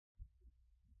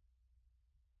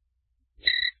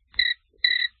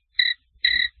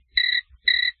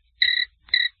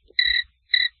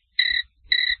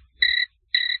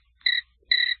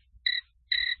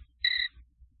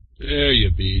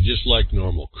happy, just like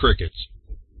normal. Crickets.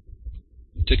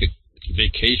 I took a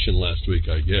vacation last week,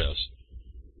 I guess.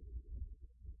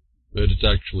 But it's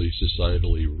actually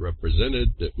societally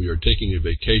represented that we are taking a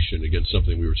vacation against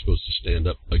something we were supposed to stand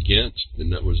up against,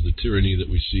 and that was the tyranny that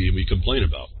we see and we complain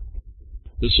about.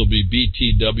 This will be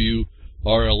BTW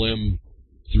RLM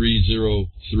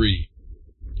 303.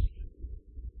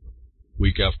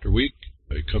 Week after week,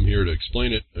 I come here to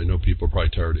explain it. I know people are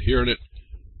probably tired of hearing it.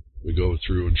 We go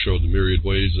through and show the myriad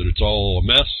ways that it's all a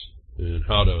mess, and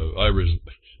how to...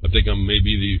 I think I'm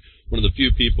maybe one of the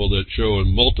few people that show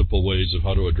in multiple ways of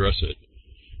how to address it.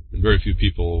 And very few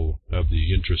people have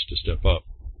the interest to step up.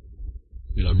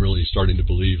 And I'm really starting to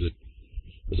believe that,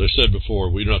 as I said before,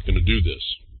 we're not going to do this.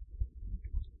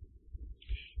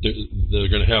 They're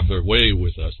going to have their way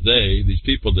with us. These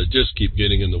people that just keep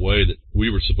getting in the way that we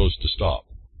were supposed to stop.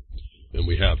 And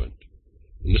we haven't.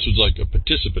 And this was like a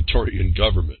participatory in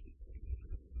government.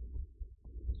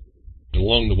 And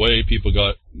along the way, people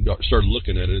started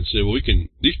looking at it and said, well,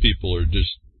 these people are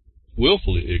just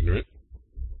willfully ignorant.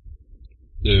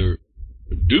 They're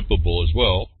dupable as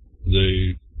well.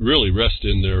 They really rest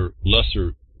in their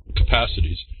lesser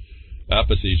capacities.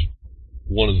 Apathy is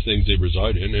one of the things they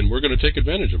reside in, and we're going to take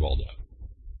advantage of all that.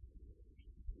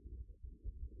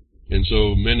 And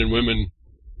so men and women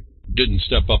didn't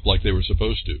step up like they were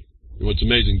supposed to. And what's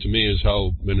amazing to me is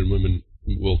how men and women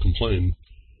will complain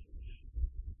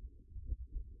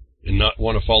and not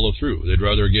want to follow through. They'd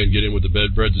rather, again, get in with the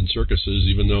breads and circuses,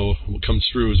 even though what comes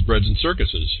through is breads and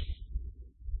circuses.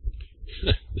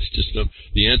 It's just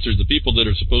the answer is the people that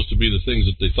are supposed to be the things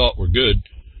that they thought were good,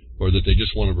 or that they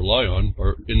just want to rely on,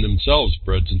 are in themselves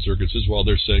breads and circuses while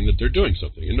they're saying that they're doing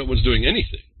something, and no one's doing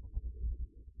anything.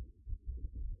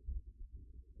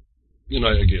 And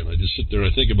I just sit there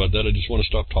and I think about that. I just want to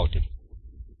stop talking.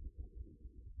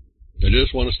 I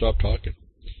just want to stop talking.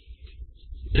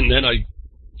 And then as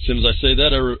soon as I say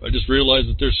that, I just realize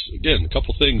that there's, again, a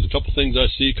couple things I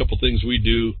see, a couple things we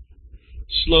do,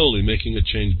 slowly making a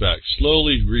change back,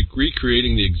 slowly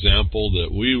recreating the example that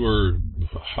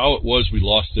how it was we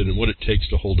lost it, and what it takes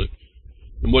to hold it,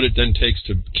 and what it then takes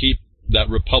to keep that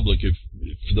republic,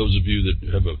 for those of you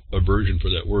that have a aversion for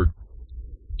that word.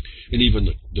 And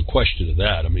even the question of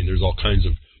that, I mean, there's all kinds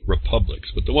of republics,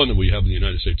 but the one that we have in the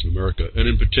United States of America, and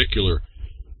in particular,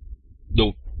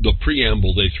 the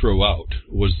preamble they throw out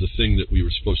was the thing that we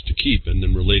were supposed to keep, and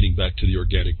then relating back to the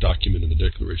organic document and the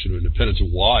Declaration of Independence,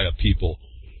 and why a people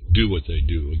do what they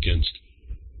do against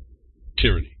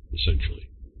tyranny, essentially.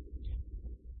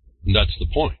 And that's the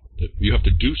point, that you have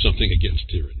to do something against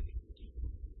tyranny.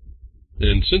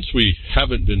 And since we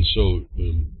haven't been so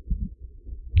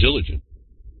diligent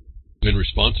and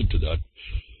responsive to that,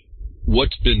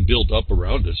 what's been built up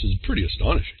around us is pretty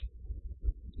astonishing.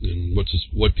 And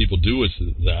what people do with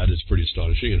that is pretty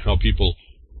astonishing, and how people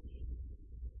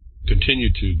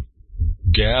continue to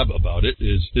gab about it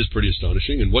is pretty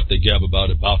astonishing, and what they gab about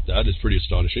that is pretty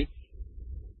astonishing.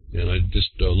 And I just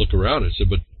look around and say,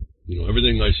 but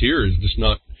everything I hear is just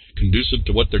not conducive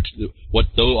to what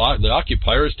the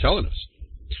occupier is telling us.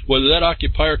 Whether that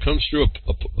occupier comes through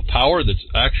a power that's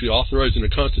actually authorized in the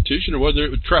Constitution, or whether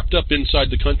it was trapped up inside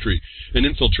the country and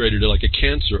infiltrated it like a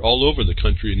cancer all over the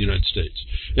country in the United States.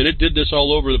 And it did this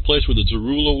all over the place with its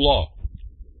rule of law.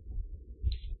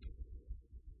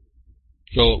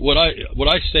 So what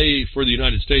I say for the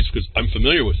United States, because I'm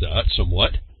familiar with that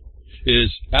somewhat,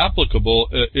 is applicable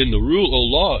in the rule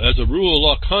of law as a rule of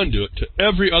law conduit to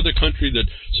every other country that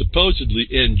supposedly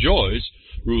enjoys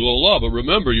rule of law. But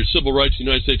remember, your civil rights in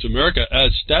the United States of America,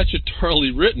 as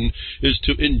statutorily written, is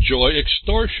to enjoy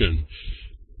extortion,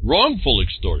 wrongful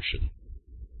extortion.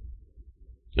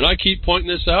 And I keep pointing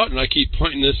this out, and I keep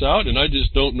pointing this out, and I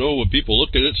just don't know what people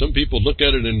look at it. Some people look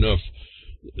at it and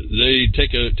they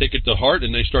take it to heart,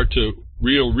 and they start to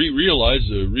realize,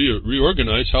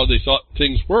 reorganize how they thought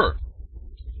things were.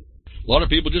 A lot of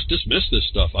people just dismiss this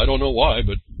stuff. I don't know why,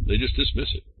 but they just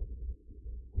dismiss it.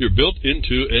 You're built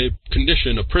into a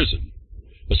condition, a prison,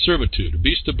 a servitude, a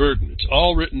beast of burden. It's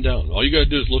all written down. All you got to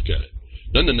do is look at it.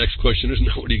 Then the next question is,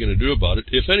 now what are you going to do about it,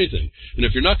 if anything? And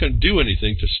if you're not going to do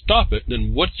anything to stop it,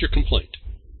 then what's your complaint?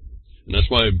 And that's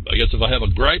why, I guess if I have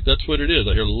a gripe, that's what it is.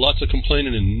 I hear lots of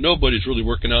complaining, and nobody's really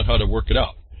working out how to work it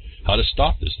out, how to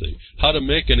stop this thing, how to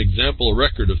make an example, a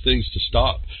record of things to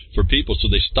stop for people so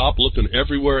they stop looking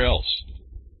everywhere else.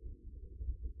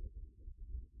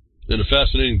 And a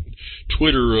fascinating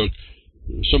Twitter,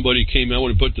 somebody came out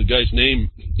and put the guy's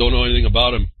name, don't know anything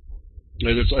about him.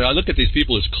 And I look at these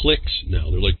people as cliques now.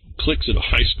 They're like cliques at a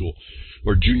high school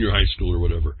or junior high school or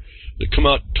whatever. They come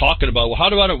out talking about, well, how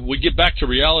about we get back to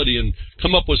reality and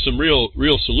come up with some real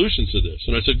solutions to this?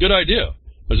 And I said, good idea.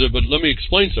 I said, but let me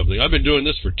explain something. I've been doing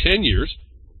this for 10 years.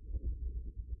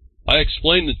 I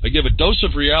give a dose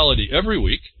of reality every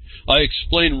week. I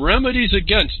explain remedies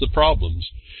against the problems,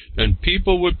 and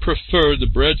people would prefer the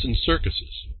breads and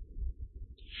circuses.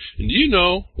 And do you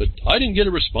know that I didn't get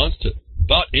a response to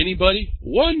about anybody?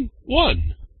 One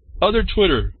other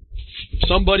Twitter,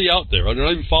 somebody out there, they're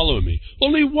not even following me.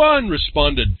 Only one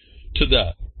responded to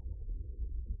that.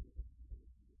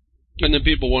 And then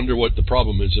people wonder what the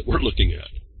problem is that we're looking at.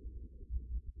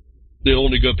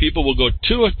 People will go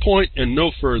to a point and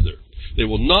no further. They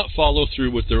will not follow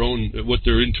through with what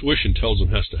their intuition tells them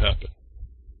has to happen.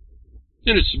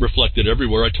 And it's reflected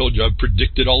everywhere. I told you I've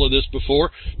predicted all of this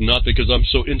before, not because I'm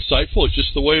so insightful. It's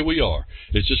just the way we are.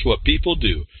 It's just what people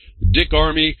do. Dick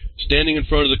Armey standing in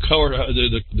front of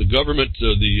the government,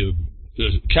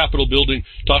 the Capitol building,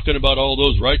 talking about all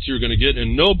those rights you're going to get,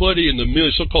 and nobody in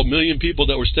the so-called million people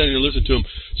that were standing and listening to him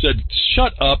said,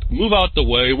 shut up, move out the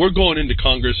way, we're going into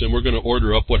Congress and we're going to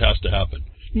order up what has to happen.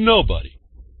 Nobody.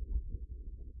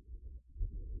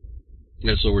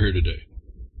 And so we're here today.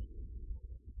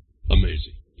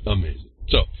 Amazing. Amazing.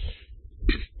 So,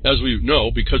 as we know,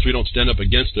 because we don't stand up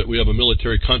against it, we have a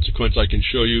military consequence I can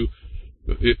show you.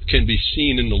 It can be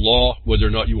seen in the law. Whether or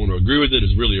not you want to agree with it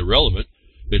is really irrelevant.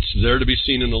 It's there to be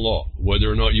seen in the law. Whether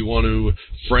or not you want to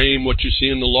frame what you see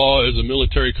in the law as a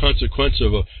military consequence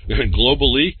of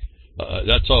globally,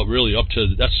 that's all really up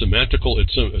to, that's semantical at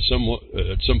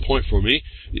some point for me.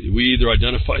 We either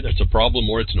identify that's a problem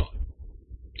or it's not.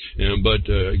 But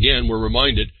again, we're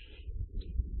reminded.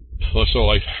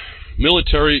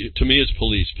 Military to me is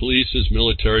police. Police is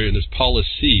military, and is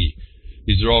policy.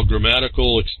 These are all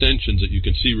grammatical extensions that you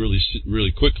can see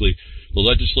really quickly. The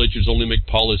legislatures only make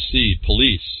policy,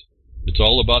 police. It's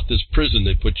all about this prison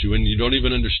they put you in. You don't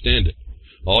even understand it.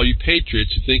 All you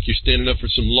patriots who think you're standing up for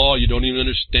some law, you don't even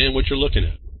understand what you're looking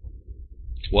at.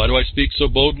 Why do I speak so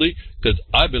boldly? Because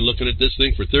I've been looking at this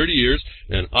thing for 30 years,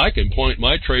 and I can point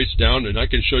my trace down, and I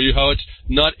can show you how it's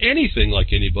not anything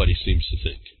like anybody seems to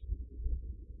think.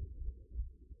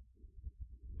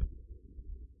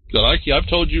 I've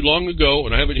told you long ago,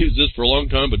 and I haven't used this for a long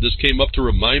time, but this came up to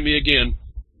remind me again.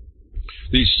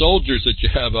 These soldiers that you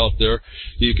have out there,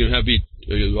 you can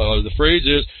the phrase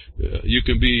is, you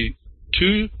can be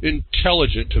too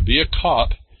intelligent to be a cop.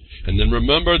 And then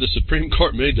remember, the Supreme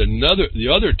Court made the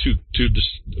other two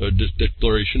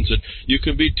declarations that you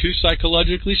can be too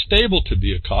psychologically stable to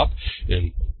be a cop.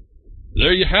 And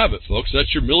there you have it, folks.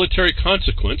 That's your military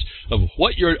consequence of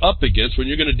what you're up against when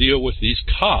you're going to deal with these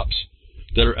cops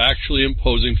that are actually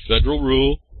imposing federal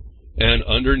rule and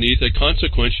underneath a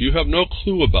consequence you have no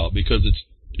clue about because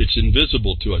it's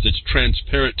invisible to us. It's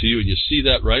transparent to you, and you see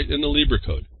that right in the Libra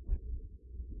Code.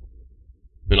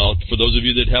 And for those of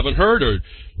you that haven't heard or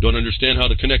don't understand how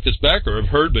to connect this back, or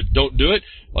have heard but don't do it,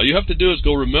 all you have to do is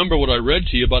go remember what I read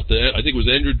to you about I think it was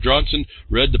Andrew Johnson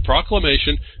read the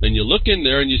proclamation, and you look in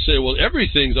there and you say, well,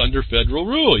 everything's under federal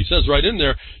rule. He says right in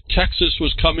there, Texas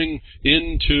was coming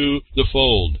into the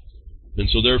fold. And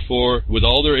so therefore, with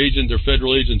all their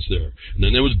federal agents there, and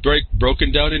then it was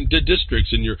broken down into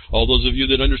districts, and all those of you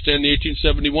that understand the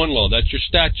 1871 law, that's your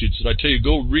statutes. And I tell you,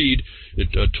 go read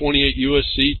 28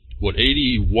 USC,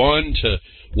 81 to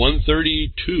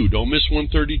 132. Don't miss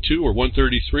 132 or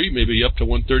 133, maybe up to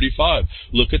 135.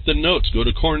 Look at the notes. Go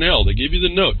to Cornell. They give you the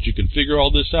notes. You can figure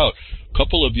all this out. A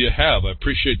couple of you have. I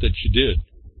appreciate that you did.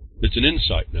 It's an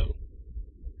insight now.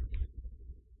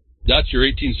 That's your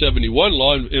 1871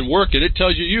 law in work, and it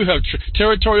tells you have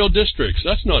territorial districts.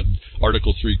 That's not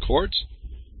Article 3 courts.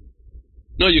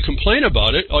 No, you complain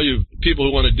about it. All you people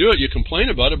who want to do it, you complain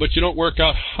about it, but you don't work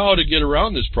out how to get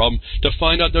around this problem to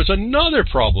find out there's another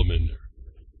problem in there.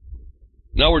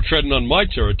 Now we're treading on my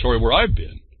territory where I've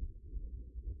been.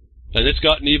 And it's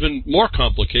gotten even more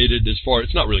complicated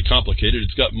it's not really complicated,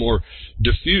 it's got more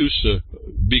diffuse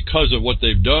because of what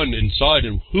they've done inside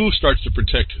and who starts to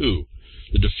protect who.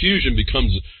 The diffusion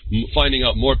becomes finding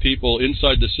out more people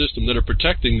inside the system that are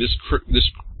protecting this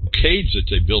cage that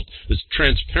they built, this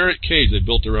transparent cage they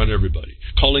built around everybody,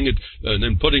 calling it, and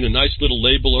then putting a nice little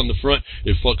label on the front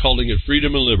and calling it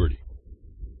freedom and liberty.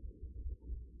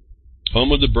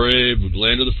 Home of the brave,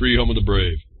 land of the free, home of the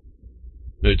brave.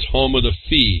 It's home of the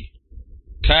fee,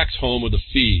 tax home of the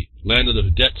fee, land of the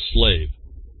debt slave.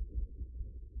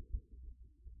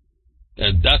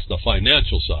 And that's the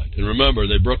financial side. And remember,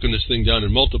 they've broken this thing down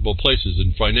in multiple places.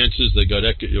 In finances, they got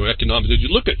economics. If you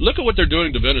look at what they're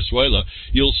doing to Venezuela,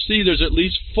 you'll see there's at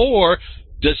least 4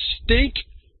 distinct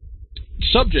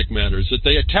subject matters that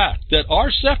they attack that are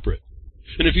separate.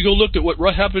 And if you go look at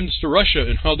what happens to Russia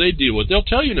and how they deal with it, they'll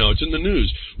tell you now, it's in the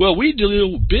news. Well,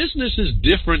 business is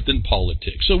different than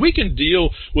politics. So we can deal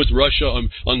with Russia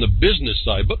on the business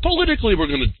side, but politically we're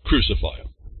going to crucify them.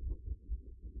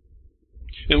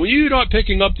 And when you're not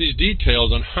picking up these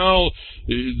details on how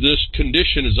this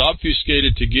condition is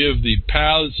obfuscated to give the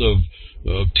paths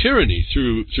of tyranny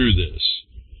through this,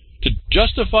 to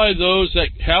justify those that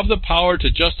have the power to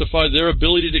justify their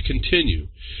ability to continue,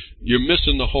 you're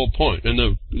missing the whole point. And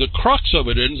the crux of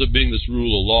it ends up being this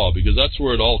rule of law, because that's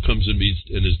where it all comes and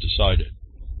is decided.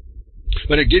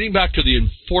 But getting back to the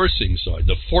enforcing side,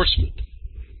 the enforcement,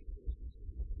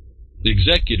 the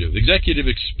executive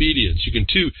expedience. You can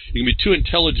be too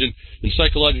intelligent and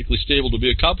psychologically stable to be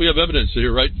a cop. We have evidence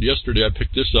here. Right yesterday, I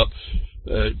picked this up,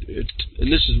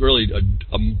 and this is really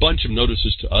a bunch of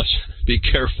notices to us. Be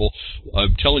careful.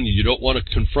 I'm telling you, you don't want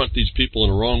to confront these people in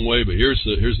a wrong way. But here's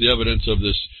the evidence of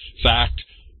this fact.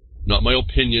 Not my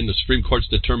opinion. The Supreme Court's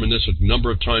determined this a number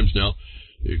of times now.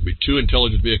 You can be too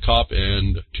intelligent to be a cop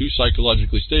and too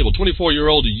psychologically stable.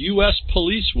 24-year-old U.S.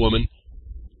 policewoman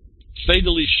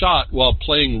fatally shot while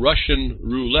playing Russian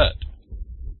roulette.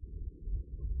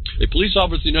 A police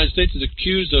officer in the United States is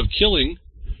accused of killing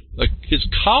his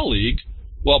colleague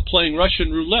while playing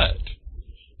Russian roulette.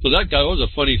 So that guy was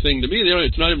a funny thing to me.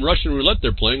 It's not even Russian roulette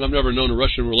they're playing. I've never known a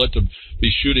Russian roulette to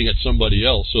be shooting at somebody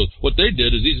else. So what they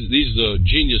did is these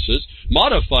geniuses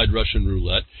modified Russian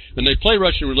roulette, and they play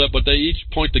Russian roulette, but they each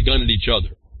point the gun at each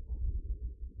other.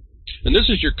 And this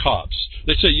is your cops.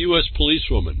 They say U.S.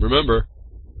 policewoman. Remember,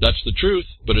 that's the truth,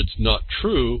 but it's not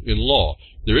true in law.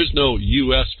 There is no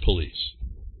U.S. police.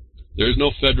 There is no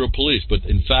federal police. But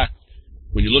in fact,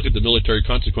 when you look at the military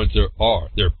consequence,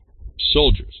 they're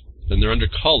soldiers, and they're under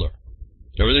color.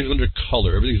 Everything's under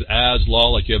color. Everything's as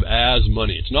law, like you have as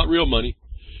money. It's not real money.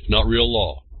 It's not real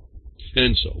law.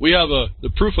 And so we have the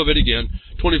proof of it again.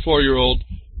 24-year-old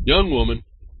young woman,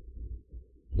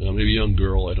 maybe young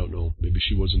girl. I don't know. Maybe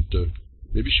she wasn't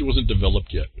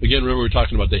developed yet. Again, remember we were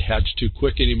talking about they hatch too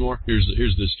quick anymore. Here's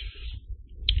this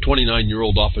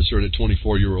 29-year-old officer and a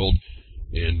 24-year-old,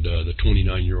 and the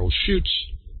 29-year-old shoots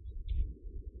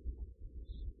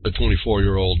a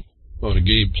 24-year-old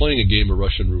playing a game of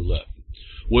Russian roulette.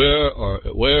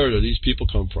 Where do these people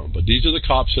come from? But these are the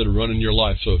cops that are running your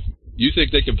life. So if you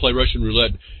think they can play Russian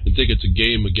roulette and think it's a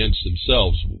game against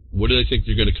themselves, what do they think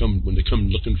they're going to come when they come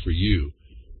looking for you?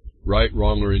 Right,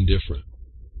 wrong, or indifferent?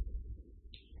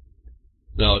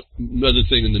 Now, another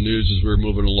thing in the news is we're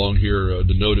moving along here,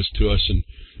 the notice to us, and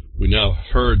we now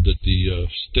heard that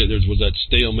there was that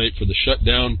stalemate for the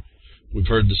shutdown. We've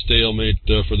heard the stalemate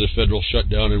for the federal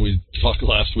shutdown, and we talked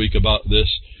last week about this.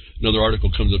 Another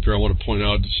article comes up here I want to point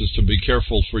out. This is to be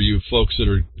careful for you folks that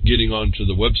are getting onto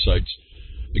the websites.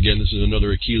 Again, this is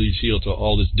another Achilles heel to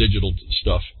all this digital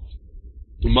stuff.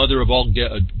 The mother of all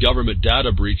government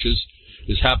data breaches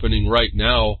is happening right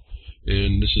now,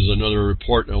 and this is another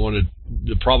report.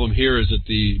 The problem here is that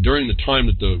during the time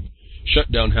that the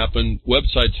shutdown happened,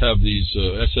 websites have these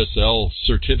SSL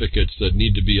certificates that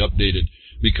need to be updated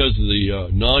because the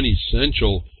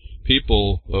non-essential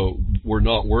people were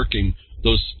not working.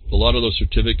 A lot of those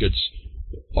certificates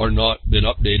are not been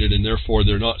updated, and therefore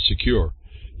they're not secure.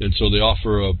 And so they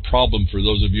offer a problem for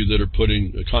those of you that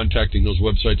are contacting those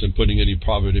websites and putting any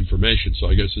private information. So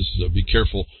I guess this is be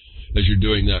careful as you're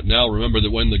doing that. Now, remember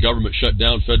that when the government shut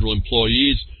down, federal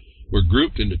employees were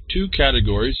grouped into two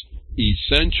categories,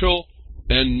 essential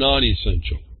and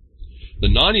non-essential. The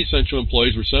non-essential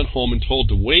employees were sent home and told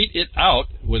to wait it out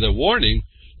with a warning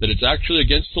that it's actually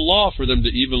against the law for them to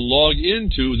even log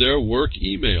into their work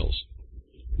emails.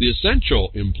 The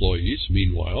essential employees,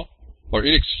 meanwhile, are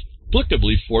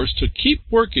inexplicably forced to keep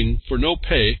working for no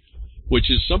pay, which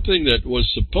is something that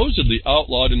was supposedly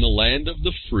outlawed in the land of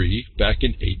the free back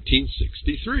in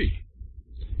 1863.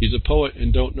 He's a poet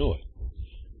and don't know it.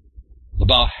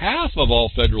 About half of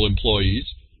all federal employees,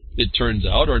 it turns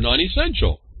out, are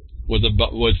non-essential, with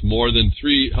more than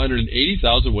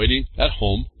 380,000 waiting at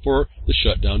home for the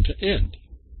shutdown to end.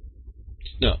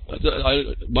 Now,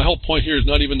 my whole point here is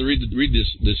not even to read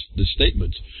this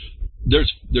statement.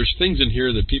 There's things in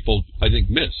here that people, I think,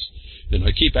 miss. And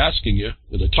I keep asking you,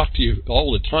 and I talk to you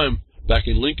all the time, back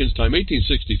in Lincoln's time,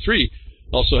 1863,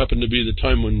 also happened to be the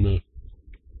time when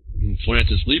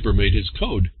Francis Lieber made his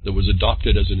code that was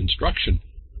adopted as an instruction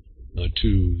which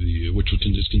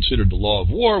is considered the law of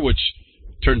war, which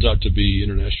turns out to be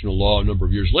international law a number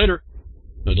of years later.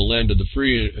 The land of the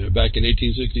free back in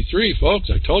 1863, folks,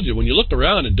 I told you, when you look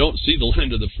around and don't see the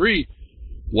land of the free,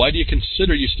 why do you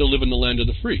consider you still live in the land of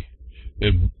the free?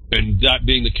 And that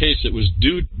being the case, it was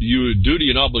duty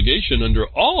and obligation under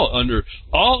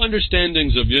all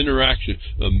understandings of interaction,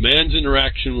 man's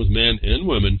interaction with man and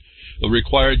women,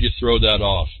 required you throw that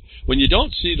off. When you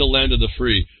don't see the land of the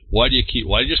free, why do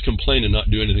you just complain and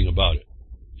not do anything about it?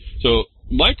 So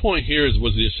my point here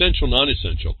was the essential,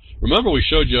 non-essential. Remember, we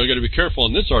showed you, I got to be careful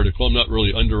in this article, I'm not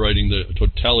really underwriting the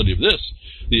totality of this,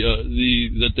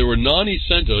 that there were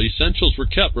non-essential, essentials were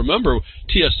kept. Remember,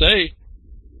 TSA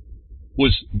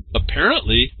was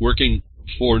apparently working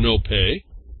for no pay,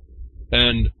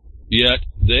 and yet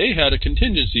they had a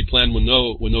contingency plan when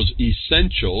those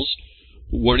essentials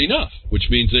weren't enough, which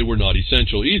means they were not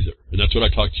essential either. And that's what I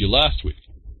talked to you last week.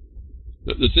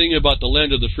 The thing about the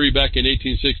land of the free back in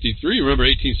 1863, remember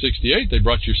 1868, they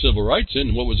brought your civil rights in,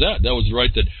 and what was that? That was the right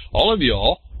that all of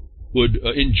y'all would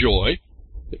enjoy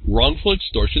wrongful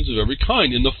extortions of every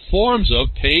kind in the forms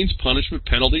of pains, punishment,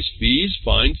 penalties, fees,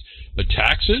 fines,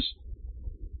 taxes.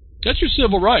 That's your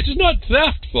civil rights. It's not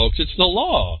theft, folks. It's the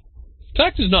law.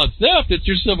 Tax is not theft. It's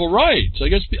your civil rights.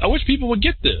 I wish people would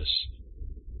get this.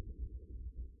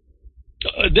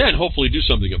 Then hopefully do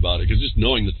something about it, because just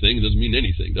knowing the thing doesn't mean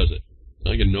anything, does it?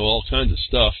 I can know all kinds of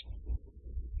stuff.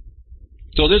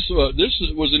 So this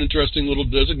was an interesting little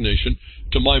designation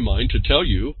to my mind to tell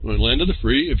you, in the land of the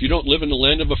free, if you don't live in the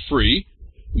land of a free,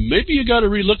 maybe you got to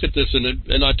relook at this.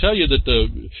 And I tell you that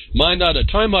the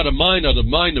time out of mind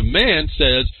of man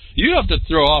says you have to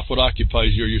throw off what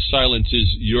occupies your silence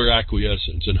is your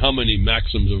acquiescence. And how many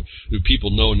maxims do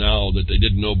people know now that they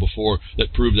didn't know before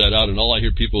that prove that out? And all I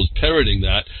hear people is parroting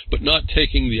that, but not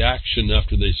taking the action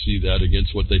after they see that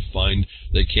against what they find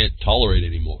they can't tolerate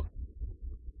anymore.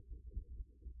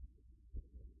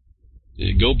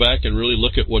 You go back and really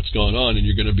look at what's going on, and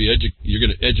you're going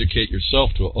to educate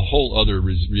yourself to a whole other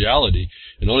reality.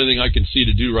 And the only thing I can see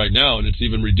to do right now, and it's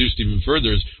even reduced even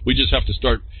further, is we just have to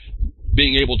start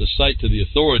being able to cite to the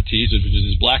authorities, which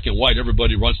is black and white,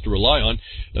 everybody wants to rely on,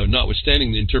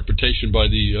 notwithstanding the interpretation by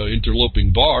the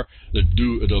interloping bar,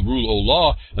 the rule of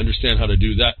law, understand how to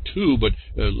do that too, but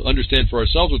understand for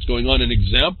ourselves what's going on and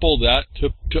example that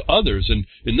to others. And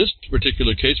in this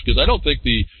particular case, because I don't think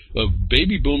the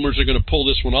baby boomers are going to pull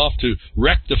this one off to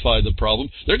rectify the problem,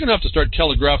 they're going to have to start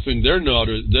telegraphing their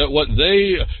what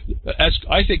they,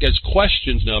 I think, as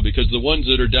questions now, because the ones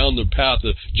that are down the path,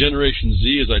 the Generation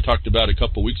Z, as I talked about a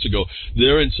couple weeks ago,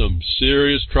 they're in some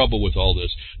serious trouble with all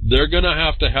this. They're going to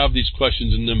have these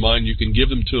questions in their mind. You can give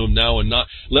them to them now and not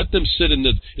let them sit in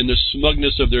the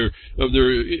smugness of their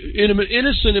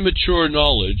innocent, immature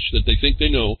knowledge that they think they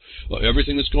know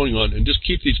everything that's going on, and just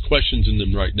keep these questions in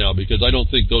them right now, because I don't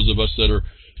think those of us that are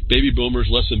baby boomers,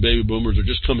 less than baby boomers, are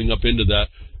just coming up into that,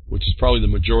 which is probably the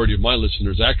majority of my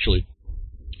listeners actually,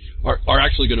 are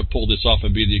actually going to pull this off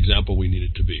and be the example we need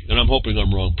it to be. And I'm hoping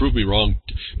I'm wrong. Prove me wrong.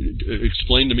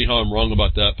 Explain to me how I'm wrong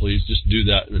about that, please. Just do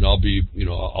that, and I'll be,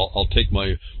 I'll take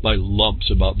my lumps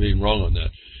about being wrong on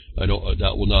that.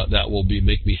 That will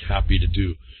make me happy to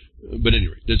do. But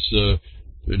anyway, this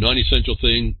non-essential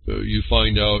thing, you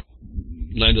find out,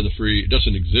 land of the free, it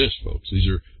doesn't exist, folks.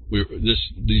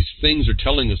 These things are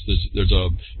telling us there's a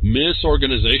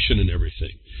misorganization in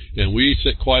everything, and we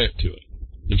sit quiet to it.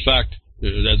 In fact,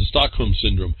 as a Stockholm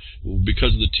syndrome,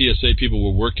 because of the TSA, people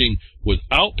were working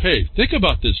without pay. Think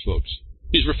about this, folks.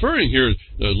 He's referring here,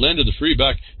 land of the free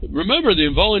back. Remember, the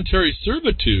involuntary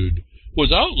servitude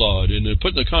was outlawed and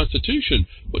put in the Constitution.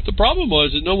 But the problem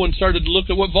was that no one started to look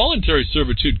at what voluntary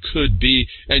servitude could be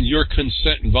and your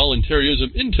consent and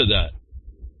voluntarism into that.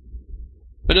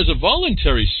 And as a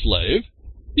voluntary slave,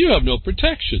 you have no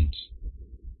protections.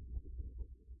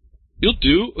 You'll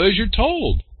do as you're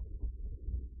told.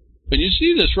 And you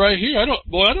see this right here. I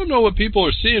don't know what people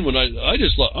are seeing when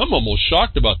I'm almost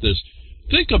shocked about this.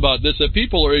 Think about this, that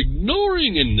people are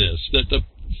ignoring in this, that the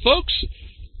folks,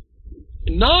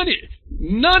 none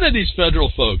of these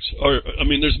federal folks are,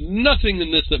 there's nothing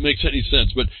in this that makes any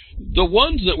sense, but the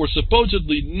ones that were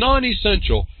supposedly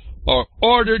non-essential are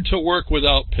ordered to work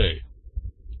without pay.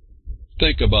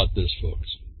 Think about this,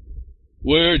 folks.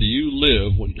 Where do you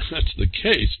live when that's the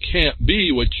case? Can't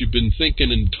be what you've been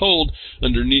thinking and told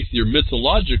underneath your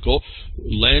mythological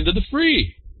land of the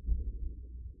free.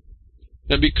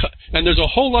 And there's a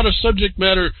whole lot of subject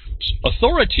matter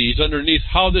authorities underneath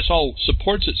how this all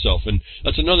supports itself. And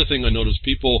that's another thing I notice.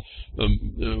 People,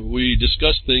 we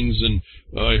discuss things and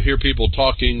I hear people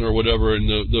talking or whatever, and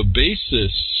the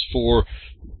basis for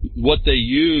what they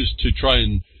use to try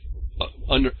and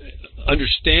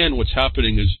understand what's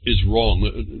happening is wrong.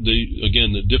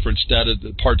 Again, the different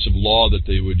parts of law that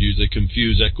they would use, they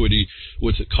confuse equity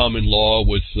with common law,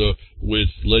 with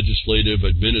legislative,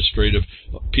 administrative.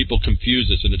 People confuse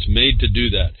this, and it's made to do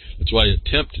that. That's why I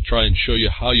attempt to try and show you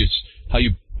how you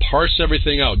parse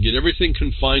everything out, get everything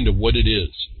confined to what it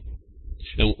is.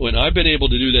 And when I've been able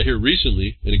to do that here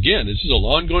recently, and again, this is an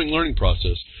ongoing learning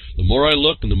process, the more I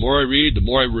look and the more I read, the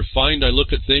more I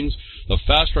look at things, the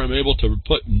faster I'm able to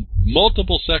put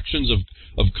multiple sections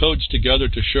of codes together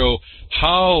to show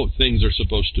how things are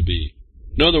supposed to be.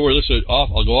 In other words,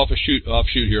 I'll go offshoot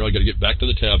here. I've got to get back to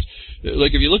the tabs.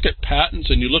 Like if you look at patents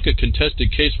and you look at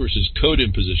contested case versus code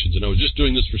impositions, and I was just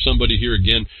doing this for somebody here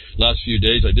again last few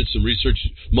days. I did some research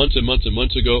months and months and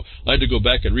months ago. I had to go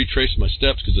back and retrace my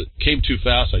steps because it came too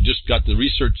fast. I just got the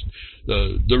research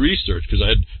because I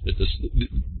had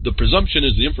the presumption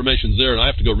is the information's there, and I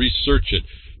have to go research it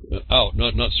out,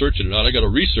 not searching it out. I got to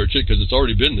research it because it's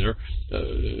already been there.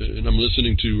 And I'm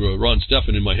listening to Ron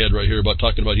Steffen in my head right here about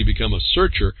talking about he become a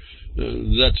searcher.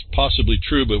 That's possibly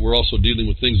true, but we're also dealing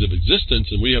with things of existence,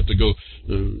 and we have to go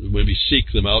maybe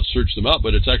seek them out, search them out,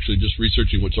 but it's actually just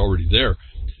researching what's already there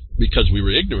because we were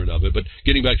ignorant of it. But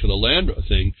getting back to the land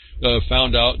thing,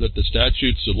 found out that the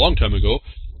statutes a long time ago,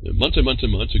 months and months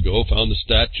and months ago, found the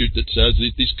statute that says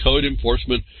that these code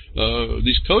enforcements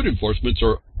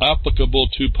are applicable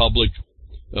to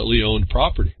publicly owned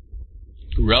property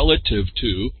relative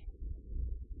to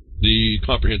the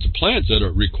comprehensive plans that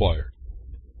are required.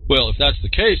 Well, if that's the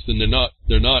case, then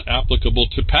they're not applicable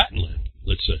to patent land,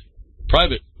 let's say.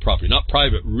 Private property, not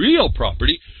private real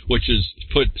property, which is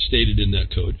stated in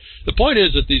that code. The point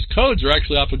is that these codes are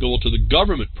actually applicable to the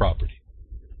government property.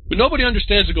 But nobody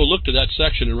understands to go look to that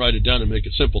section and write it down and make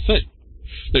a simple thing.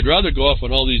 They'd rather go off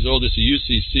on all these, this is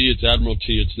UCC, it's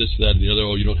Admiralty, it's this, that, and the other,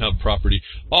 you don't have property,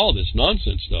 all this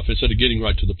nonsense stuff, instead of getting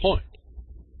right to the point.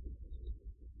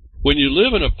 When you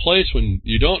live in a place when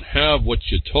you don't have what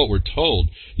we're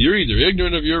told, you're either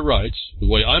ignorant of your rights, the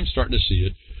way I'm starting to see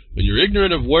it, and you're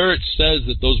ignorant of where it says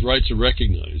that those rights are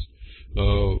recognized,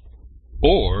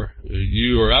 or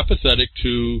you are apathetic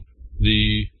to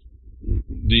the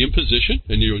imposition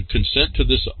and you consent to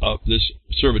this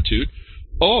servitude,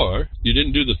 or you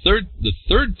didn't do the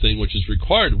third thing, which is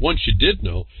required once you did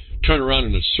know, turn around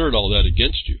and assert all that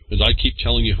against you. As I keep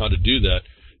telling you how to do that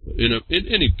in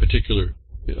any particular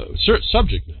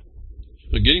subject.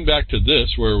 Now, getting back to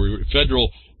this, where we're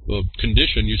federal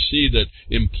condition, you see that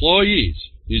employees,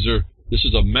 this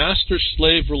is a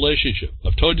master-slave relationship.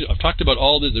 I've talked about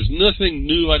all this. There's nothing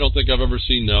new I don't think I've ever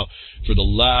seen now for the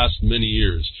last many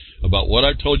years about what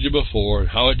I've told you before and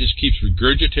how it just keeps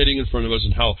regurgitating in front of us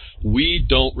and how we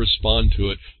don't respond to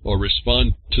it or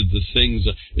respond to the things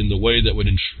in the way that would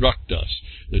instruct us.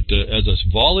 That as a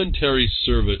voluntary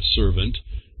servant,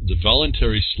 the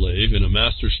voluntary slave in a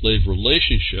master-slave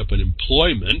relationship and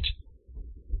employment,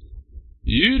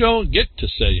 you don't get to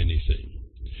say anything.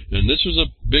 And this was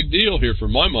a big deal here for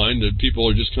my mind that people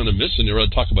are just kind of missing. They'd rather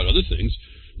talk about other things.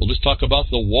 Well, let's talk about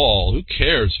the wall. Who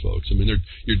cares, folks? I mean,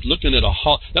 you're looking at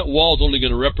that wall is only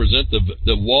going to represent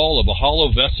the wall of a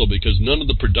hollow vessel because none of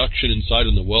the production inside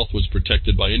and the wealth was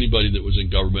protected by anybody that was in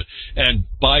government and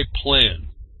by plan.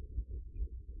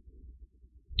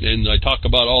 And I talk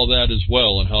about all that as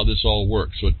well and how this all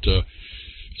works. But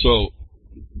so,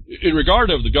 in regard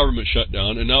of the government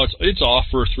shutdown, and now it's off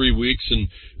for 3 weeks,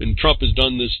 and Trump has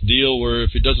done this deal where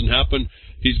if it doesn't happen,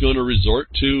 he's going to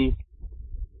resort to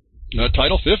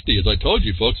Title 50. As I told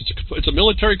you, folks, it's a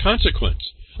military consequence.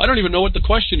 I don't even know what the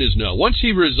question is now. Once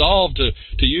he resolved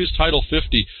to use Title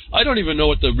 50, I don't even know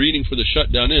what the reading for the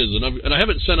shutdown is. And I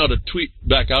haven't sent out a tweet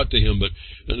back out to him, but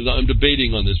I'm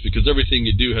debating on this because everything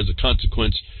you do has a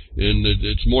consequence, and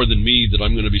it's more than me that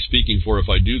I'm going to be speaking for if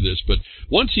I do this. But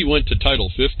once he went to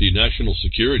Title 50, national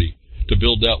security, to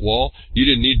build that wall, you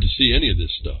didn't need to see any of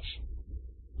this stuff.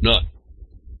 None.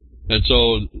 And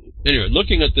so, anyway,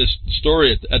 looking at this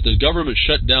story at the government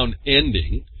shutdown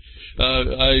ending,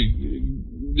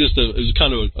 it was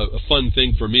kind of a fun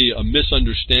thing for me, a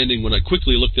misunderstanding when I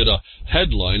quickly looked at a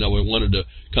headline I wanted to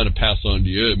kind of pass on to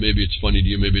you. Maybe it's funny to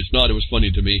you, maybe it's not. It was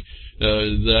funny to me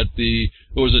that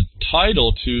there was a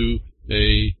title to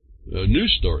a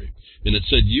news story, and it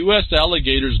said, U.S.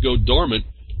 alligators go dormant,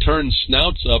 turn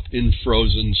snouts up in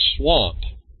frozen swamp.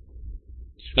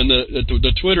 And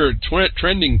the Twitter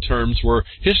trending terms were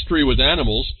history with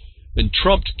animals and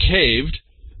Trump caved,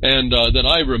 and then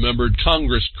I remembered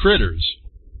Congress critters.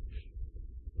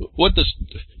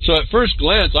 So at first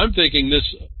glance, I'm thinking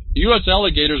this U.S.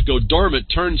 alligators go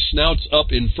dormant, turn snouts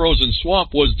up in frozen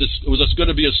swamp was going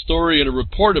to be a story and a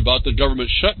report about the government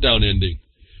shutdown ending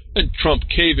and Trump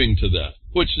caving to that.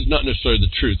 which is not necessarily the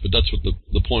truth, but that's what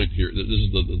the point here. This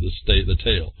is the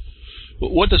tale.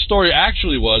 But what the story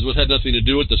actually was had nothing to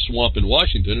do with the swamp in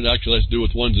Washington. It actually has to do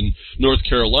with ones in North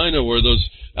Carolina where those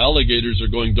alligators are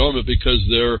going dormant because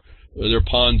their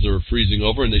ponds are freezing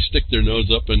over, and they stick their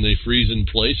nose up and they freeze in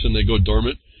place and they go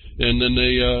dormant. And then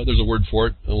there's a word for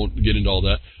it. I won't get into all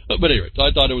that. But anyway,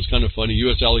 I thought it was kind of funny.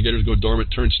 U.S. alligators go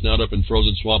dormant, turn snout up in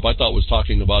frozen swamp. I thought it was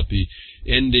talking about the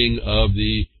ending of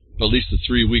at least the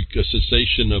 3-week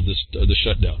cessation of the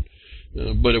shutdown.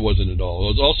 But it wasn't at all.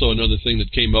 It was also another thing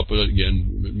that came up,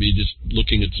 again, me just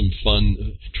looking at some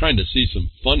fun, trying to see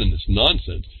some fun in this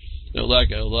nonsense. Like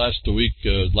last week's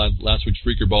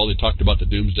Freaker Ball, they talked about the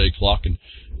Doomsday Clock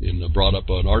and brought up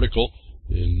an article.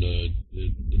 And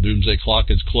the Doomsday Clock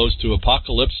is close to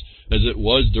apocalypse as it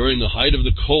was during the height of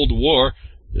the Cold War,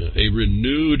 a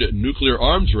renewed nuclear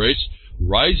arms race,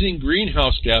 rising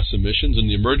greenhouse gas emissions, and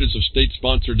the emergence of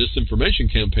state-sponsored disinformation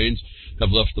campaigns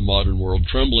have left the modern world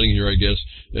trembling here, I guess.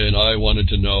 And I wanted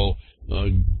to know,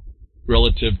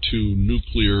 relative to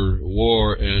nuclear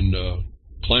war and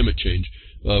climate change,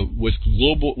 would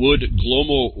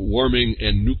global warming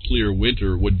and nuclear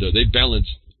winter, would they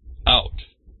balance out?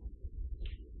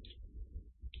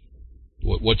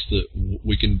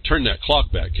 We can turn that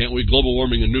clock back, can't we? Global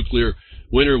warming and nuclear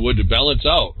winter would balance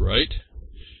out, right?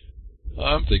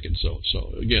 I'm thinking so.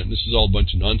 So again, this is all a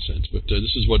bunch of nonsense, but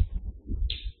this is what,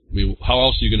 I mean, how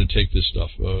else are you going to take this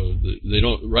stuff? They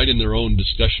don't, right in their own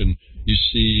discussion, you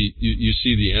see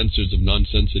the answers of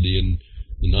nonsensity and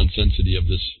the nonsensity of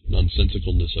this,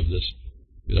 nonsensicalness of this.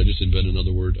 Did I just invent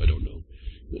another word? I don't know.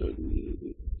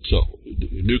 So,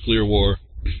 nuclear war,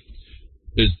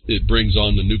 it brings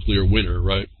on the nuclear winter,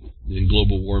 right? And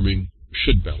global warming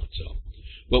should balance out.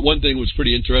 But one thing was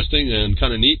pretty interesting and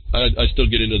kind of neat. I still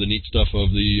get into the neat stuff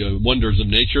of the wonders of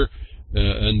nature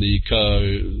and the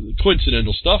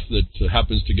coincidental stuff that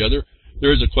happens together.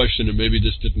 There is a question that maybe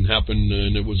this didn't happen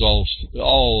and it was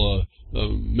all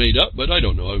made up, but I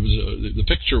don't know. It was the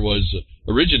picture was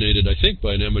originated, I think,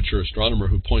 by an amateur astronomer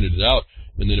who pointed it out,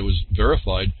 and then it was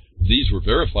verified. These were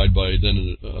verified by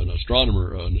then an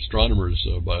astronomers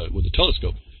with a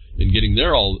telescope, and getting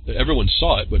there, everyone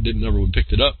saw it, but everyone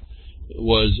picked it up.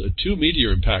 Was 2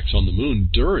 meteor impacts on the moon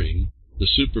during the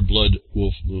super blood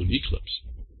wolf moon eclipse,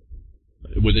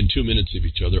 within 2 minutes of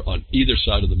each other on either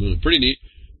side of the moon. Pretty neat.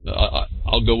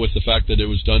 I'll go with the fact that it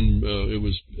was done. It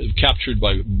was captured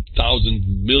by thousands,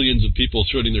 millions of people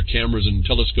shooting their cameras and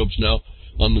telescopes now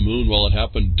on the moon while it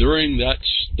happened. During that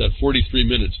 43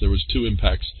 minutes, there was 2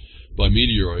 impacts by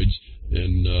meteoroids,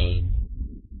 and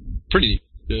pretty neat.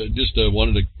 Just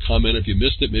wanted to comment. If you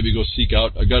missed it, maybe go seek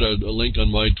out. I got a link on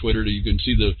my Twitter. You can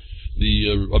see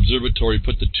the observatory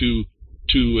put the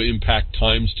two impact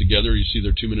times together. You see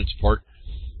they're 2 minutes apart,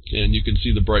 and you can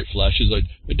see the bright flashes.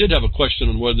 I did have a question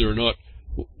on whether or not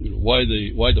why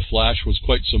the flash was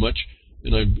quite so much,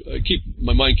 and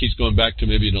my mind keeps going back to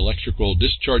maybe an electrical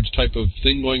discharge type of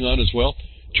thing going on as well.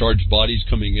 Charged bodies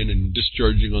coming in and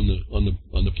discharging on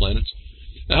the planets.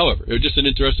 However, it was just an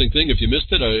interesting thing. If you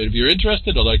missed it, if you're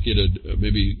interested, I'd like you to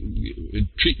maybe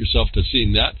treat yourself to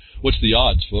seeing that. What's the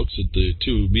odds, folks, that the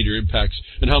 2 meteor impacts,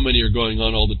 and how many are going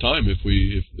on all the time?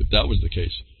 If that was the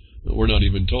case, we're not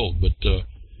even told. But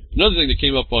another thing that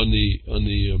came up on the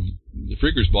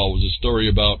Freakers Ball was a story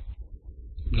about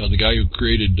the guy who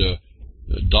created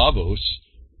Davos.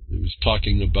 He was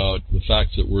talking about the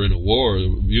fact that we're in a war.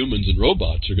 Humans and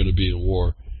robots are going to be in a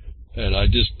war. And I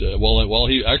just,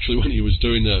 when he was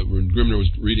doing that, when Grimner was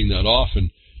reading that off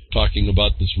and talking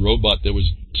about this robot that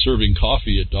was serving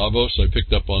coffee at Davos, I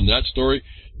picked up on that story.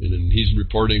 And then he's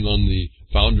reporting on the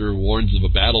founder warns of a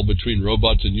battle between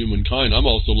robots and humankind. I'm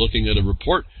also looking at a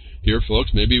report here,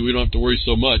 folks. Maybe we don't have to worry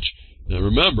so much. Now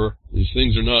remember, these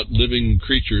things are not living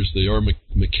creatures. They are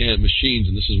machines,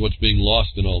 and this is what's being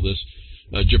lost in all this.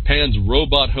 Japan's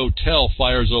robot hotel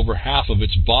fires over half of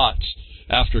its bots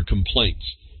after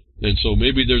complaints. And so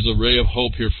maybe there's a ray of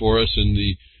hope here for us in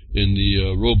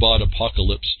the robot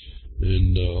apocalypse,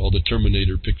 and all the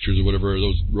Terminator pictures or whatever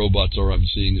those robots are I'm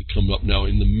seeing that come up now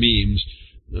in the memes.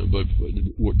 But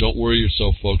don't worry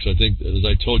yourself, folks. I think, as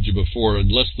I told you before,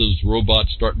 unless those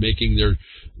robots start making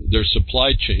their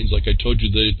supply chains, like I told you,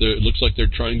 it looks like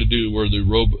they're trying to do, where the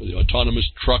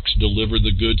autonomous trucks deliver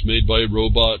the goods made by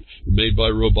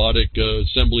robotic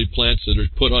assembly plants that are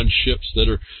put on ships that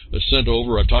are sent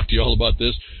over. I've talked to you all about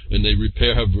this, and they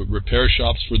have repair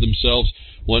shops for themselves.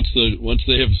 Once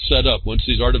they have set up, once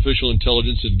these artificial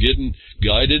intelligence have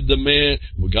guided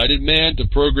man to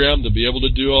program to be able to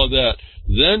do all that,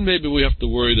 then maybe we have to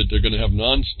worry that they're going to have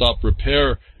non-stop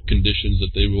repair conditions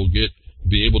that they will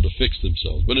be able to fix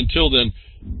themselves. But until then,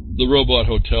 the robot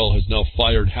hotel has now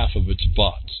fired half of its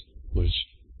bots, which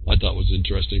I thought was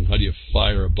interesting. How do you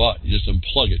fire a bot? You just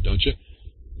unplug it, don't you?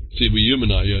 See, we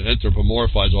humanize,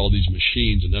 anthropomorphize all these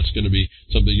machines, and that's going to be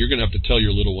something you're going to have to tell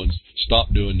your little ones,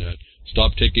 stop doing that.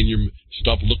 Stop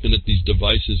looking at these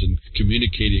devices and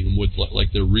communicating them with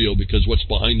like they're real, because what's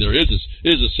behind there is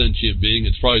a sentient being.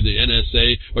 It's probably the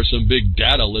NSA or some big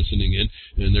data listening in,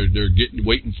 and they're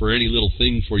waiting for any little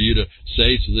thing for you to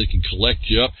say so they can collect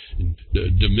you up and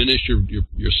diminish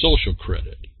your social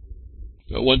credit.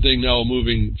 One thing now,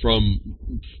 moving from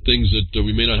things that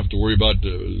we may not have to worry about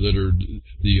that are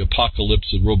the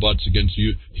apocalypse of robots against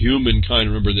humankind.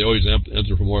 Remember, they always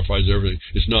anthropomorphize everything.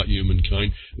 It's not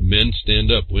humankind. Men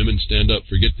stand up. Women stand up.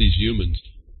 Forget these humans.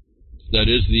 That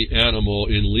is the animal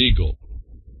in legal.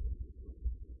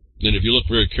 And if you look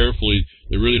very carefully,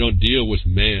 they really don't deal with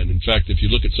man. In fact, if you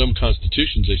look at some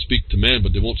constitutions, they speak to man,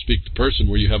 but they won't speak to person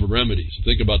where you have a remedy. So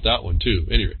think about that one, too.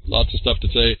 Anyway, lots of stuff to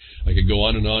say. I could go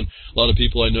on and on. A lot of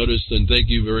people I noticed, and thank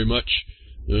you very much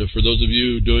for those of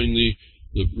you doing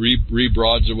the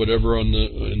rebroads or whatever on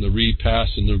the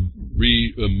repass and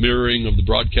the mirroring of the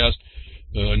broadcast.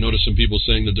 I noticed some people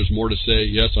saying that there's more to say.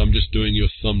 Yes, I'm just doing you a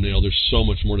thumbnail. There's so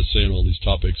much more to say on all these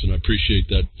topics, and I appreciate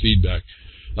that feedback.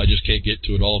 I just can't get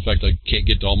to it all. In fact, I can't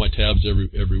get to all my tabs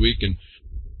every week. And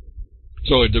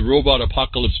so the robot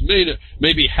apocalypse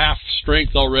may be half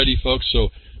strength already, folks. So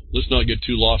let's not get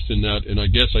too lost in that. And I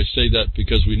guess I say that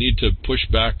because we need to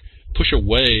push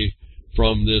away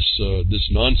from this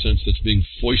nonsense that's being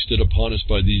foisted upon us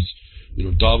by these.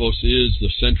 Davos is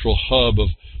the central hub of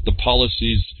the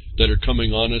policies that are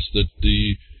coming on us. That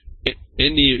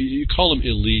you call them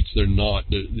elites, they're not.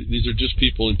 These are just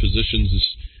people in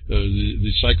positions.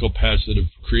 The psychopaths that have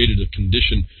created a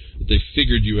condition that they've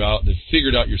figured you out, they've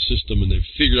figured out your system, and they've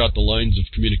figured out the lines of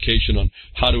communication on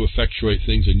how to effectuate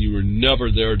things, and you were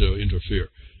never there to interfere.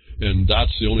 And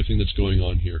that's the only thing that's going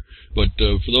on here. But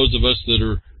for those of us that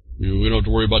are, we don't have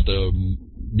to worry about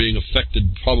being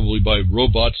affected probably by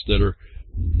robots that are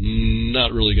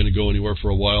not really going to go anywhere for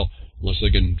a while unless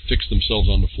they can fix themselves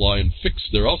on the fly and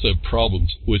they also have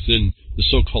problems within the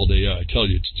so-called AI. I tell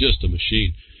you, it's just a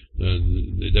machine.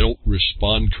 They don't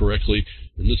respond correctly,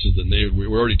 and this is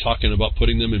we're already talking about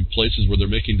putting them in places where they're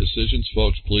making decisions.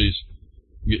 Folks, please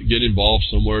get involved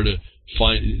somewhere to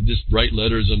just write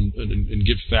letters and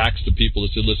give facts to people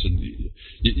that say, listen,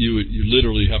 you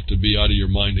literally have to be out of your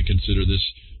mind to consider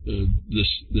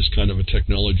this kind of a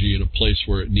technology in a place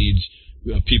where it needs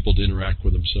people to interact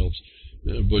with themselves.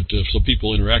 So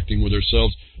people interacting with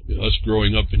themselves, us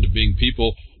growing up into being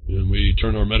people. And we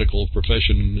turn our medical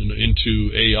profession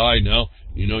into AI now.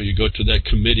 You go to that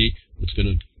committee.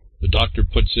 The doctor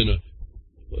puts in a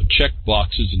check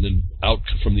boxes, and then out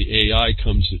from the AI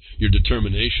comes your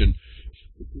determination.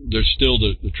 There's still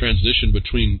the transition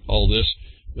between all this,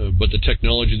 but the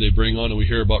technology they bring on, and we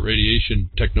hear about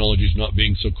radiation technologies not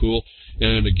being so cool.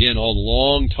 And again, a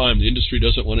long time, the industry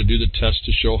doesn't want to do the tests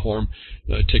to show harm.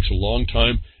 It takes a long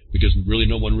time because really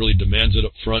no one really demands it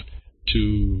up front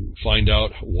to find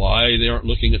out why they aren't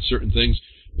looking at certain things.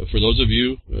 For those of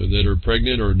you that are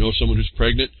pregnant or know someone who's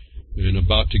pregnant and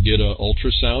about to get an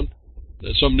ultrasound,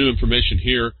 some new information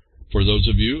here for those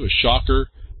of you, a shocker,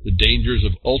 the dangers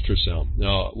of ultrasound.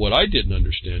 Now, what I didn't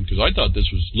understand, because I thought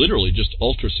this was literally just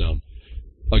ultrasound,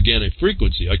 again, a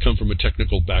frequency. I come from a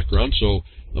technical background, so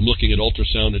I'm looking at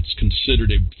ultrasound. It's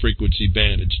considered a frequency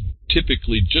band. It's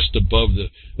typically just above the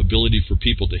ability for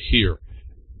people to hear.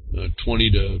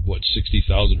 20 to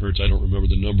 60,000 hertz. I don't remember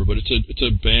the number, but it's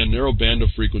a narrow band of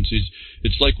frequencies.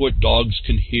 It's like what dogs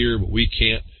can hear, but we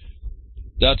can't.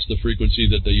 That's the frequency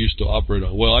that they used to operate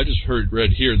on. Well, I just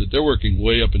read here that they're working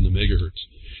way up in the megahertz,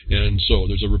 and so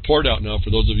there's a report out now for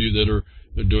those of you that are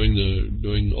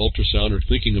doing ultrasound or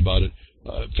thinking about it.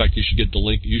 In fact, you should get the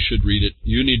link. You should read it.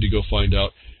 You need to go find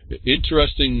out.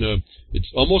 Interesting.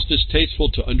 It's almost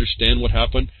distasteful to understand what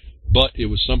happened, but it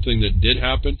was something that did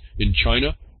happen in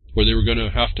China, where they were going to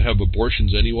have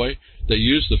abortions anyway. They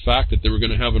used the fact that they were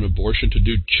going to have an abortion to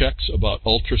do checks about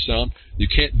ultrasound. You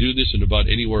can't do this in about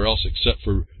anywhere else except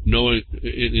for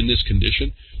in this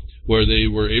condition, where they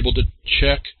were able to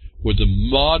check with the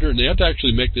modern, they have to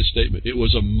actually make this statement, it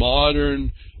was a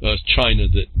modern China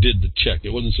that did the check.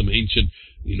 It wasn't some ancient,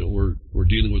 we're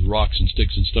dealing with rocks and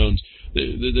sticks and stones.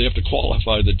 They have to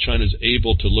qualify that China's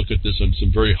able to look at this on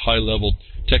some very high-level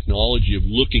technology of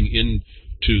looking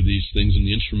into these things and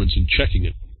the instruments and checking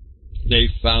it. They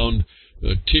found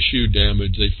tissue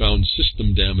damage, they found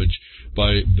system damage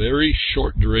by very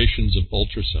short durations of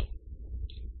ultrasound.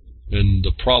 And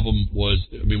the problem was,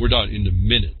 we're down into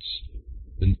minutes,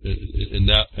 and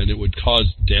it would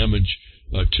cause damage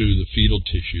to the fetal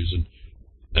tissues. And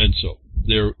And so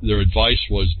their advice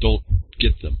was, don't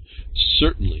get them.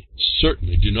 Certainly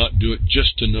do not do it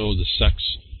just to know the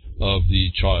sex of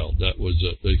the child. That was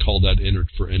they called that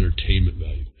for entertainment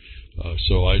value.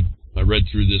 So I read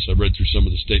through this. I read through some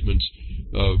of the statements.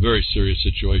 Very serious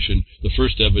situation. The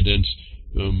first evidence,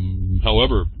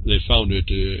 however, they found it.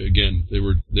 Again,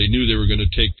 they knew they were going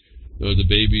to take the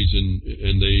babies,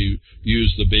 and they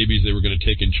used the babies they were going to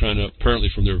take in China, apparently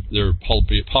from their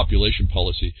population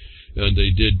policy, and they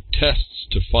did tests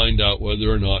to find out whether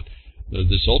or not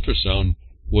this ultrasound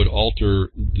would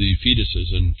alter the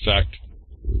fetuses. In fact,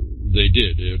 they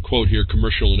did. Quote here,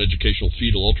 commercial and educational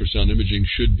fetal ultrasound imaging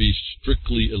should be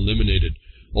strictly eliminated.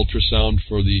 Ultrasound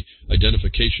for the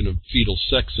identification of fetal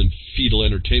sex and fetal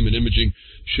entertainment imaging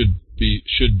should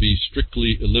be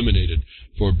strictly eliminated.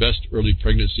 For best early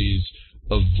pregnancies,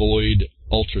 avoid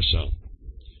ultrasound.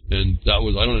 And that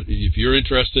was, I don't know, if you're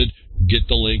interested, get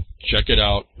the link, check it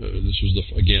out. This was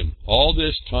again, all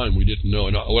this time we didn't know.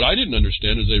 And what I didn't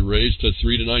understand is they raised to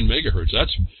 3 to 9 megahertz.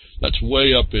 That's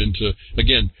way up into,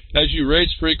 again, as you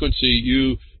raise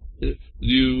frequency,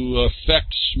 you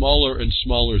affect smaller and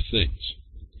smaller things.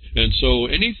 And so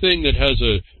anything that has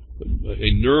a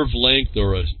nerve length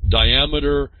or a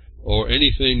diameter or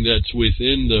anything that's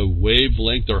within the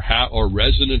wavelength or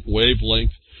resonant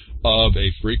wavelength of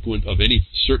any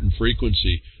certain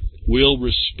frequency will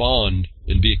respond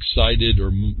and be excited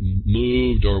or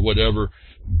moved or whatever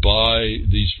by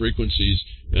these frequencies.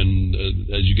 And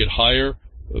as you get higher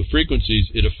frequencies,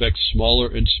 it affects smaller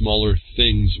and smaller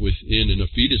things within, and a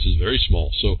fetus is very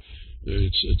small. So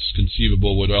it's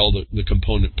conceivable what all the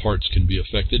component parts can be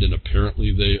affected, and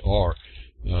apparently they are.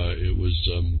 It was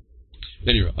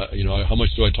anyway. How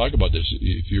much do I talk about this?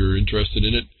 If you're interested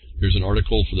in it, here's an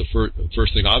article for the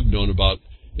first thing I've known about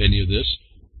any of this.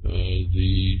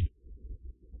 The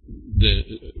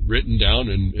written down,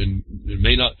 and it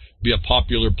may not be a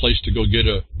popular place to go get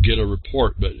a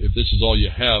report, but if this is all you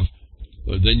have,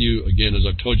 then you, again, as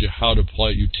I've told you how to apply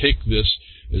it, you take this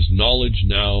as knowledge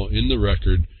now in the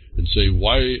record and say,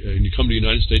 why, and you come to the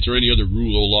United States or any other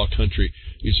rule of law country,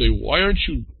 you say, why aren't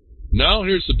you, now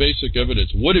here's the basic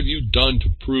evidence. What have you done to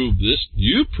prove this?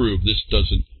 You prove this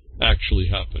doesn't actually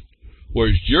happen.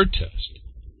 Where's your test?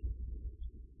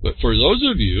 But for those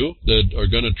of you that are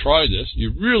going to try this,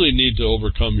 you really need to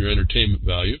overcome your entertainment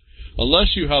value.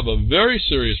 Unless you have a very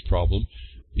serious problem,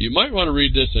 you might want to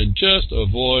read this and just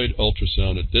avoid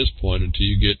ultrasound at this point until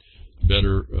you get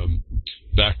better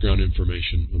background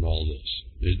information on all this.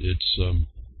 It's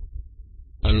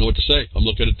I don't know what to say. I'm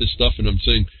looking at this stuff and I'm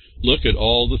saying, look at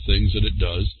all the things that it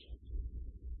does.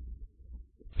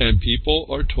 And people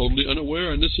are totally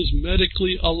unaware, and this is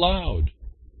medically allowed.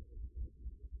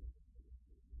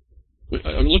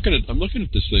 I'm looking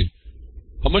at this thing.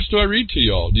 How much do I read to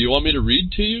y'all? Do you want me to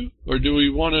read to you, or do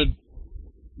you want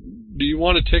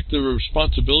to take the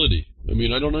responsibility? I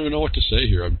mean, I don't even know what to say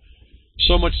here.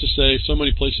 So much to say, so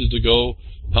many places to go.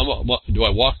 Do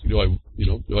I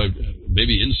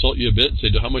maybe insult you a bit and say,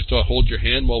 how much do I hold your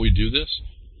hand while we do this?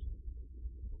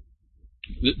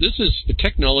 This is a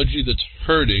technology that's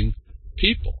hurting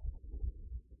people.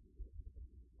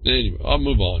 Anyway, I'll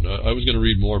move on. I was going to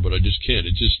read more, but I just can't.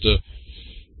 It's just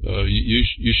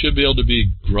you should be able to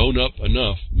be grown up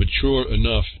enough, mature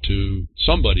enough to,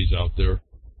 somebody's out there,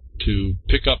 to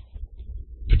pick up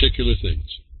particular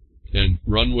things and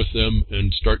run with them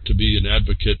and start to be an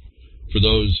advocate for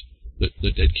those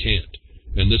that can't.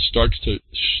 And this starts to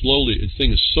slowly, the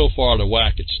thing is so far out of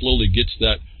whack, it slowly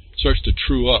starts to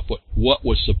true up what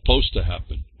was supposed to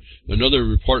happen. Another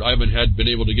report I haven't been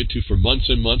able to get to for months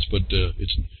and months, but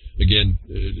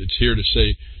it's here to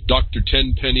say, Dr.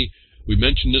 Tenpenny, we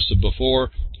mentioned this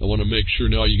before. I want to make sure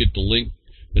now you get the link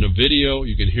in a video.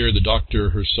 You can hear the doctor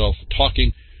herself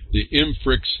talking. The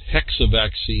Imfrix Hexa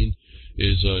vaccine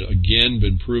is again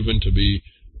been proven to be,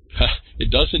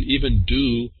 it doesn't even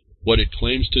do what it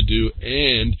claims to do,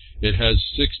 and it has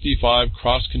 65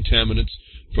 cross-contaminants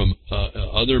from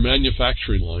other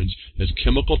manufacturing lines, has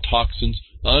chemical toxins,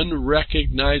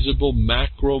 unrecognizable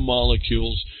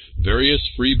macromolecules, various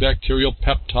free bacterial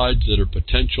peptides that are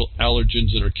potential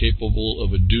allergens and are capable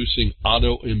of inducing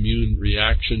autoimmune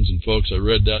reactions. And folks, I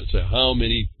read that and said, how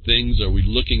many things are we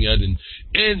looking at? And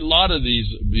a lot of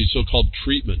these so-called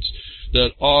treatments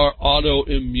that are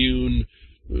autoimmune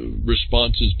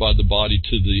responses by the body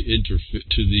to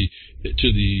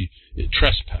the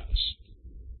trespass.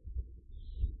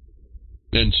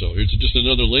 And so here's just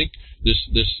another link.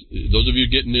 Those of you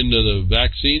getting into the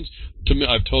vaccines, to me,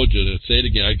 I've told you to say it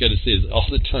again. I got to say this all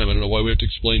the time. I don't know why we have to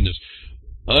explain this.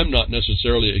 I'm not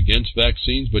necessarily against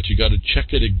vaccines, but you got to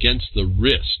check it against the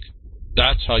risk.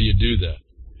 That's how you do that.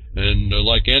 And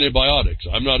like antibiotics,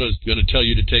 I'm not going to tell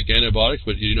you to take antibiotics,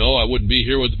 but you know, I wouldn't be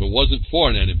here if it wasn't for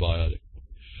an antibiotic.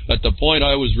 At the point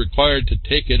I was required to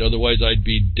take it, otherwise I'd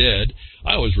be dead,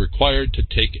 I was required to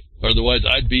take it, otherwise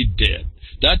I'd be dead.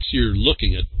 That's you're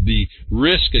looking at the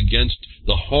risk against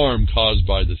the harm caused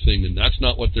by the thing, and that's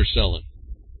not what they're selling.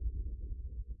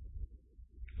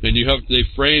 And they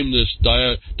frame this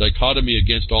dichotomy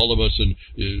against all of us, and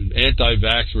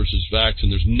anti-vax versus vax,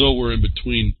 and there's nowhere in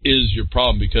between is your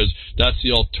problem, because that's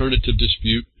the alternative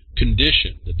dispute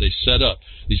condition that they set up.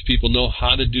 These people know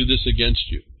how to do this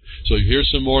against you. So here's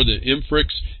some more. The Imfrix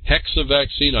Hexa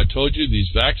vaccine. I told you these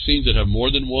vaccines that have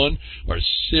more than one are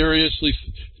seriously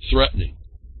threatening.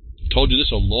 I told you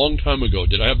this a long time ago.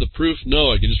 Did I have the proof?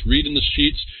 No. I could just read in the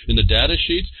sheets, in the data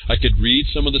sheets. I could read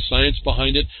some of the science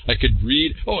behind it. I could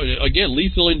read, again,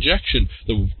 lethal injection,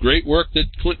 the great work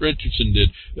that Clint Richardson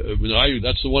did.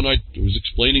 That's the one I was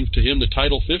explaining to him, the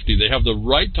Title 50. They have the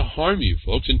right to harm you,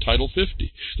 folks, in Title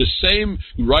 50. The same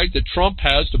right that Trump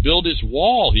has to build his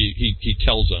wall, he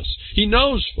tells us. He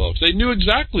knows, folks. They knew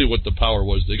exactly what the power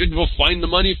was. They could go find the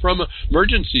money from an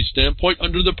emergency standpoint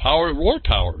under the war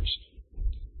powers.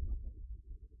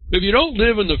 If you don't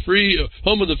live in the free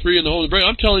home of the free and the home of the brave,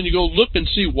 I'm telling you, go look and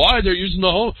see why they're using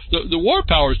the war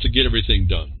powers to get everything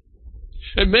done.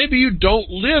 And maybe you don't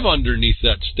live underneath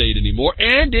that state anymore,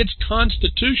 and it's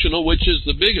constitutional, which is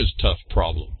the biggest tough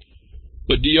problem.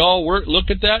 But do y'all look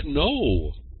at that?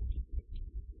 No.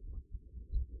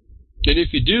 And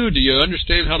if you do you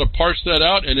understand how to parse that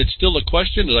out? And it's still a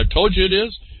question, as I've told you it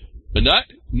is. And that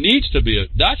needs to be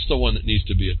that's the one that needs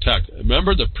to be attacked.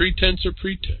 Remember the pretense or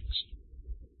pretext.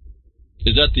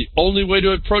 Is that the only way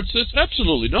to approach this?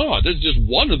 Absolutely not. This is just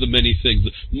one of the many things.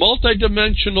 The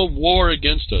multidimensional war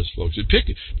against us, folks.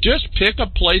 Just pick a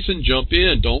place and jump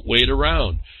in. Don't wait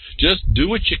around. Just do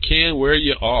what you can where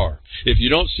you are. If you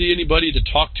don't see anybody to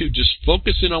talk to, just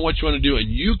focus in on what you want to do, and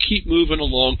you keep moving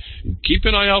along. Keep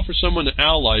an eye out for someone,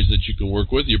 allies that you can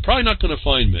work with. You're probably not going to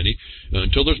find many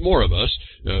until there's more of us.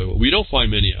 We don't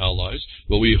find many allies,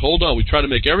 but we hold on. We try to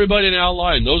make everybody an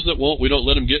ally, and those that won't, we don't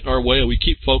let them get in our way, and we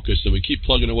keep focused, and we keep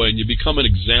plugging away, and you become an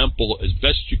example as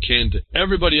best you can to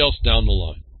everybody else down the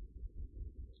line.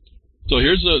 So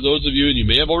here's those of you, and you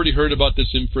may have already heard about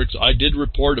this Imfrix. I did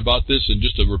report about this in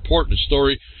just a report and a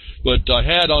story, but I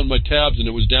had on my tabs, and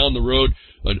it was down the road,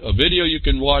 a video you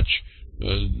can watch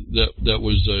that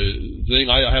was a thing.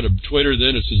 I had a Twitter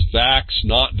then. It says vax,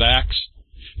 not vax.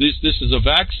 This is a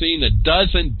vaccine that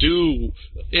doesn't do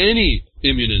any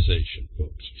immunization,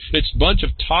 folks. It's a bunch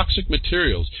of toxic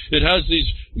materials. It has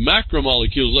these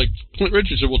macromolecules, like Clint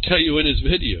Richardson will tell you in his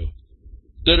video,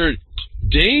 that are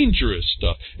dangerous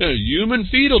stuff. Human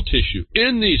fetal tissue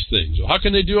in these things. How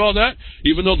can they do all that?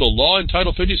 Even though the law in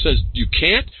Title 50 says you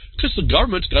can't? Because the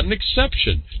government's got an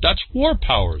exception. That's war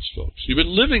powers, folks. You've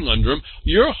been living under them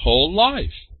your whole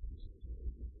life.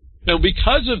 And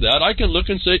because of that, I can look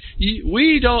and say,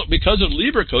 we don't, because of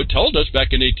Lieber Code told us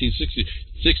back in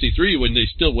 1863 when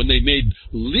they made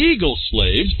legal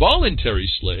slaves, voluntary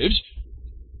slaves,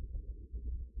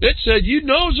 it said you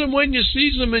knows them when you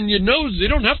sees them, and you knows they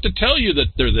don't have to tell you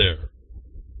that they're there.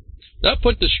 That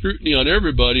put the scrutiny on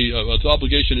everybody, the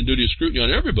obligation and duty of scrutiny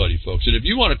on everybody, folks. And if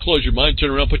you want to close your mind,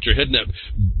 turn around, put your head in that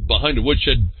behind a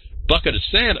woodshed bucket of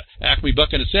sand, Acme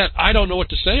bucket of sand, I don't know what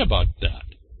to say about that.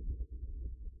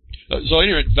 So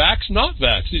anyway, vax, not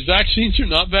vax. These vaccines are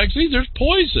not vaccines. They're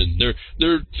poison.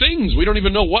 They're things. We don't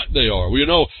even know what they are. We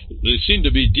know they seem to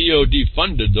be DOD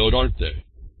funded, though, aren't they?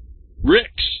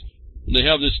 RICs. And they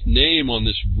have this name on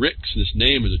this RICs. This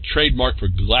name is a trademark for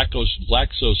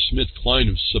GlaxoSmithKline,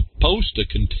 who's supposed to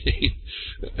contain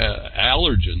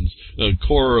allergens.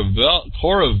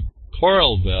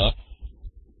 Corelva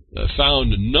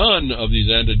found none of these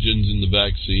antigens in the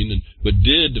vaccine, but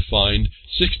did find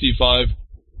 65.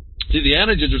 See, the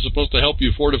antigens are supposed to help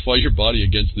you fortify your body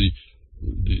against the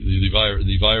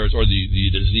virus or the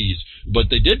disease, but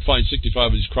they did find 65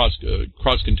 of these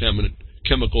cross-contaminant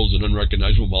chemicals and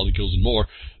unrecognizable molecules and more.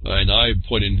 And I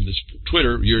put in this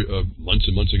Twitter months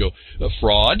and months ago,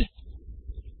 fraud,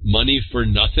 money for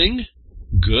nothing,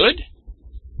 good,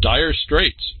 dire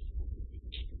straits.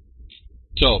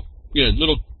 So, again,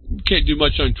 can't do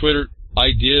much on Twitter.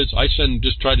 Ideas, I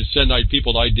try to send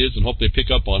people ideas and hope they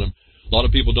pick up on them. A lot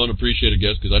of people don't appreciate it, I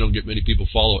guess, because I don't get many people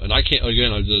follow. And I can't,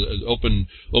 again, as open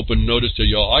notice to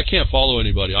y'all, I can't follow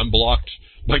anybody. I'm blocked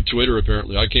by Twitter,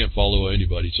 apparently. I can't follow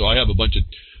anybody. So I have a bunch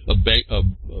of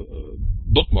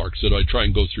bookmarks that I try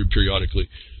and go through periodically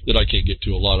that I can't get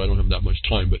to a lot. I don't have that much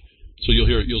time. But so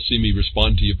you'll see me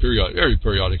respond to you very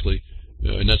periodically.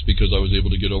 And that's because I was able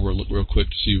to get over and look real quick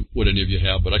to see what any of you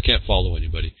have. But I can't follow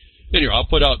anybody. Anyway, I'll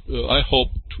put out, I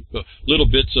hope, little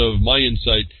bits of my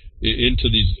insight into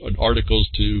these articles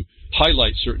to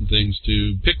highlight certain things,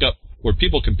 to pick up where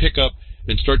people can pick up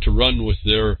and start to run with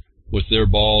their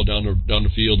ball down the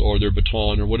field, or their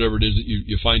baton, or whatever it is that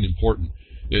you find important.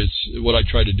 It's what I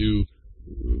try to do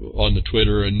on the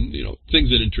Twitter, and things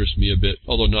that interest me a bit,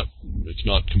 although it's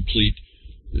not complete.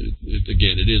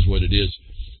 Again, it is what it is.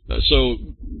 So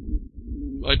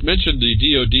I mentioned the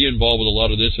DOD involved with a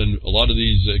lot of this, and a lot of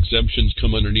these exemptions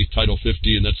come underneath Title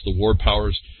 50, and that's the war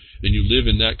powers, and you live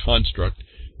in that construct.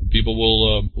 People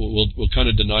will kind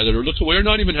of deny that, or look away, or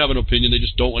not even have an opinion. They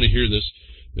just don't want to hear this.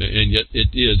 And yet it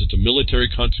is. It's a military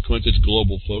consequence. It's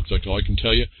global, folks. That's all I can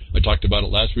tell you. I talked about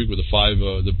it last week with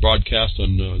the broadcast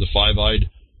on the five-eyed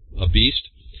beast.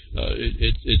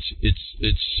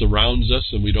 It surrounds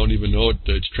us, and we don't even know it.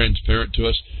 It's transparent to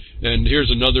us. And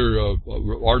here's another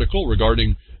article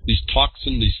regarding these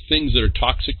toxins, these things that are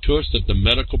toxic to us, that the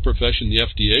medical profession, the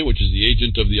FDA, which is the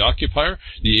agent of the occupier,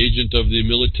 the agent of the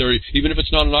military, even if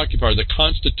it's not an occupier, the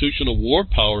constitutional war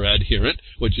power adherent,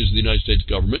 which is the United States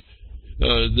government,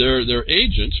 they're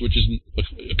agents, which is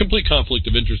a complete conflict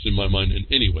of interest in my mind in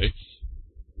any way.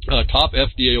 Top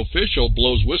FDA official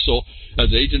blows whistle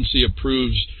as agency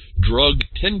approves drug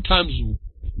 10 times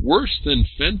worse than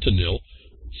fentanyl,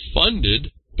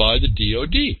 funded by the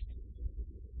DOD.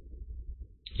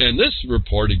 And this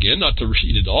report, again, not to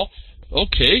read it all,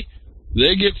 okay,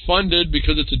 they get funded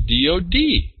because it's a DOD.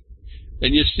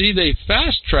 And you see, they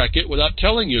fast-track it without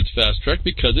telling you it's fast-tracked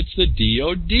because it's the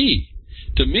DOD.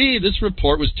 To me, this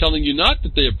report was telling you not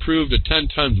that they approved a 10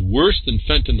 times worse than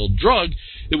fentanyl drug.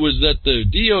 It was that the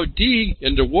DOD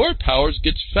and the war powers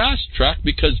gets fast-tracked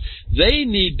because they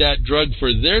need that drug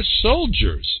for their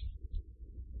soldiers.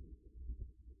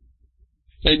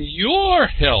 And your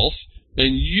health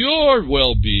and your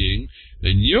well-being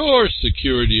and your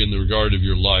security in the regard of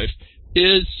your life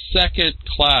is second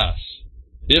class,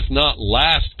 if not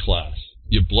last class,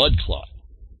 you blood clot.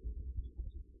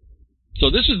 So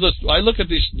this is I look at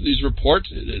these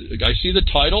reports, I see the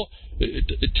title,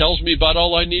 it tells me about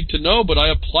all I need to know, but I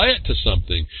apply it to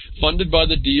something funded by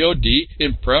the DOD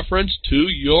in preference to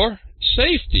your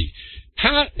safety.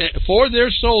 For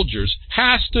their soldiers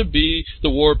has to be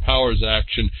the war powers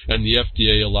action, and the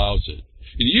FDA allows it.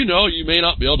 And you may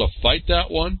not be able to fight that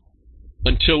one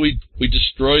until we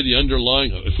destroy the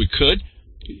underlying, if we could,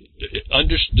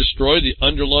 destroy the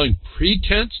underlying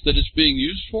pretense that it's being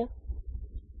used for.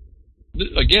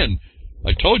 Again,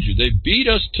 I told you, they beat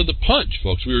us to the punch,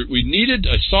 folks.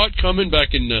 I saw it coming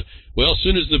back in, as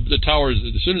soon as the towers,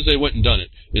 as soon as they went and done it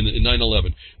in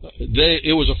 9/11,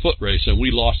 it was a foot race, and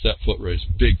we lost that foot race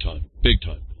big time.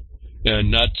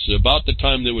 And that's about the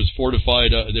time that was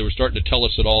fortified. They were starting to tell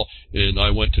us it all, and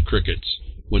I went to crickets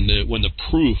when the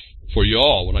proof for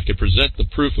y'all, when I could present the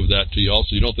proof of that to y'all,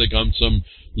 so you don't think I'm some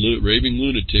raving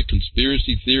lunatic,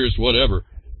 conspiracy theorist, whatever.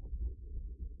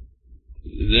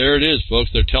 There it is,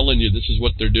 folks. They're telling you this is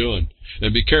what they're doing.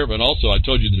 And be careful. And also, I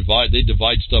told you they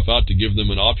divide stuff out to give them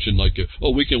an option like,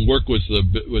 we can work with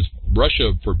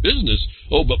Russia for business.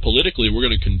 But politically, we're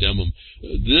going to condemn them.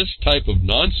 This type of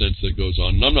nonsense that goes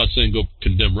on, and I'm not saying go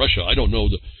condemn Russia. I don't know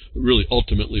really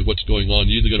ultimately what's going on.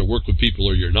 You're either going to work with people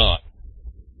or you're not.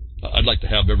 I'd like to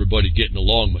have everybody getting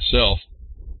along myself.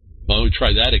 I'm going to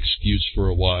try that excuse for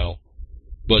a while.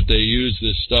 But they use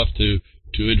this stuff to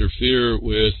interfere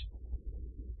with.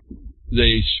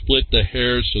 They split the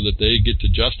hairs so that they get to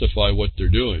justify what they're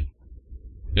doing.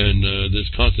 And this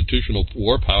constitutional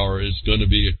war power is going to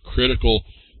be a critical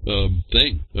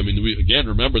thing. I mean,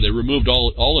 remember, they removed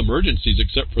all emergencies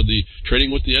except for the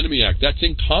Trading with the Enemy Act. That's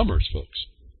in commerce, folks.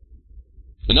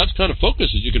 And that's kind of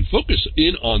focuses. You can focus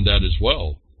in on that as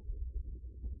well.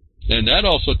 And that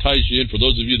also ties you in, for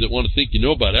those of you that want to think you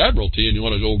know about admiralty and you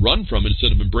want to go run from it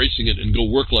instead of embracing it and go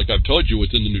work like I've told you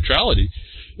within the neutrality,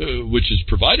 which is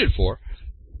provided for,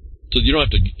 so you don't have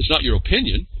to, it's not your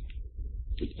opinion.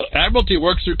 Admiralty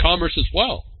works through commerce as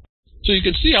well. So you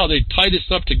can see how they tie this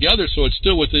stuff together so it's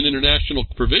still within international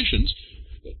provisions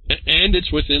and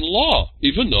it's within law,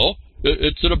 even though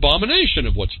it's an abomination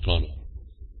of what's gone on.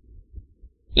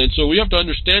 And so we have to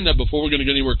understand that before we're going to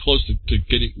get anywhere close to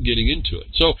getting into it.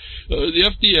 So the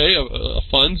FDA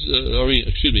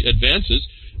advances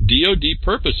DOD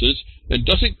purposes and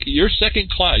doesn't, your second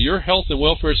class, your health and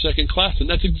welfare is second class, and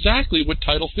that's exactly what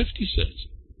Title 50 says.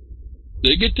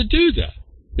 They get to do that.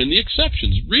 And the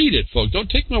exceptions, read it, folks. Don't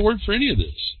take my word for any of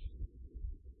this.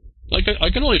 Like I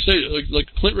can only say,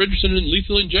 like Clint Richardson in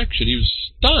Lethal Injection, he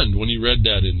was stunned when he read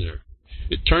that in there.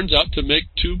 It turns out to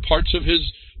make two parts of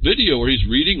his video where he's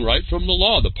reading right from the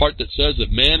law. The part that says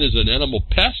that man is an animal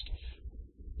pest,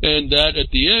 and that at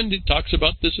the end it talks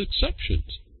about this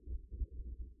exceptions.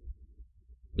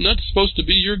 And that's supposed to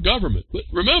be your government. But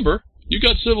remember, you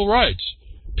got civil rights.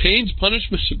 Pains,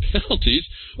 punishments, and penalties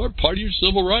are part of your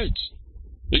civil rights.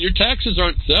 And your taxes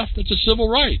aren't theft. That's a civil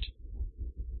right.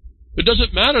 It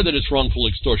doesn't matter that it's wrongful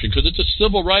extortion because it's a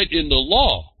civil right in the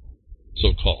law,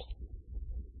 so-called.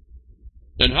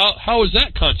 And how is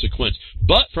that consequence?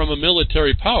 But from a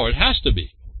military power, it has to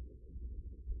be.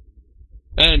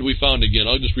 And we found again,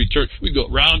 I'll just return, we go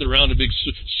round and round in big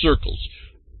circles.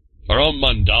 Our own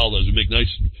mandalas, we make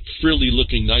nice,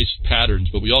 frilly-looking, nice patterns,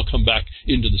 but we all come back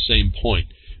into the same point.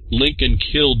 Lincoln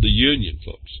killed the Union,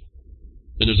 folks.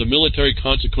 And there's a military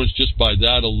consequence just by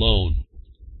that alone.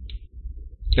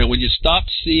 And when you stop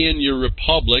seeing your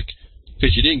republic,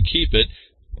 because you didn't keep it,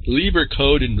 Lieber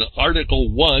Code in Article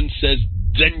 1 says,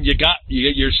 then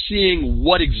you're seeing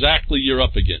what exactly you're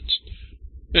up against.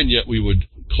 And yet we would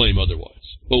claim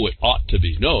otherwise. Oh, it ought to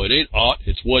be. No, it ain't ought,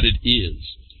 it's what it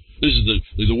is. This is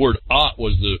the word ought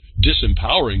was the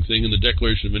disempowering thing in the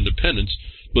Declaration of Independence,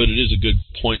 but it is a good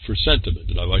point for sentiment,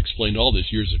 and I've explained all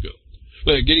this years ago.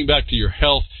 But getting back to your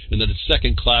health, and that it's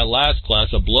second class, last class,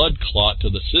 a blood clot to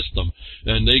the system,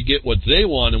 and they get what they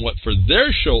want and what for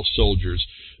their soldiers,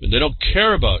 and they don't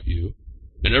care about you,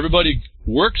 and everybody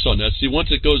works on that. See, once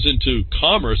it goes into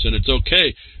commerce and it's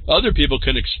okay, other people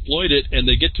can exploit it, and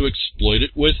they get to exploit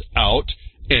it without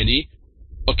any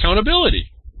accountability.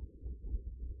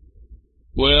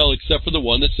 Well, except for the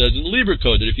one that says in the Lieber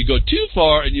Code that if you go too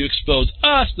far and you expose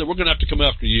us, then we're going to have to come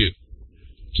after you.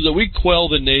 So that we quell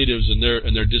the natives and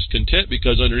their discontent,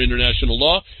 because under international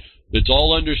law, it's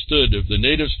all understood. If the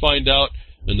natives find out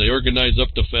and they organize up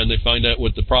and they find out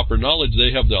with the proper knowledge,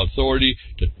 they have the authority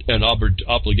and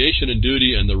obligation and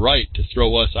duty and the right to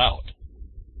throw us out.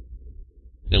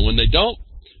 And when they don't,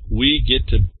 we get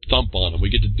to thump on them.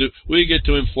 We get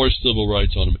to enforce civil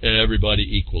rights on them, everybody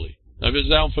equally. Now, does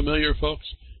that sound familiar,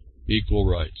 folks? Equal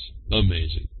rights.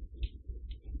 Amazing.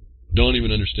 Don't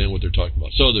even understand what they're talking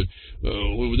about. So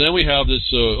then we have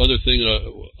this other thing.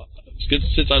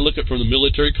 Since I look at it from the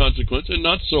military consequence, and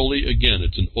not solely, again,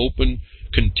 it's an open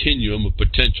continuum of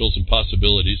potentials and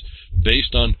possibilities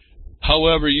based on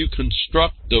however you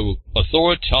construct the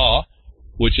authority,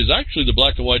 which is actually the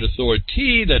black and white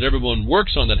authority that everyone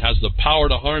works on that has the power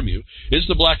to harm you, is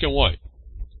the black and white.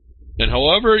 And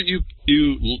however you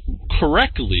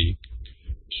correctly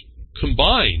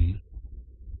combine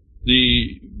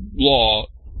the law,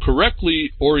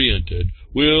 correctly oriented,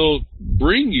 will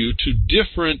bring you to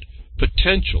different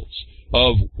potentials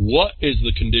of what is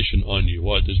the condition on you.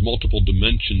 There's multiple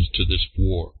dimensions to this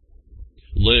war.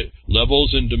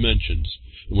 Levels and dimensions.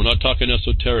 And we're not talking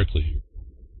esoterically here.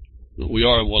 We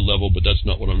are at one level, but that's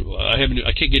not what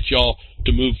I can't get y'all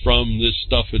to move from this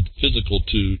stuff physical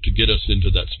to get us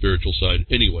into that spiritual side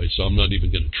anyway, so I'm not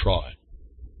even going to try.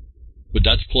 But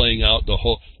that's playing out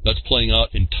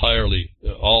entirely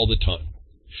all the time.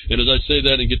 And as I say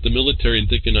that and get the military and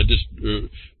thinking,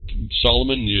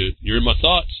 Solomon, you're in my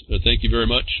thoughts. Thank you very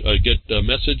much. I get a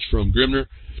message from Grimner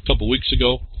a couple weeks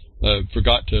ago. I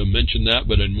forgot to mention that,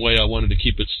 but in a way I wanted to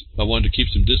keep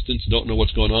some distance. Don't know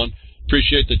what's going on.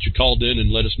 Appreciate that you called in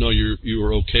and let us know you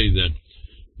were okay then.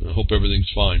 I hope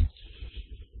everything's fine.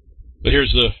 But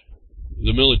here's the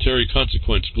military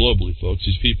consequence globally, folks.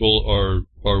 These people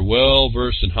are well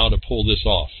versed in how to pull this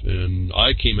off, and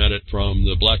I came at it from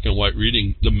the black and white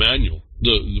reading, the manual.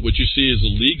 What you see is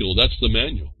illegal. That's the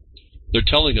manual. They're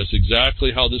telling us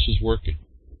exactly how this is working,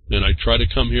 and I try to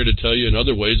come here to tell you in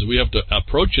other ways that we have to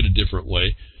approach it a different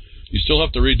way. You still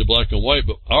have to read the black and white,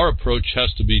 but our approach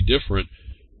has to be different,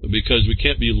 because we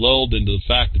can't be lulled into the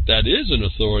fact that that is an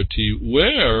authority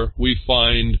where we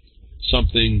find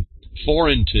something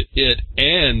foreign to it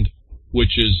and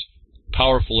which is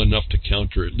powerful enough to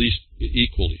counter at least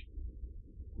equally.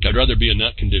 I'd rather be in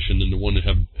that condition than the one to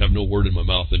have no word in my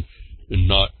mouth and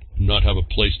not have a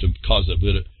place to cause a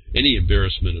bit of any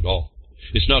embarrassment at all.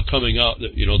 It's not coming out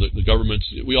that, the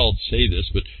governments, we all say this,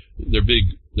 but they're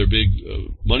big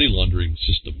money laundering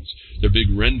systems. They're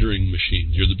big rendering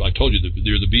machines. I told you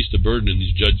they're the beast of burden in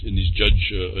these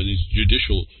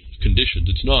judicial conditions.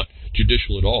 It's not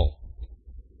judicial at all.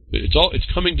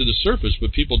 It's coming to the surface,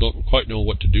 but people don't quite know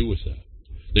what to do with that.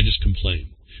 They just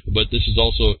complain. But this is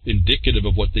also indicative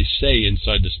of what they say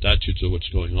inside the statutes of what's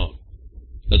going on.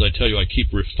 As I tell you, I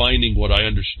keep refining what I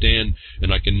understand,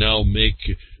 and I can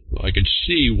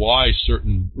see why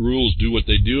certain rules do what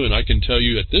they do, and I can tell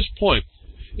you at this point,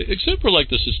 except for like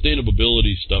the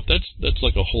sustainability stuff, that's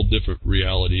like a whole different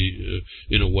reality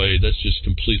in a way. That's just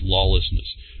complete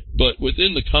lawlessness. But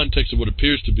within the context of what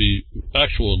appears to be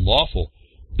actual and lawful,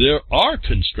 there are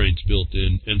constraints built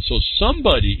in, and so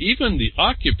somebody, even the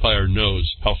occupier,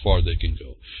 knows how far they can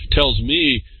go. Tells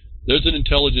me There's an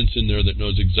intelligence in there that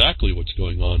knows exactly what's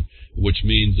going on, which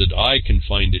means that I can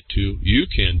find it too, you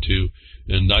can too,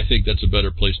 and I think that's a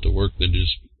better place to work than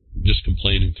just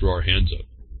complain and throw our hands up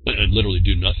and literally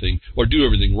do nothing, or do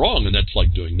everything wrong, and that's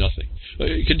like doing nothing.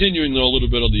 Continuing, though, a little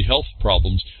bit on the health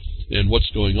problems and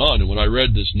what's going on, and when I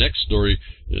read this next story,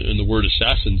 and the word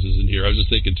assassins is in here, I was just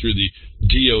thinking through the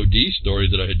DOD story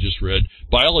that I had just read.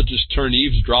 Biologists turn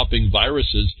eavesdropping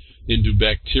viruses into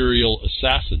bacterial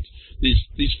assassins.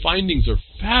 These findings are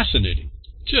fascinating.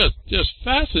 Just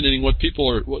fascinating what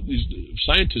these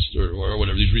scientists or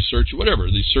whatever, these researchers, whatever,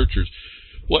 these searchers,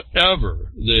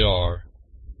 whatever they are.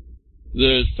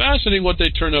 It's fascinating what they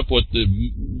turn up, what the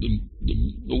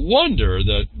wonder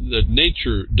that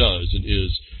nature does and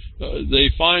is. They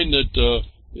find that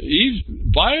this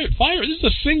is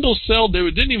a single-celled, they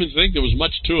didn't even think there was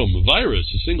much to them, a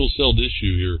virus, a single-celled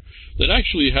issue here, that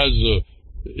actually has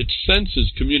it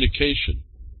senses communication.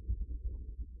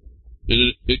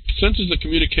 It senses the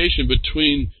communication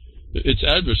between its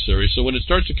adversary, so when it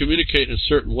starts to communicate in a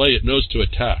certain way, it knows to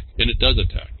attack, and it does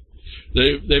attack.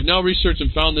 They've now researched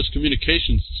and found this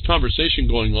conversation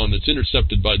going on that's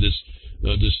intercepted by this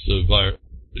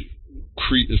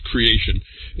creation,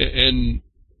 and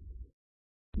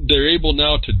they're able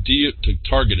now to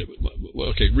target it.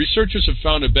 Okay, researchers have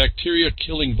found a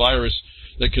bacteria-killing virus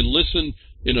that can listen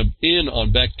in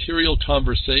on bacterial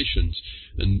conversations,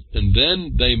 and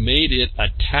then they made it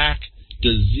attack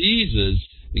diseases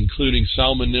including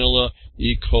Salmonella,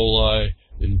 E. coli,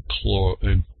 and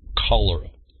cholera.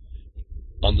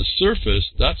 On the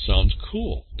surface, that sounds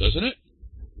cool, doesn't it?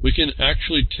 We can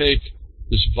actually take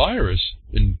this virus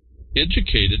and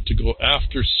educate it to go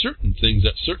after certain things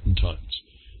at certain times.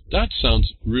 That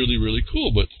sounds really, really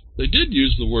cool, but they did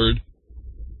use the word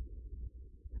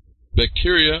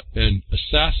bacteria and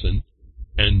assassin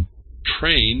and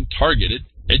train, targeted,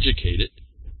 educated.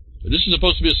 This is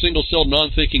supposed to be a single-celled,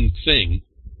 non-thinking thing.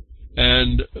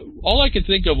 And all I can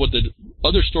think of with the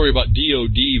other story about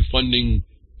DOD funding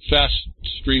fast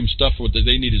stream stuff with that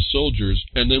they needed soldiers,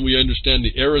 and then we understand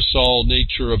the aerosol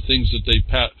nature of things that they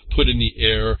put in the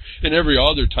air and every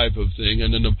other type of thing,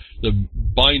 and then the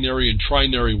binary and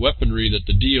trinary weaponry that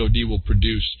the DOD will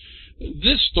produce.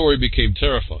 This story became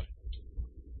terrifying.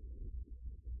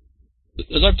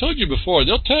 As I've told you before,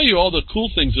 they'll tell you all the cool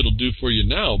things it'll do for you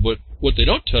now, but what they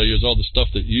don't tell you is all the stuff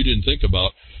that you didn't think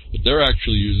about that they're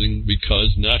actually using,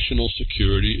 because national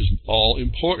security is all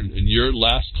important, and you're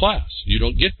last class. You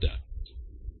don't get that.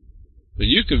 But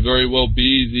you could very well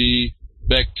be the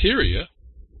bacteria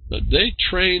that they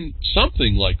train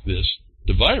something like this,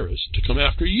 the virus, to come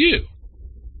after you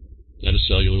at a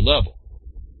cellular level.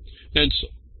 And so,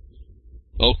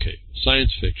 okay,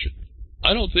 science fiction.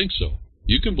 I don't think so.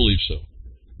 You can believe so.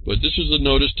 But this is a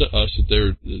notice to us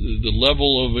that the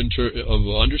level of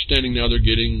understanding now they're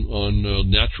getting on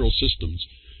natural systems.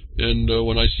 And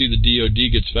when I see the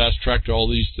DOD gets fast-tracked to all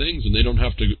these things, and they don't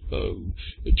have to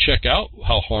check out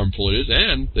how harmful it is,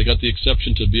 and they got the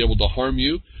exception to be able to harm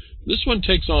you, this one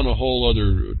takes on a whole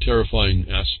other terrifying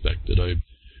aspect that I'm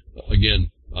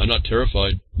not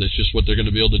terrified. That's just what they're going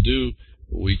to be able to do.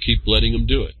 We keep letting them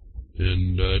do it.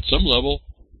 And at some level,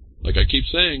 like I keep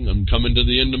saying, I'm coming to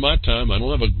the end of my time. I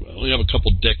only have a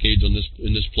couple decades in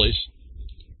this place.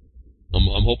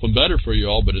 I'm hoping better for you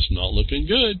all, but it's not looking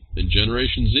good. And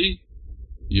Generation Z,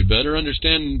 you better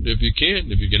understand, if you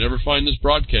can ever find this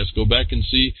broadcast, go back and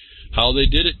see how they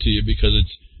did it to you, because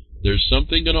there's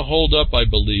something going to hold up, I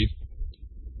believe.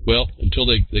 Well, until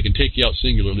they can take you out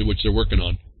singularly, which they're working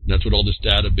on. And that's what all this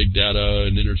data, big data,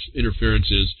 and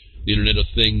interference is. The Internet of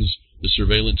Things, the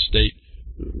surveillance state.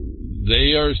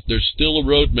 There's still a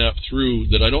roadmap through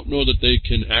that. I don't know that they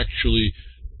can actually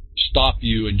stop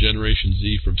you and Generation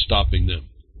Z from stopping them.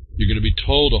 You're going to be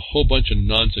told a whole bunch of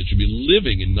nonsense. You'll be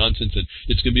living in nonsense, and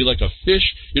it's going to be like a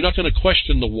fish. You're not going to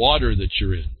question the water that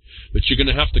you're in, but you're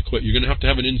going to have to quit. You're going to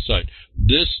have an insight.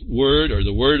 This word, or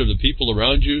the word of the people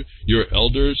around you, your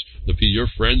elders, your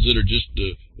friends that are just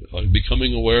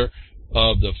becoming aware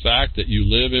of the fact that you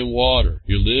live in water,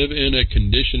 you live in a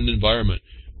conditioned environment.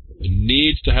 It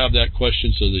needs to have that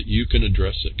question so that you can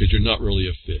address it, because you're not really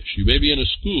a fish. You may be in a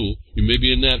school, you may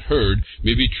be in that herd, you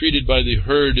may be treated by the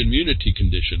herd immunity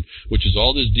condition, which is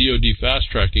all this DOD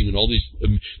fast-tracking and all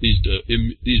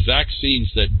these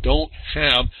vaccines that don't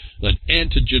have an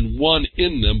antigen 1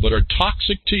 in them, but are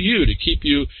toxic to you to keep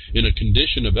you in a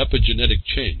condition of epigenetic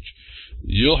change.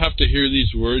 You'll have to hear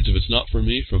these words, if it's not from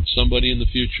me, from somebody in the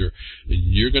future, and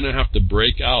you're going to have to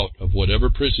break out of whatever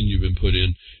prison you've been put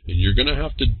in, and you're going to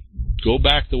have to go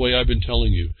back the way I've been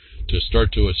telling you, to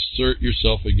start to assert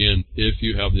yourself again if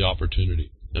you have the opportunity.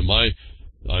 And my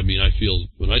I mean, I feel,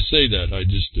 when I say that,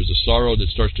 there's a sorrow that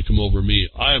starts to come over me.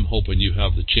 I am hoping you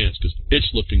have the chance, because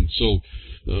it's looking so,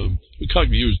 we can't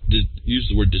use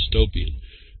the word dystopian.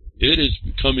 It is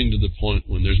coming to the point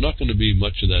when there's not going to be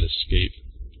much of that escape.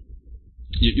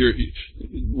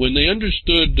 When they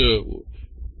understood,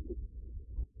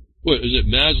 what is it,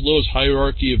 Maslow's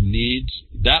hierarchy of needs?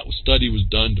 That study was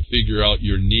done to figure out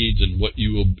your needs and what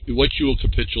you will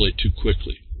capitulate to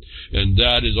quickly. And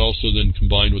that is also then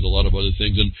combined with a lot of other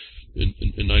things.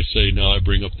 And I say now, I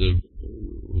bring up the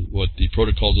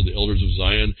Protocols of the Elders of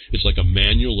Zion. It's like a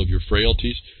manual of your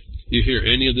frailties. You hear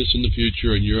any of this in the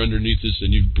future, and you're underneath this,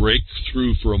 and you break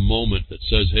through for a moment that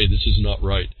says, hey, this is not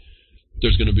right.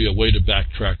 There's going to be a way to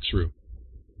backtrack through.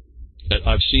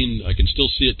 I can still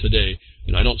see it today,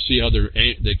 and I don't see how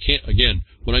they can't. Again,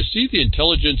 when I see the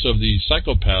intelligence of the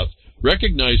psychopath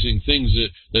recognizing things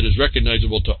that is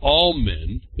recognizable to all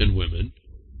men and women,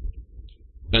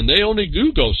 and they only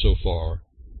go so far,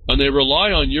 and they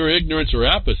rely on your ignorance or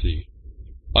apathy,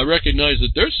 I recognize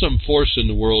that there's some force in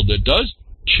the world that does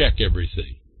check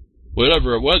everything,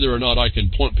 whether or not I can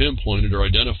pinpoint it or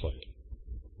identify it.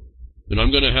 And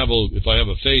I'm going to have if I have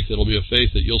a faith, it'll be a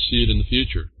faith that you'll see it in the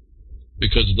future,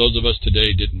 because those of us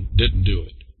today didn't do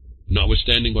it.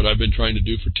 Notwithstanding what I've been trying to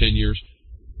do for 10 years,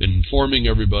 informing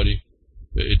everybody,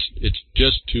 it's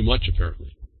just too much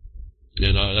apparently,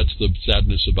 and that's the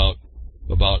sadness about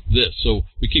this. So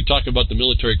we keep talking about the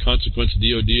military consequence of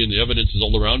DOD, and the evidence is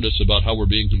all around us about how we're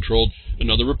being controlled.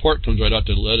 Another report comes right out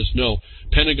to let us know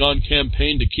Pentagon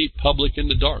campaign to keep public in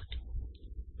the dark.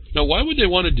 Now, why would they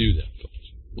want to do that,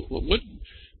 folks?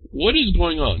 What is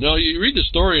going on? Now, you read the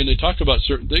story and they talk about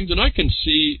certain things, and I can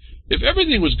see, if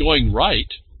everything was going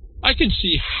right, I can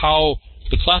see how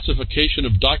the classification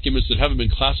of documents that haven't been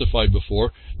classified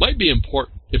before might be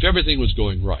important if everything was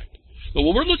going right. But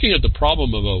when we're looking at the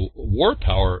problem of a war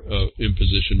power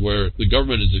imposition where the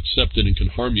government is accepted and can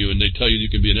harm you, and they tell you you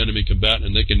can be an enemy combatant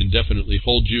and they can indefinitely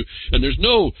hold you, and there's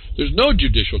no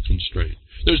judicial constraint.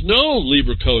 There's no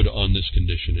Libra code on this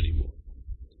condition anymore.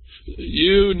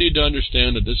 You need to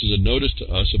understand that this is a notice to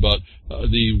us about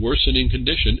the worsening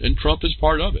condition, and Trump is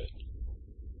part of it.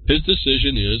 His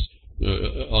decision is,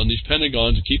 on these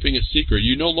Pentagons, keeping it secret.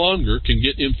 You no longer can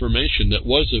get information that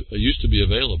used to be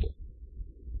available.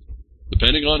 The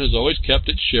Pentagon has always kept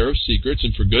its share of secrets,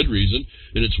 and for good reason,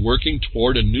 and it's working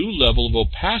toward a new level of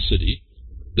opacity.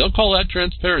 They'll call that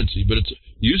transparency, but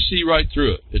you see right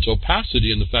through it. It's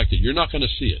opacity in the fact that you're not going to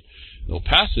see it.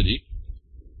 Opacity,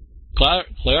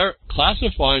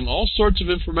 classifying all sorts of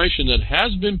information that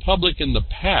has been public in the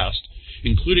past,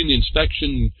 including the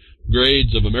inspection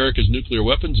grades of America's nuclear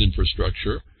weapons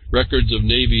infrastructure, records of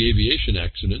Navy aviation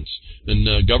accidents, and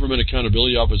Government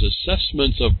Accountability Office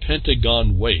assessments of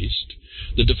Pentagon waste.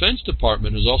 The Defense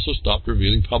Department has also stopped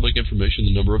revealing public information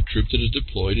on the number of troops it has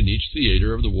deployed in each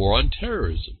theater of the war on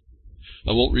terrorism.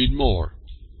 I won't read more.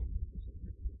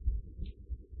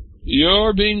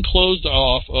 You're being closed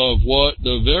off of what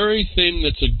the very thing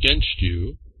that's against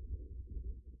you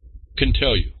can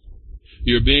tell you.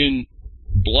 You're being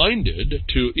blinded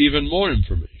to even more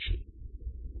information.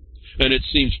 And it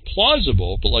seems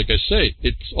plausible, but like I say,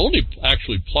 it's only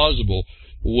actually plausible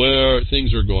where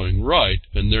things are going right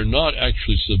and they're not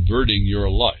actually subverting your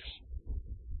life.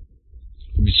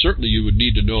 I mean, certainly you would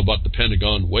need to know about the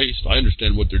Pentagon waste. I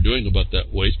understand what they're doing about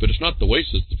that waste, but it's not the waste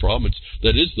that's the problem.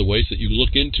 That is the waste that you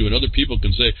look into, and other people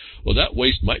can say, well, that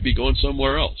waste might be going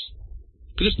somewhere else.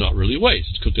 Because it's not really waste.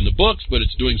 It's cooking the books, but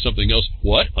it's doing something else.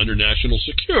 What? Under national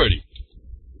security.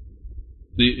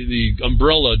 The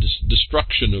umbrella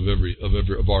destruction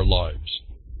of our lives,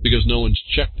 because no one's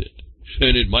checked it.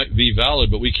 And it might be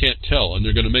valid, but we can't tell, and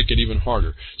they're going to make it even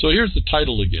harder. So here's the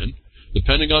title again. The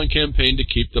Pentagon campaign to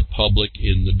keep the public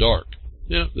in the dark.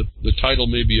 Yeah, the title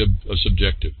may be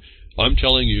subjective. I'm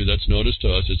telling you, that's notice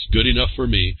to us. It's good enough for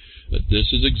me that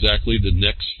this is exactly the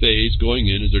next phase going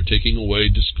in, as they're taking away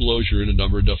disclosure in a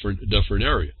number of different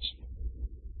areas.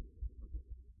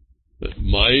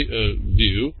 My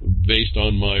view, based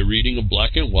on my reading of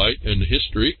black and white and the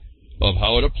history of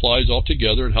how it applies all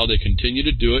together and how they continue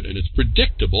to do it, and it's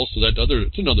predictable, so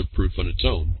it's another proof on its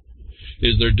own,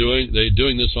 is they're doing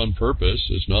this on purpose.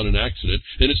 It's not an accident,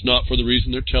 and it's not for the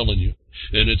reason they're telling you.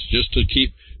 And it's just to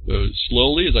keep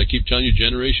slowly, as I keep telling you,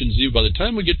 Generation Z. By the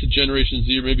time we get to Generation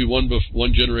Z, or maybe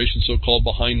one generation so-called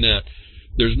behind that,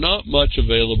 there's not much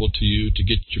available to you to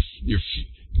get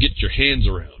your hands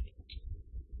around.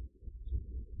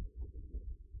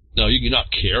 Now, you can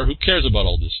not care. Who cares about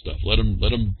all this stuff? Let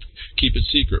them keep it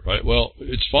secret, right? Well,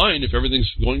 it's fine if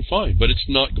everything's going fine, but it's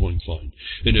not going fine.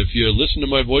 And if you listen to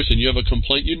my voice and you have a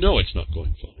complaint, you know it's not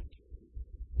going fine.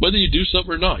 Whether you do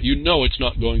something or not, you know it's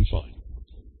not going fine.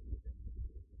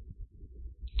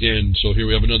 And so here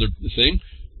we have another thing.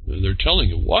 They're telling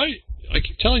you, why? I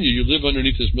keep telling you, you live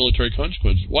underneath this military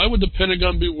consequence. Why would the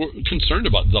Pentagon be concerned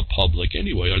about the public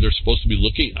anyway? Are they supposed to be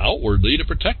looking outwardly to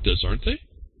protect us, aren't they?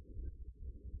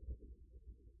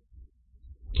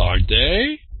 Aren't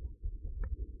they?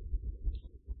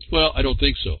 Well, I don't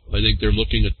think so. I think they're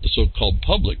looking at the so-called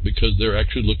public because they're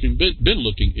actually been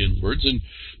looking inwards. And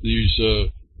these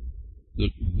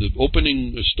the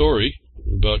opening story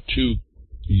about 2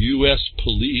 U.S.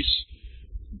 police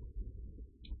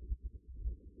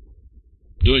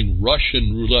doing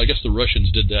Russian roulette. I guess the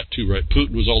Russians did that too, right?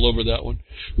 Putin was all over that one.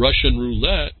 Russian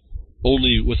roulette,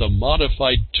 only with a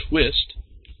modified twist,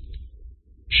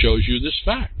 shows you this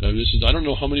fact. I mean, I don't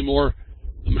know how many more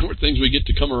things we get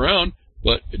to come around,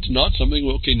 but it's not something,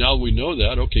 okay, now we know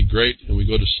that, okay, great, and we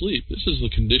go to sleep. This is the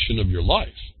condition of your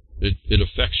life. It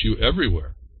affects you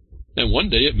everywhere. And one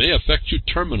day it may affect you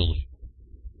terminally.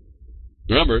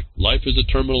 Remember, life is a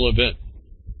terminal event.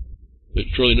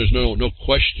 There's no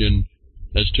question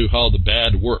as to how the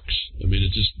bad works. I mean,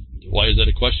 it's just, why is that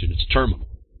a question? It's terminal.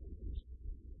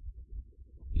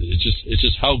 It's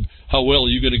just how well are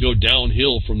you going to go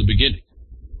downhill from the beginning?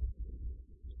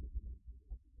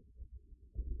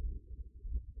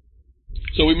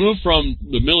 So we move from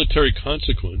the military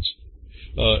consequence,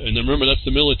 and then remember that's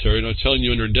the military, and I'm telling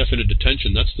you under indefinite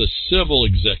detention, that's the civil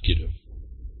executive.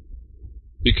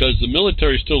 Because the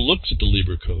military still looks at the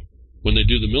Lieber Code when they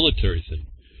do the military thing.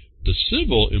 The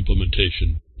civil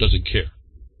implementation doesn't care.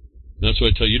 And that's why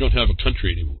I tell you, you don't have a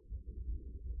country anymore.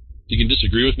 You can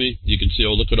disagree with me. You can say,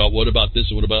 oh, look at what about this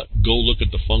and what about... Go look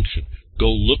at the function.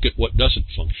 Go look at what doesn't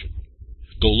function.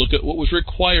 Go look at what was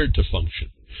required to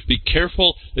function. Be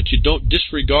careful that you don't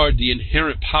disregard the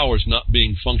inherent powers not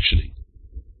being functioning.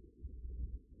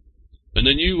 And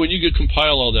then when you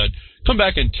compile all that, come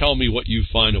back and tell me what you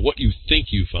find or what you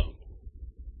think you found.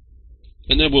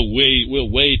 And then we'll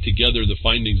weigh together the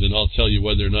findings, and I'll tell you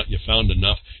whether or not you found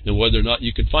enough and whether or not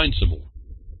you could find some more.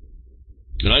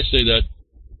 And I say that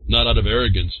not out of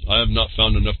arrogance. I have not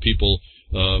found enough people,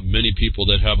 many people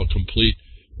that have a complete,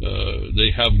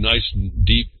 they have nice,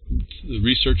 deep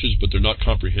researches, but they're not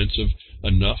comprehensive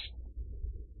enough.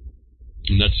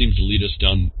 And that seems to lead us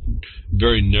down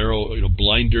very narrow,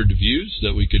 blindered views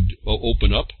that we could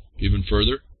open up even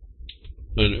further.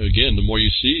 And again, the more you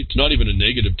see, it's not even a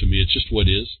negative to me. It's just what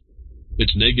is.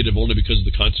 It's negative only because of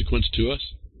the consequence to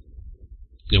us.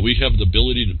 And we have the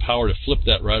ability and power to flip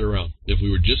that right around if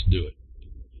we would just do it.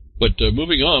 But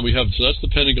moving on, so that's the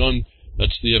Pentagon.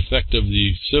 That's the effect of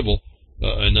the civil,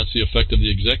 and that's the effect of the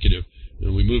executive.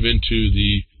 And we move into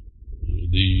the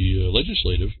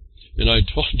legislative. And I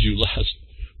told you last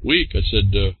week, I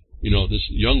said, this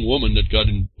young woman that got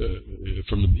in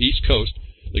from the East Coast,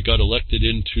 that got elected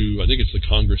into, I think it's the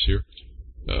Congress here.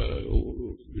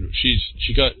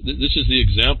 She got. This is the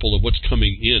example of what's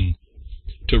coming in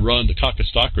to run the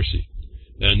caucusocracy,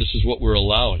 and this is what we're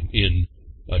allowing in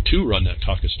to run that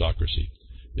caucusocracy.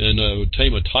 And I would tell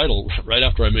you my title right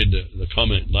after I made the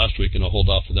comment last week, and I'll hold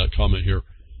off for that comment here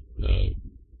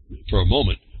for a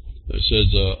moment. It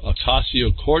says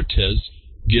Ocasio-Cortez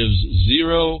gives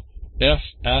 0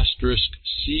 F***CKS.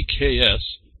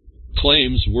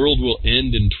 Claims world will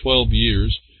end in 12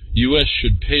 years. U.S.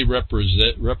 should pay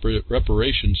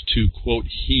reparations to, quote,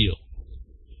 heal.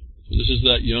 So this is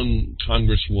that young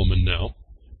congresswoman now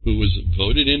who was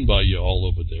voted in by you all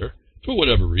over there for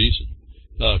whatever reason.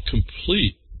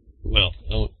 Complete. Well,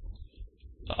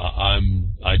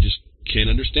 I just can't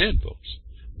understand, folks.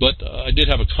 But I did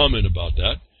have a comment about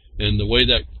that, and the way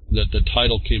that the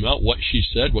title came out, what she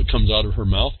said, what comes out of her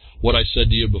mouth, what I said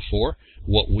to you before,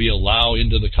 what we allow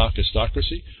into the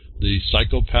caucusocracy, the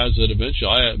psychopaths that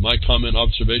eventually, my comment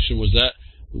observation was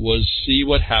see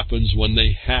what happens when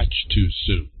they hatch too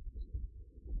soon.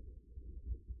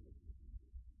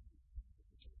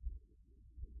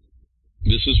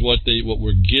 This is what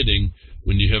we're getting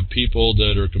when you have people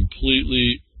that are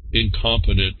completely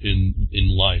incompetent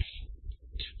in life,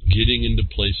 getting into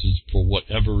places for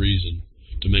whatever reason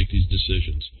to make these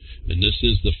decisions. And this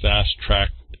is the fast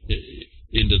track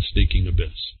into the stinking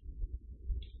abyss.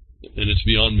 And it's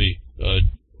beyond me,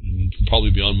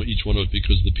 probably beyond each one of us,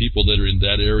 because the people that are in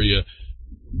that area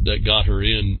that got her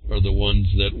in are the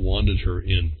ones that wanted her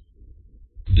in.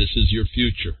 This is your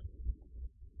future.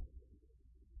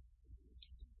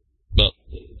 But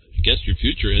I guess your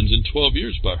future ends in 12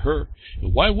 years by her.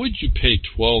 And why would you pay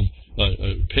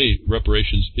pay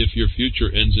reparations if your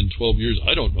future ends in 12 years?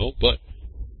 I don't know, but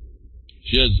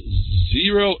she has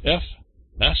 0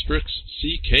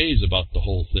 F***CKs about the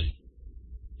whole thing.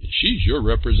 she's your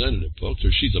representative, folks,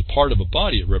 or she's a part of a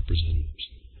body of representatives.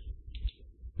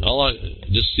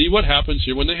 Just see what happens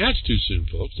here when they hatch too soon,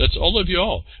 folks. That's all of you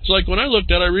all. It's like when I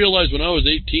looked at it, I realized when I was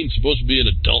 18, supposed to be an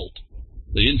adult,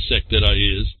 the insect that I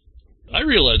is, I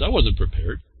realized I wasn't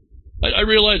prepared. I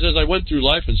realized as I went through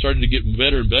life and started to get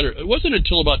better and better, it wasn't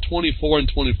until about 24 and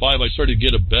 25 I started to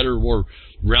get a better, more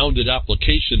rounded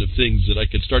application of things that I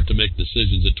could start to make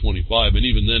decisions at 25. And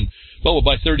even then, well,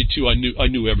 by 32 I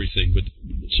knew everything. But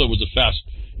so it was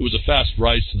a fast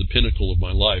rise to the pinnacle of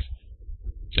my life,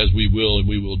 as we will and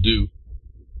we will do.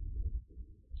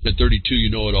 At 32, you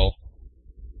know it all.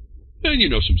 And you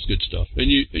know some good stuff, and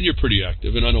you're pretty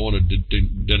active. And I don't want to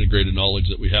denigrate the knowledge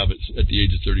that we have at the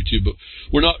age of 32, but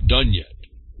we're not done yet.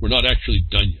 We're not actually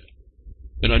done yet.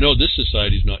 And I know this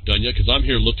society's not done yet, because I'm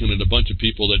here looking at a bunch of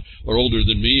people that are older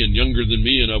than me and younger than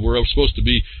me, and we're supposed to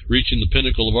be reaching the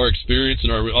pinnacle of our experience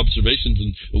and our observations,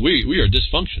 and we are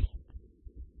dysfunctional.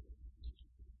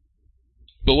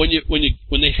 But when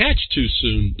they hatch too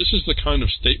soon, this is the kind of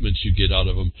statements you get out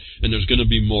of them, and there's going to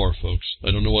be more, folks.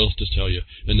 I don't know what else to tell you.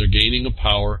 And they're gaining a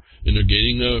power, and they're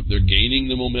gaining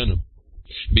the momentum,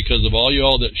 because of all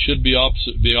y'all that should be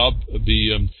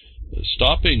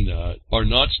stopping that are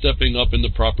not stepping up in the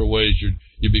proper ways.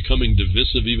 You're becoming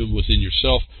divisive even within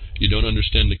yourself. You don't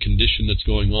understand the condition that's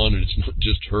going on, and it's not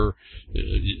just her.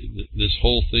 This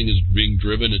whole thing is being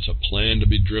driven. It's a plan to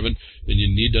be driven, and you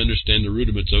need to understand the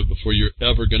rudiments of it before you're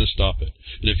ever going to stop it.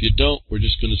 And if you don't, we're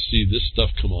just going to see this stuff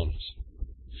come on us.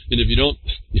 And if you don't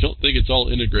think it's all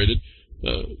integrated,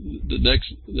 the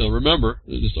next, remember,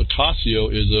 this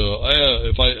Ocasio is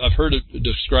I've heard it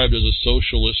described as a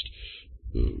socialist,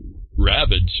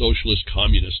 rabid socialist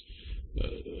communist.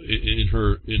 In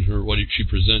her what she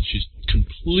presents, she's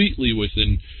completely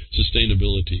within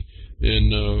sustainability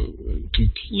and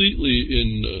completely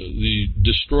in the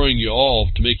destroying you all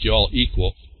to make you all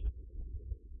equal,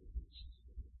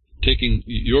 taking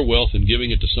your wealth and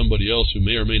giving it to somebody else who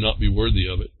may or may not be worthy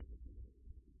of it.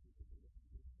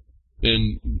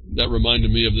 And that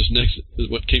reminded me of this next,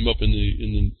 what came up in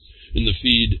the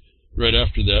feed right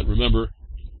after that. Remember,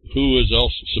 who is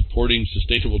else supporting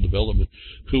sustainable development?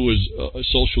 Who is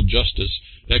social justice,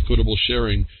 equitable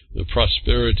sharing,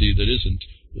 prosperity that isn't,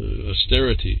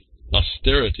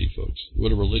 austerity, folks.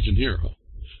 What a religion here, huh?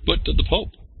 But the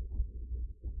Pope,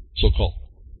 so-called.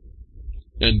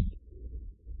 And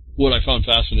what I found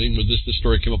fascinating was this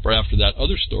story came up right after that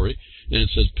other story, and it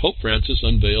says Pope Francis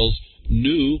unveils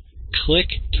new Click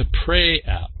to Pray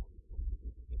app.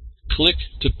 Click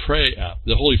to Pray app.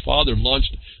 The Holy Father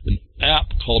launched an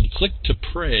app called Click to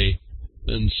Pray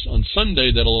on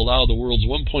Sunday that'll allow the world's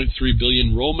 1.3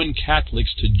 billion Roman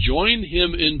Catholics to join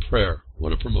him in prayer.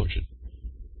 What a promotion.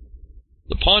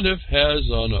 The Pontiff has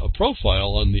on a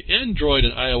profile on the Android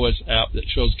and iOS app that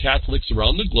shows Catholics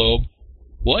around the globe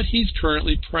what he's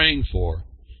currently praying for.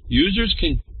 Users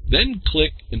can then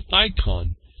click an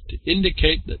icon to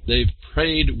indicate that they've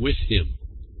prayed with him.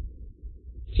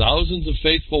 Thousands of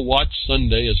faithful watched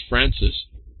Sunday as Francis,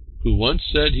 who once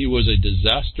said he was a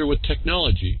disaster with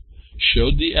technology,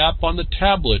 showed the app on the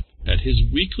tablet at his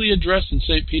weekly address in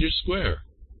St. Peter's Square.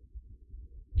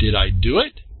 "Did I do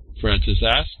it?" Francis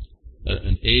asked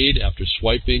an aide after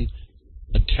swiping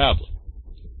a tablet.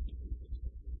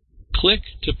 Click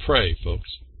to Pray,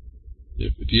 folks.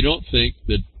 If you don't think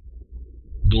that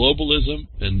globalism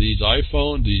and these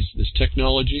iPhones, this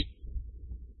technology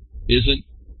isn't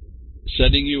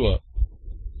setting you up,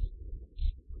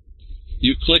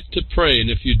 you click to pray, and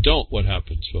if you don't, what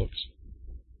happens, folks?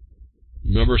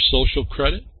 Remember social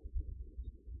credit?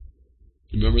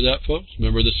 Remember that, folks?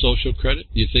 Remember the social credit?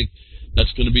 You think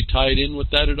that's going to be tied in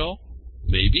with that at all?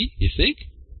 Maybe, you think?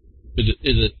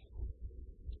 Is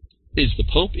the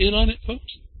Pope in on it,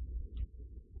 folks?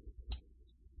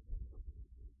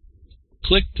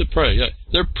 Click to Pray. Yeah,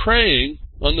 they're preying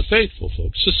on the faithful,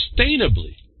 folks,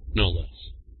 sustainably, no less.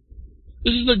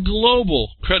 This is the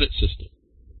global credit system.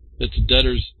 It's a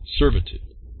debtor's servitude.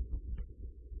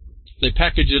 They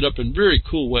package it up in very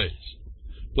cool ways,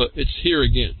 but it's here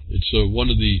again. It's one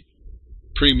of the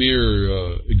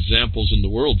premier examples in the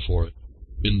world for it,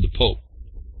 in the Pope.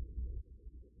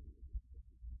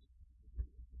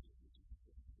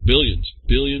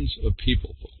 Billions of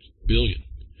people, folks.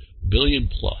 Billion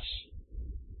plus.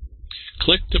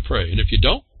 Click to Pray. And if you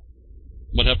don't,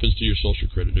 what happens to your social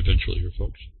credit eventually here,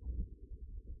 folks?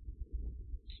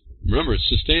 Remember, it's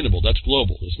sustainable. That's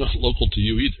global. It's not local to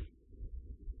you either.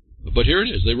 But here it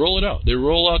is. They roll it out. They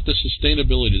roll out the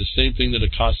sustainability, the same thing that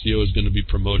Ocasio is going to be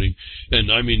promoting.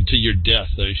 And I mean, to your death.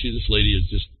 This lady is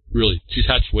just really, she's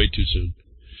hatched way too soon.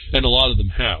 And a lot of them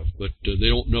have, but they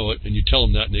don't know it, and you tell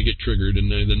them that, and they get triggered,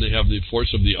 and then they have the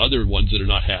force of the other ones that are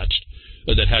not hatched,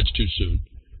 that hatch too soon.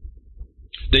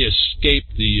 They escape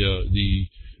the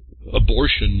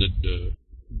abortion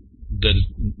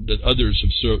that others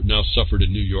have now suffered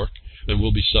in New York and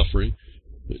will be suffering.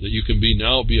 That you can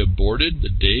now be aborted the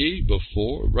day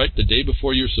before, right? The day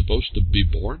before you're supposed to be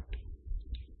born.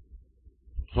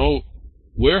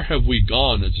 Where have we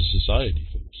gone as a society,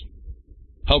 folks?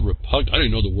 How repugnant. I don't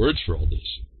even know the words for all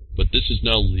this, but this is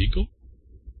now legal.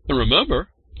 And remember,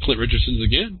 Clint Richardson's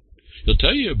again. He'll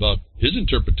tell you about his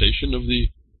interpretation of the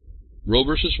Roe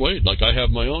versus Wade, like I have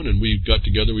my own, and we got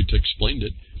together, we explained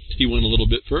it. He went a little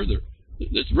bit further.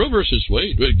 It's Roe versus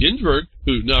Wade. Ginsburg,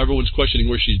 who now everyone's questioning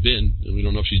where she's been, and we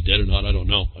don't know if she's dead or not. I don't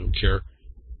know. I don't care.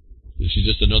 She's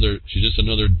just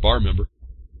another bar member.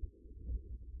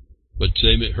 But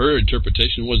her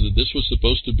interpretation was that this was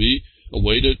supposed to be a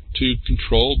way to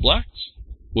control blacks.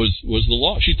 Was the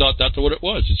law. She thought that's what it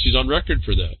was, and she's on record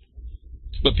for that.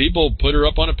 But people put her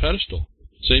up on a pedestal.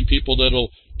 Same people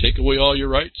that'll take away all your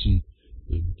rights and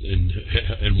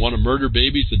want to murder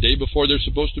babies the day before they're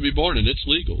supposed to be born, and it's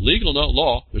legal. Legal, not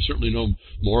law. There's certainly no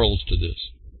morals to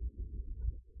this.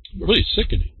 Really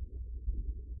sickening.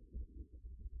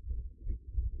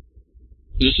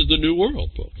 This is the new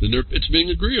world, folks, and it's being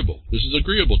agreeable. This is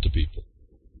agreeable to people.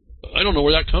 I don't know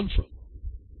where that comes from,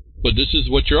 but this is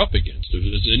what you're up against.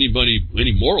 Is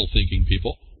any moral thinking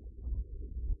people?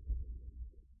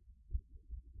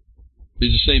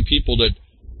 These are the same people that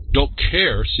don't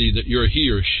care, see, that you're a he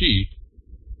or a she,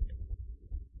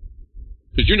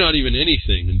 because you're not even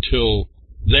anything until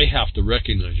they have to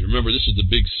recognize you. Remember, this is the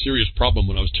big serious problem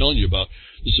when I was telling you about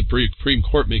the Supreme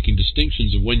Court making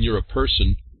distinctions of when you're a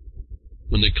person,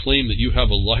 when they claim that you have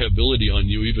a liability on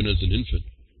you even as an infant,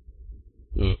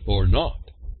 or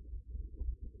not.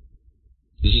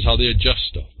 This is how they adjust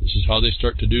stuff. This is how they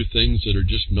start to do things that are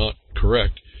just not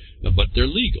correct, but they're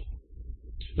legal.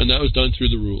 And that was done through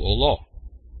the rule of law.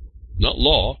 Not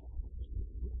law,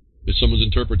 it's someone's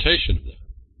interpretation of that.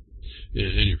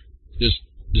 And it's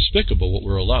despicable what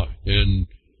we're allowing. And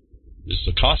it's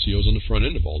Ocasio's on the front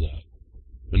end of all that.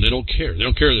 And they don't care. They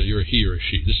don't care that you're a he or a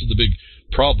she. This is the big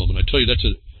problem. And I tell you,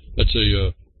 that's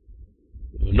a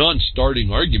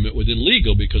non-starting argument within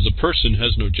legal, because a person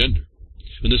has no gender.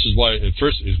 And this is why, at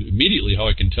first, immediately how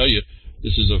I can tell you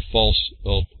this is a false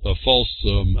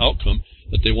outcome,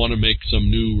 that they want to make some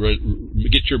new,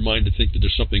 get your mind to think that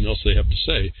there's something else they have to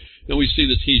say. And we see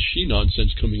this he-she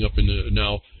nonsense coming up in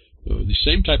now. The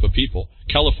same type of people.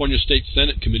 California State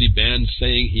Senate Committee banned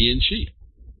saying he and she.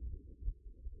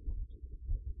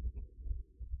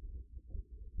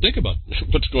 Think about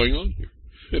what's going on here.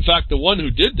 In fact, the one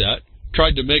who did that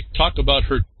tried to talk about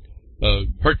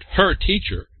her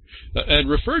teacher, and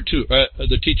referred to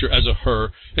the teacher as a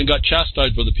her, and got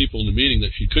chastised by the people in the meeting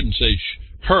that she couldn't say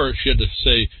her, she had to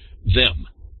say them.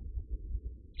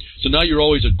 So now you're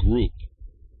always a group.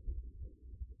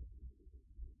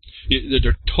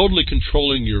 They're totally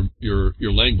controlling your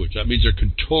language. That means they're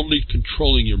totally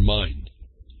controlling your mind.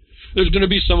 There's going to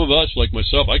be some of us, like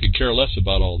myself, I could care less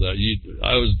about all that.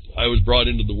 I was brought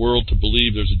into the world to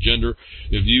believe there's a gender.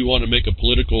 If you want to make a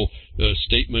political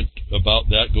statement about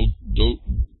that,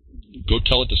 go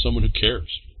tell it to someone who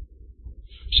cares.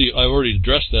 See, I already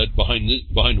addressed that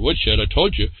behind Woodshed. I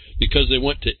told you, because they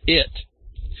went to it,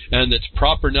 and it's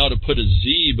proper now to put a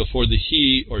Z before the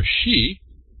he or she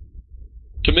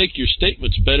to make your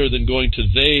statements better than going to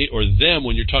they or them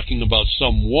when you're talking about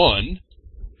someone,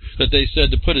 that they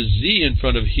said to put a Z in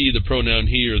front of he, the pronoun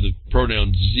he, or the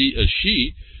pronoun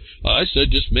she. I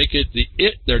said just make it the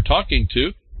it they're talking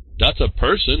to. That's a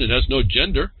person. It has no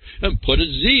gender. And put a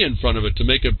Z in front of it to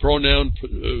make a pronoun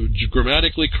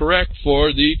grammatically correct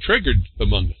for the triggered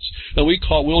among us. And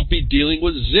we'll be dealing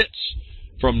with zits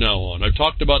from now on. I've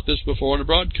talked about this before on a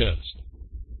broadcast.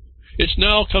 It's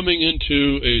now coming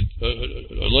into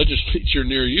a legislature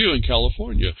near you in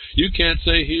California. You can't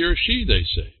say he or she, they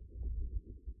say.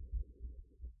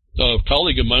 A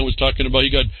colleague of mine was talking about, he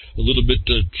got a little bit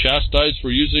chastised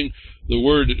for using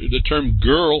the term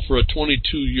girl for a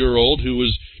 22-year-old who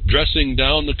was dressing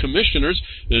down the commissioners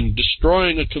and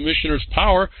destroying a commissioner's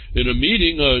power in a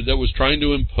meeting that was trying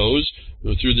to impose,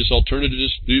 through this alternative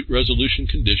dispute resolution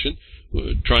condition,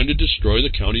 trying to destroy the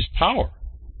county's power.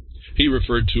 He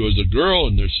referred to as a girl,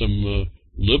 and there's some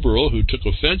liberal who took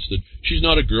offense that she's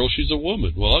not a girl, she's a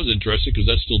woman. Well, that was interesting, because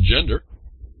that's still gender.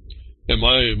 And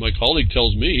my colleague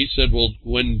tells me, he said, well,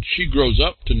 when she grows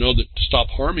up to know that to stop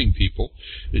harming people,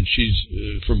 and she's,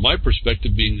 from my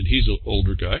perspective, being that he's an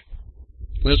older guy,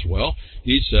 as well.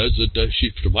 He says that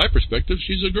she, from my perspective,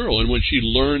 she's a girl. And when she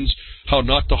learns how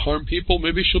not to harm people,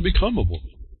 maybe she'll become a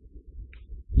woman.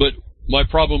 But my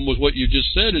problem with what you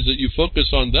just said is that you focus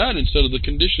on that instead of the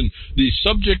condition, the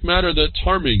subject matter that's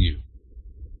harming you.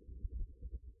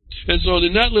 And so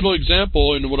in that little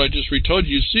example, and what I just retold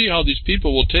you, you see how these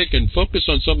people will take and focus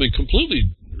on something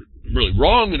completely really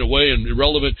wrong in a way and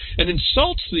irrelevant, and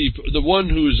insults the one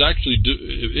who has actually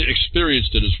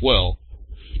experienced it as well,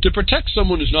 to protect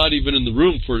someone who's not even in the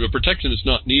room for the protection that's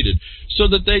not needed, so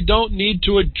that they don't need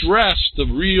to address the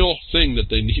real thing that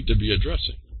they need to be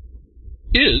addressing.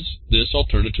 Is this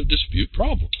alternative dispute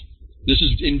problem? This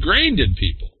is ingrained in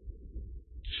people.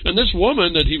 And this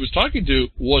woman that he was talking to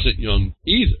wasn't young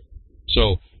either.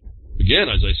 So, again,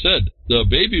 as I said, the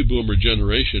baby boomer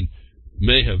generation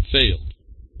may have failed,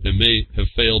 and may have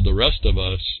failed the rest of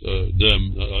us,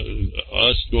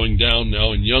 us going down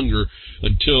now and younger,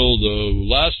 until the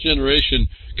last generation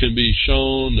can be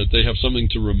shown that they have something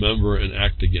to remember and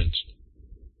act against.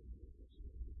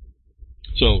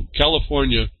 So,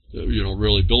 California,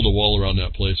 really build a wall around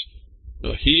that place.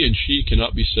 He and she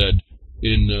cannot be said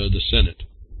in the Senate.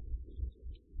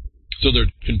 So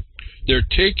they're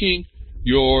taking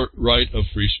your right of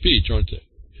free speech, aren't they?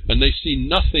 And they see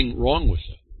nothing wrong with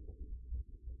it.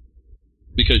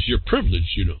 Because you're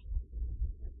privileged,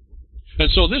 And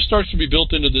so this starts to be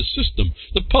built into this system.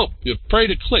 The Pope, you pray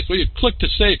to click. Well, you click to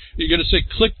say, you're going to say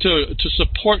click to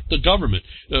support the government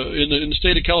in the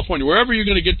state of California. Wherever you're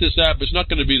going to get this app, it's not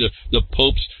going to be the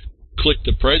Pope's click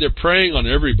to pray. They're praying on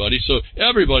everybody, so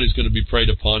everybody's going to be prayed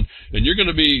upon, and you're going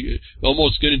to be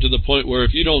almost getting to the point where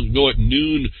if you don't go at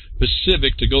noon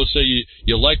Pacific to go say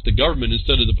you like the government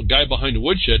instead of the guy behind the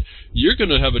woodshed, you're going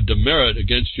to have a demerit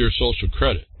against your social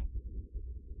credit.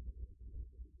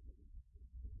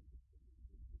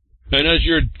 And as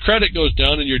your credit goes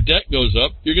down and your debt goes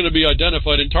up, you're going to be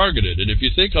identified and targeted. And if you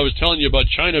think I was telling you about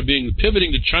China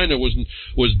pivoting to China was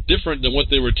different than what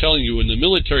they were telling you in the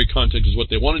military context is what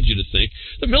they wanted you to think,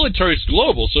 the military is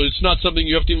global, so it's not something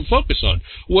you have to even focus on.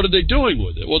 What are they doing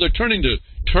with it? Well, they're turn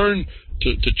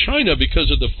to China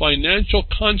because of the financial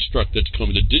construct that's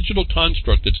coming, the digital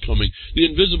construct that's coming, the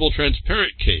invisible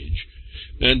transparent cage.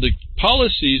 And the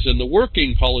policies and the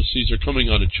working policies are coming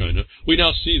out of China. We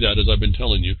now see that, as I've been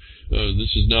telling you.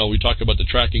 This is now, we talk about the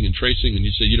tracking and tracing, and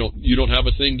you say you don't have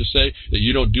a thing to say, that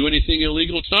you don't do anything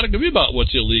illegal. It's not going to be about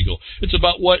what's illegal. It's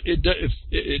about what it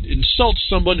insults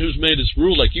someone who's made this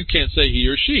rule, like you can't say he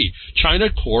or she.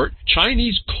 Chinese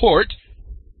court,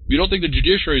 you don't think the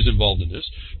judiciary is involved in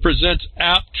this, presents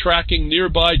app tracking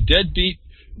nearby deadbeat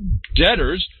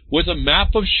debtors with a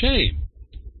map of shame.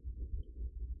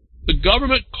 The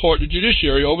government court, the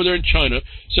judiciary over there in China,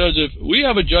 says if we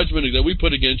have a judgment that we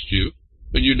put against you,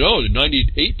 and you know that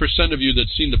 98% of you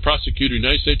that's seen the prosecutor in the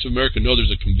United States of America know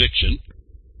there's a conviction,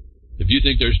 if you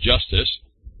think there's justice,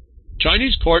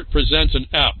 Chinese court presents an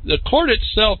app. The court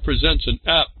itself presents an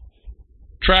app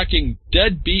tracking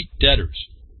deadbeat debtors.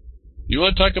 You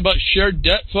want to talk about shared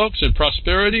debt, folks, and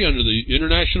prosperity under the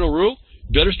international rule?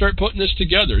 You better start putting this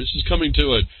together. This is coming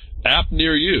to an app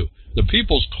near you. The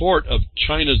People's Court of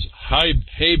China's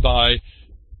Hebei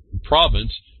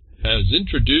province has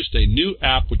introduced a new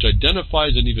app which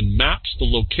identifies and even maps the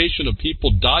location of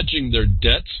people dodging their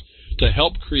debts to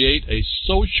help create a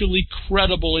socially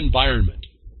credible environment.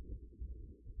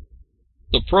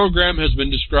 The program has been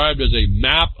described as a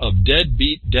map of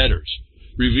deadbeat debtors,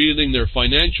 revealing their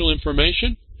financial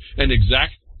information and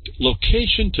exact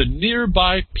location to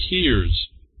nearby peers.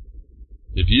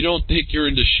 If you don't think you're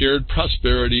into shared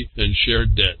prosperity and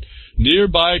shared debt,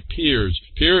 nearby peers,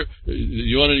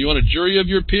 you want a jury of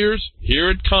your peers? Here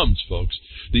it comes, folks.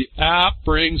 The app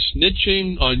brings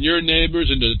snitching on your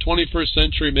neighbors into the 21st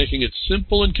century, making it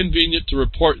simple and convenient to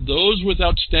report those with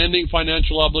outstanding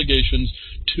financial obligations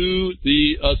to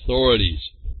the authorities.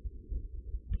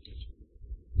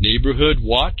 Neighborhood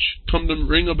Watch come to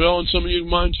ring a bell in some of your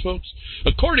minds, folks?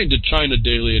 According to China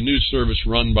Daily, a news service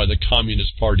run by the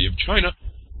Communist Party of China,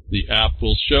 the app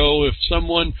will show if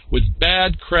someone with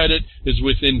bad credit is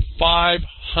within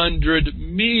 500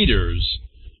 meters,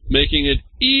 making it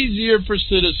easier for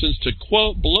citizens to,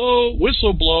 quote,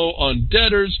 whistle blow on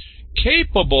debtors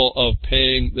capable of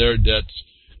paying their debts,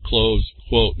 close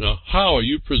quote. Now, how are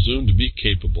you presumed to be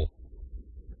capable?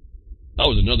 That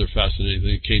was another fascinating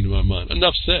thing that came to my mind.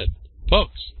 Enough said.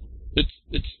 Folks, it's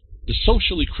the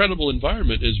socially credible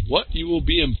environment is what you will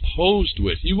be imposed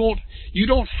with. You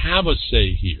don't have a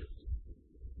say here.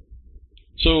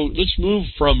 So let's move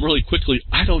from really quickly,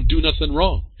 I don't do nothing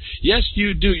wrong. Yes,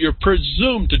 you do. You're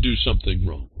presumed to do something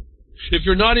wrong. If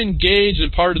you're not engaged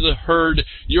in part of the herd,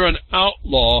 you're an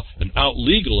outlaw, an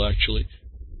out-legal actually,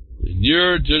 And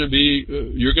you're going to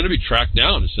be tracked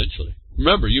down, essentially.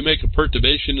 Remember, you make a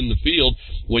perturbation in the field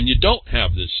when you don't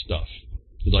have this stuff,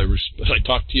 as I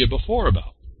talked to you before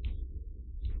about.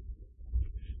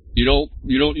 You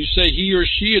say he or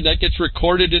she, and that gets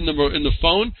recorded in the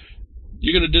phone.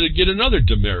 You're going to get another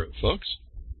demerit, folks.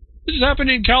 This is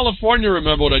happening in California.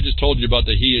 Remember what I just told you about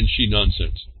the he and she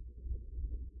nonsense.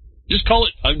 Just call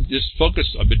it. I'm just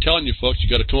focused. I've been telling you, folks. You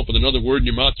got to come up with another word in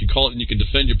your mouth. You call it, and you can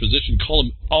defend your position. Call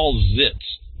them all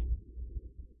zits.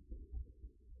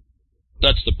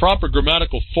 That's the proper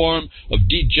grammatical form of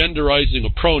degenderizing a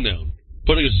pronoun,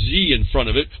 putting a Z in front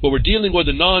of it. But we're dealing with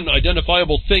a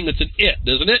non-identifiable thing that's an it,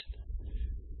 isn't it?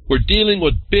 We're dealing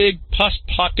with big pus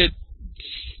pocket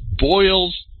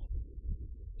boils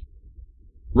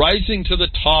rising to the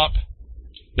top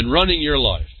and running your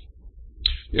life.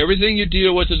 Everything you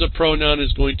deal with as a pronoun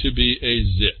is going to be a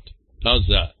zit. How's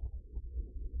that?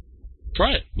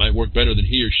 Try it. Might work better than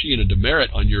he or she in a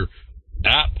demerit on your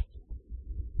app.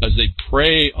 As they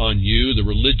prey on you,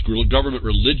 the government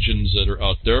religions that are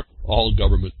out there, all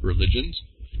government religions,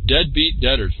 deadbeat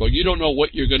debtors. Well, you don't know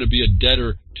what you're going to be a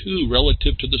debtor to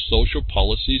relative to the social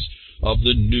policies of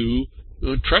the new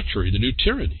treachery, the new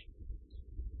tyranny.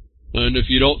 And if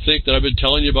you don't think that I've been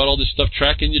telling you about all this stuff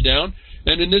tracking you down,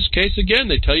 and in this case, again,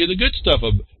 they tell you the good stuff.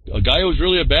 A guy who was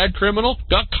really a bad criminal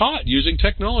got caught using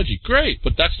technology. Great,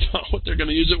 but that's not what they're going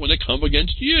to use it when they come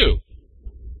against you.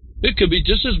 It could be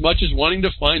just as much as wanting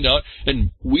to find out and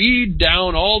weed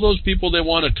down all those people they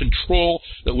want to control,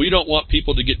 that we don't want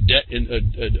people to get debt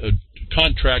in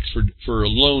contracts for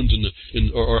loans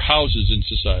or houses in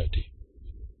society.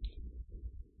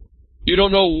 You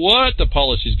don't know what the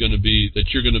policy is going to be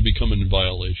that you're going to be coming in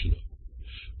violation of.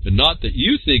 And not that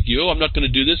you think I'm not going to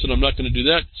do this and I'm not going to do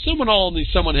that.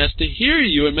 Someone has to hear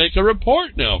you and make a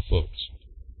report now, folks.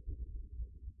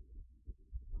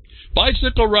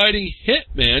 Bicycle riding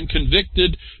hitman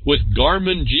convicted with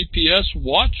Garmin GPS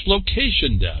watch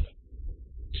location data.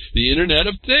 The Internet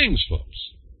of Things, folks.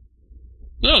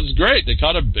 No, it's great. They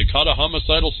caught a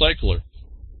homicidal cycler.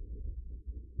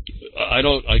 I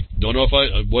don't know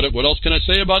if what else can I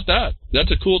say about that?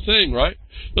 That's a cool thing, right?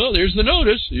 Well, there's the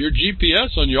notice. Your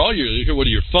GPS on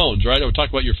your phones, right? I would talk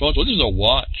about your phones. Well, this is a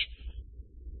watch.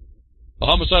 A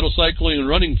homicidal cycling and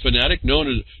running fanatic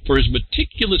known for his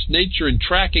meticulous nature in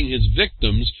tracking his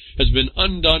victims has been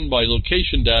undone by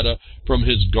location data from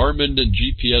his Garmin and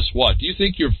GPS watch. Do you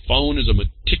think your phone is a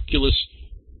meticulous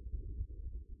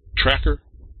tracker?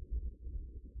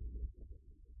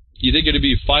 You think it'd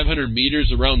be 500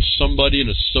 meters around somebody and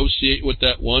associate with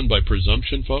that one by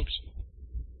presumption, folks?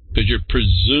 Because you're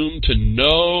presumed to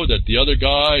know that the other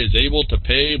guy is able to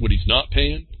pay what he's not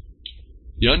paying?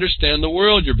 You understand the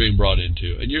world you're being brought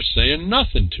into, and you're saying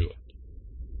nothing to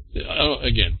it.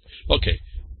 Again, okay,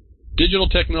 digital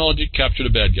technology captured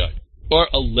a bad guy, or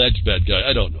alleged bad guy,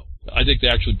 I don't know. I think they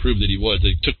actually proved that he was.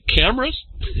 They took cameras,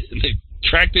 and they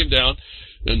tracked him down,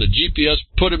 and the GPS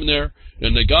put him there,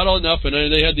 and they got enough, and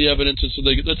they had the evidence, and so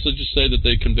let's just say that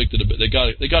they convicted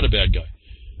they got a bad guy.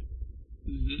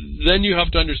 Then you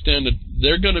have to understand that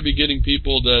they're going to be getting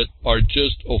people that are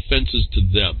just offenses to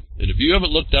them. And if you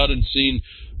haven't looked out and seen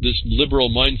this liberal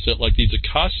mindset like these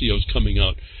Ocasios coming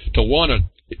out to want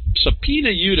to subpoena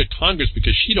you to Congress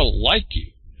because she don't like you,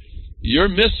 you're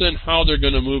missing how they're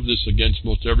going to move this against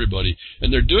most everybody.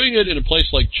 And they're doing it in a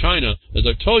place like China, as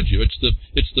I've told you.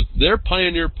 It's their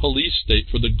pioneer police state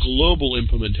for the global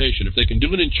implementation. If they can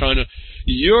do it in China,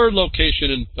 your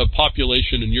location and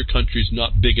population in your country is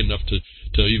not big enough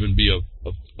to even be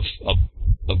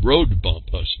a road bump,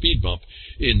 a speed bump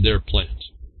in their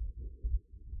plans.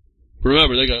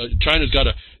 Remember, China's got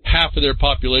half of their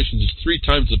population is 3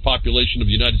 times the population of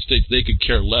the United States. They could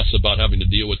care less about having to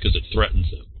deal with because it threatens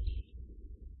them.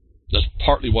 That's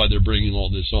partly why they're bringing all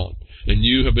this on. And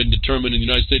you have been determined in the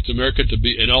United States of America to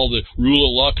be, in all the rule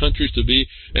of law countries, to be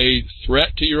a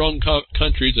threat to your own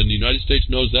countries, and the United States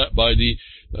knows that by the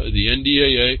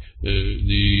NDAA,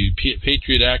 the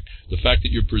Patriot Act, the fact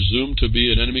that you're presumed to be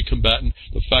an enemy combatant,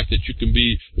 the fact that you can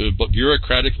be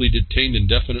bureaucratically detained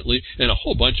indefinitely, and a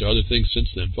whole bunch of other things since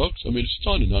then, folks. I mean, it's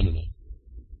on and on and on.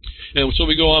 And so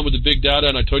we go on with the big data,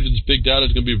 and I told you this big data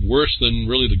is going to be worse than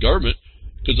really the government.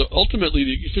 Because ultimately,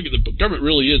 you figure the government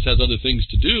really has other things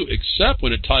to do, except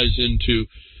when it ties into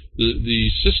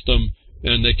the system,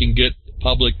 and they can get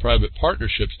public-private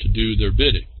partnerships to do their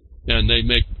bidding. And they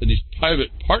make, in these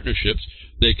private partnerships,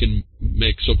 they can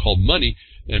make so-called money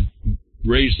and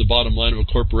raise the bottom line of a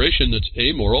corporation that's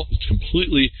amoral. It's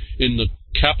completely in the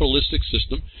capitalistic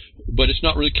system, but it's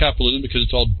not really capitalism because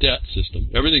it's all debt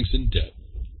system. Everything's in debt.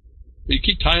 You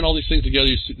keep tying all these things together,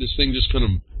 this thing just kind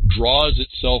of draws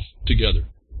itself together.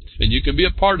 And you can be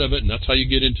a part of it, and that's how you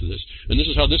get into this. And this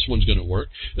is how this one's going to work.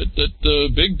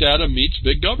 That big data meets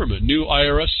big government. New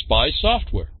IRS spy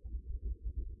software.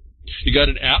 You got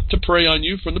an app to prey on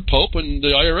you from the Pope, and the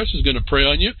IRS is going to prey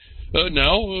on you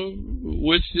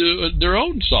with their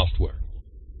own software.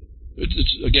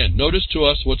 Again, notice to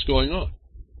us what's going on.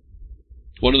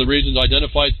 One of the reasons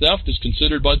identified theft is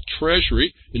considered by the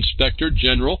Treasury Inspector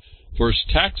General for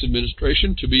tax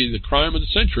administration to be the crime of the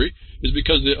century is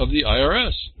because of the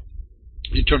IRS.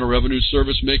 The Internal Revenue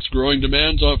Service makes growing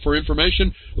demands for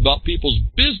information about people's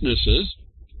businesses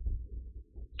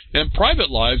and private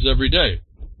lives every day.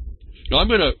 Now, I'm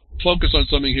going to focus on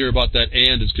something here about that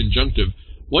and as conjunctive.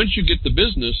 Once you get the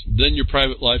business, then your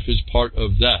private life is part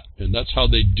of that. And that's how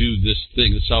they do this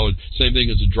thing. That's how, same thing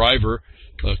as a driver,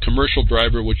 a commercial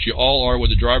driver, which you all are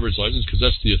with a driver's license, because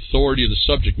that's the authority of the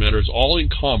subject matter. It's all in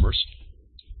commerce.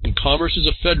 And commerce is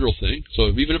a federal thing. So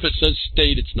even if it says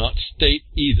state, it's not state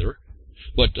either.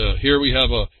 But here we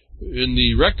have in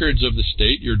the records of the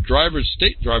state, your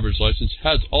state driver's license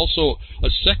has also a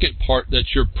second part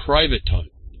that's your private time.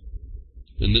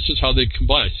 And this is how they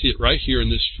combine. I see it right here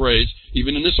in this phrase,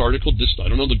 even in this article. I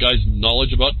don't know the guy's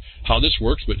knowledge about how this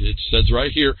works, but it says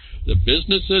right here, the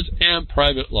businesses and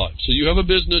private life. So you have a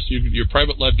business, your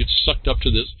private life gets sucked up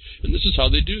to this, and this is how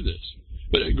they do this.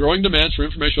 But growing demands for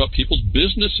information about people's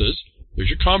businesses, there's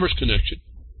your commerce connection.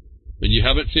 And you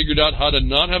haven't figured out how to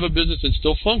not have a business and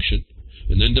still function,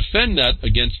 and then defend that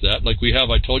against that, like we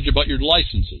have. I told you about your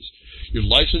licenses. Your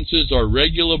licenses are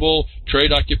regulable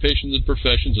trade occupations and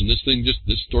professions, and this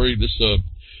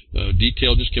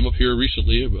detail just came up here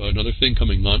recently, another thing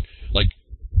coming on, like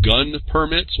gun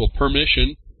permits. Well,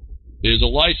 permission is a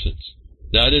license.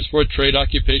 That is for a trade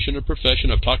occupation or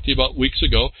profession. I've talked to you about weeks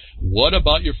ago. What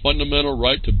about your fundamental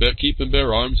right to keep and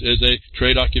bear arms as a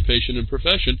trade occupation and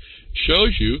profession?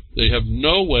 Shows you they have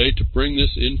no way to bring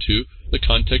this into the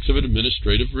context of an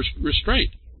administrative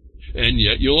restraint, and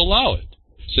yet you'll allow it.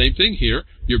 Same thing here.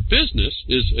 Your business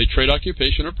is a trade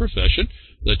occupation or profession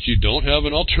that you don't have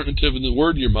an alternative in the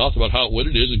word in your mouth about what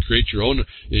it is and create your own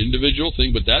individual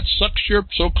thing, but that sucks your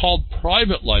so-called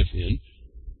private life in,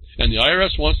 and the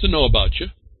IRS wants to know about you,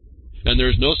 and there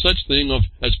is no such thing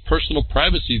as personal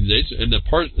privacy these days, and the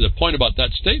point about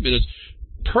that statement is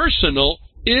personal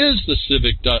is the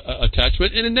civic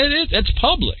attachment, and it's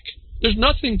public. There's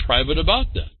nothing private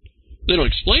about that. They don't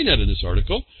explain that in this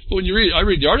article, but when I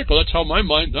read the article, that's how my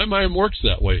mind works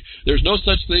that way. There's no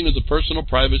such thing as a personal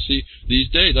privacy these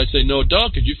days. I say, no, duh,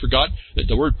 because you forgot that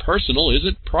the word personal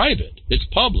isn't private. It's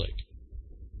public.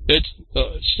 It's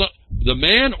the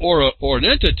man or an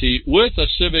entity with a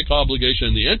civic obligation,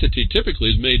 and the entity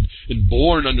typically is made and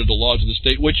born under the laws of the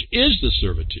state, which is the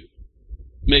servitude,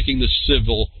 making the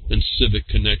civil and civic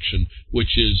connection,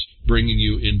 which is bringing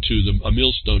you into a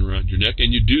millstone around your neck,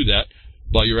 and you do that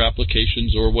by your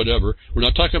applications or whatever. We're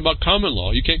not talking about common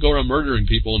law. You can't go around murdering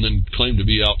people and then claim to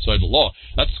be outside the law.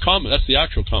 That's the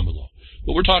actual common law.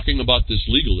 But we're talking about this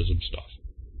legalism stuff.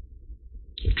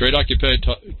 Trade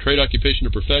occupation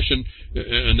or profession,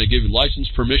 and they give you license,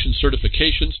 permission,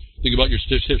 certifications. Think about your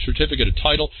certificate of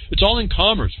title. It's all in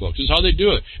commerce, folks. This is how they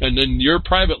do it. And then your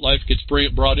private life gets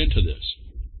brought into this.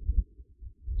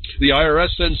 The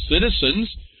IRS sends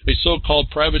citizens a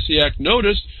so-called Privacy Act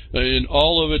notice in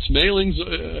all of its mailings,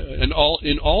 in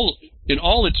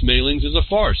all its mailings is a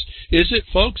farce. Is it,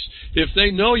 folks? If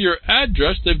they know your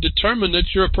address, they've determined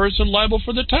that you're a person liable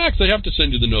for the tax. They have to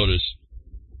send you the notice.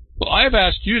 Well, I've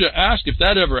asked you to ask if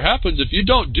that ever happens. If you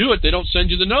don't do it, they don't send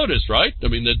you the notice, right? I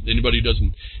mean, that anybody who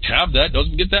doesn't have that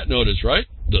doesn't get that notice, right?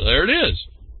 There it is.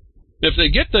 If they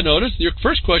get the notice, your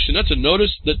first question, that's a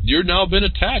notice that you're now been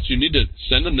attached. You need to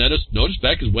send them that notice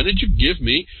back, because when did you give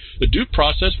me the due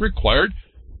process required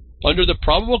under the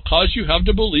probable cause you have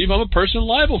to believe I'm a person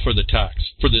liable for the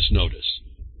tax, for this notice?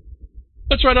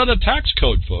 That's right out of the tax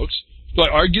code, folks. Do I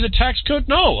argue the tax code?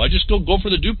 No, I just go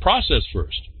for the due process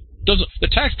first. The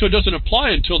tax code doesn't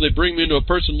apply until they bring me into a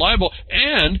person liable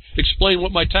and explain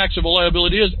what my taxable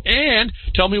liability is and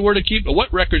tell me where to keep,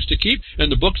 what records to keep,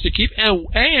 and the books to keep,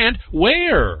 and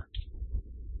where.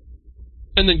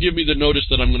 And then give me the notice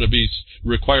that I'm going to be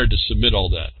required to submit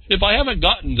all that. If I haven't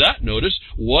gotten that notice,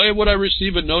 why would I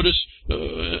receive a notice,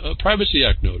 a Privacy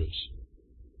Act notice?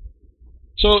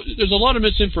 So there's a lot of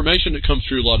misinformation that comes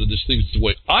through a lot of these things, the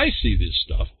way I see this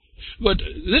stuff. But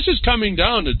this is coming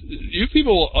down to, you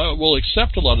people will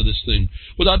accept a lot of this thing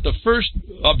without the first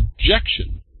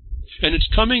objection. And it's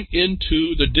coming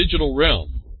into the digital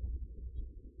realm.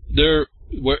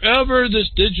 Wherever this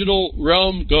digital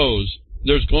realm goes,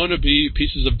 there's going to be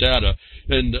pieces of data.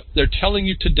 And they're telling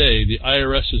you today the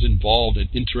IRS is involved and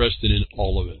interested in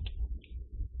all of it.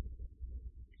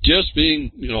 just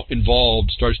being,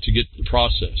 involved starts to get the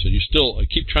process. And I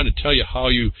keep trying to tell you how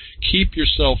you keep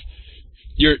yourself,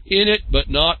 you're in it, but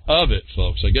not of it,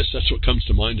 folks. I guess that's what comes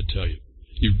to mind to tell you.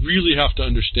 You really have to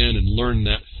understand and learn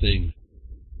that thing.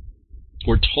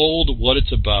 We're told what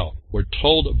it's about. We're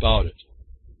told about it.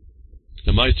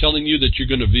 Am I telling you that you're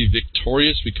going to be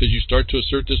victorious because you start to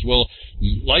assert this? Well,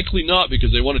 likely not,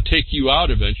 because they want to take you out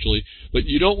eventually, but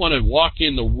you don't want to walk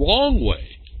in the wrong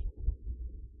way.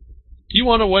 You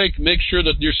want to make sure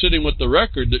that you're sitting with the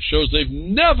record that shows they've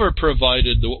never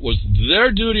provided what was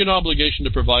their duty and obligation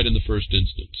to provide in the first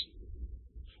instance.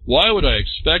 Why would I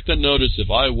expect a notice if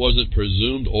I wasn't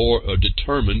presumed or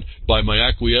determined by my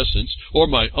acquiescence or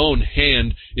my own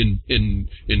hand in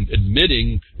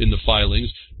admitting in the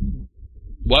filings?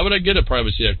 Why would I get a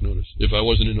Privacy Act notice if I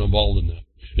wasn't involved in that?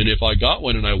 And if I got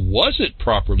one and I wasn't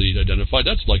properly identified,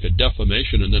 that's like a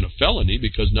defamation and then a felony,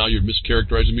 because now you're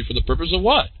mischaracterizing me for the purpose of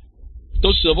what?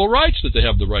 Those civil rights that they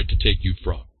have the right to take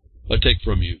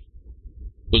from you.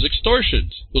 Those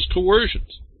extortions, those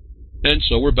coercions. And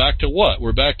so we're back to what?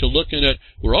 We're back to looking at,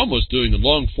 we're almost doing a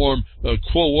long-form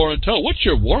quo warranto. What's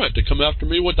your warrant to come after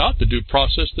me without the due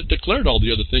process that declared all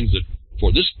the other things that,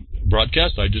 for this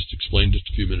broadcast, I just explained just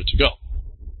a few minutes ago?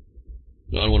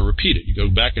 I don't want to repeat it. You go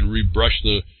back and rebrush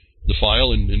the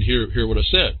file and hear what I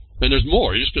said. And there's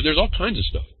more. There's all kinds of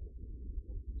stuff.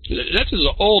 That's an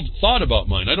old thought about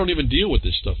mine. I don't even deal with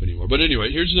this stuff anymore. But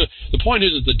anyway, here's the point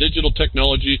is the digital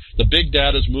technology, the big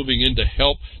data is moving in to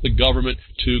help the government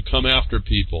to come after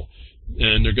people.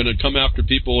 And they're going to come after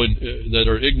people that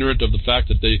are ignorant of the fact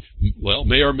that they,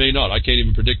 may or may not. I can't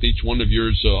even predict each one of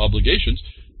your obligations.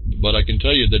 But I can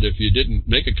tell you that if you didn't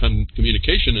make a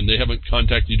communication and they haven't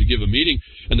contacted you to give a meeting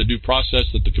and the due process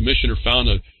that the commissioner found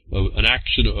an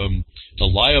action, a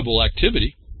liable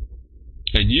activity,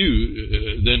 and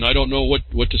then I don't know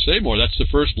what to say more. That's the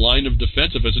first line of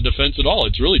defense, if it's a defense at all.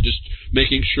 It's really just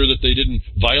making sure that they didn't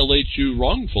violate you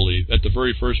wrongfully at the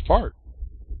very first part.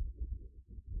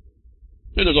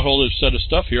 And there's a whole other set of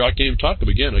stuff here I can't even talk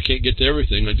about. Again, I can't get to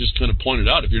everything. I just kind of pointed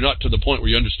out. If you're not to the point where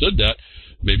you understood that,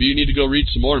 maybe you need to go read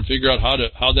some more and figure out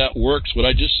how that works, what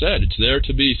I just said. It's there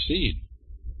to be seen.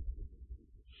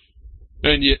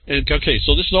 Okay,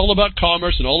 so this is all about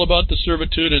commerce and all about the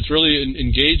servitude, and it's really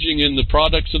engaging in the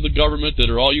products of the government that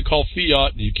are all you call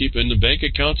fiat, and you keep in the bank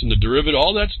accounts and the derivative,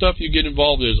 all that stuff you get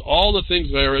involved in is all the things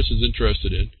the IRS is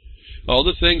interested in. All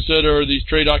the things that are these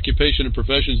trade, occupation, and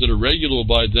professions that are regulable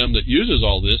by them that uses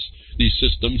all these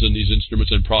systems and these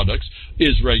instruments and products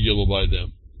is regulable by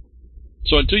them.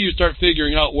 So until you start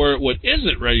figuring out what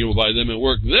isn't regulable by them and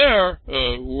work there,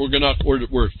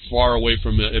 we're far away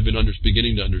from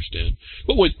beginning to understand.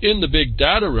 But within the big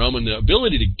data realm and the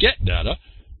ability to get data,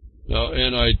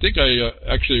 and I think I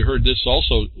actually heard this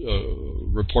also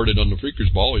reported on the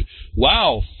Freakers Ball.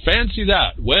 Wow, fancy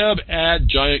that. Web ad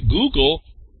giant Google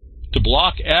to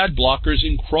block ad blockers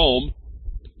in Chrome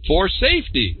for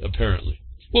safety, apparently.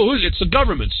 Well, it's the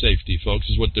government's safety, folks,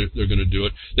 is what they're going to do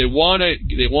it. They want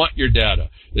your data.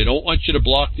 They don't want you to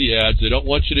block the ads. They don't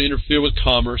want you to interfere with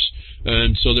commerce.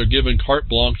 And so they're given carte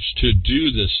blanche to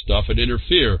do this stuff and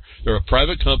interfere. They're a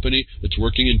private company that's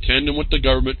working in tandem with the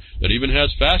government that even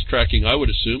has fast tracking, I would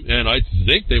assume. And I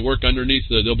think they work underneath,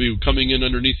 they'll be coming in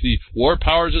underneath the war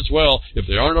powers as well. If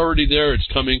they aren't already there, it's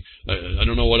coming. I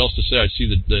don't know what else to say. I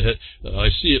see I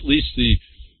see at least the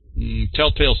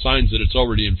telltale signs that it's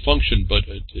already in function, but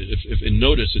if in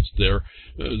notice it's there,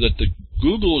 that the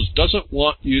Google doesn't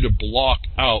want you to block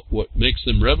out what makes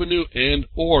them revenue and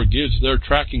or gives their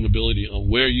tracking ability on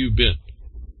where you've been.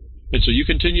 And so you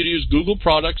continue to use Google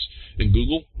products and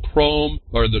Google Chrome,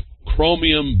 or the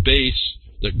Chromium base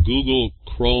that Google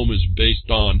Chrome is based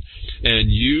on,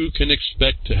 and you can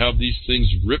expect to have these things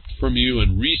ripped from you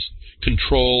and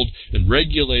controlled and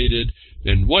regulated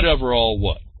and whatever all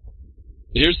what.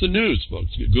 Here's the news,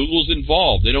 folks. Google's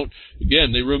involved. They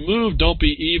removed Don't Be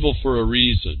Evil for a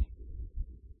reason.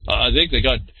 I think they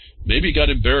maybe got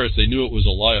embarrassed. They knew it was a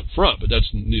lie up front, but that's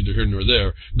neither here nor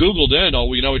there. Google then,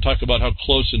 we talk about how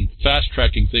close and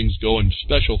fast-tracking things go and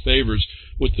special favors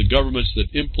with the governments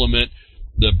that implement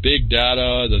the big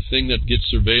data, the thing that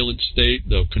gets surveillance state,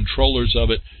 the controllers of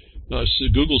it. So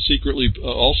Google secretly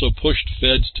also pushed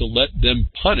feds to let them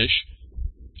punish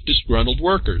disgruntled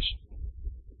workers.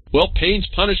 Well, pains,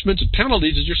 punishments, and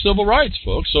penalties is your civil rights,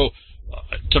 folks. So,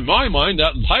 to my mind,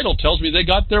 that title tells me they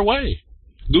got their way.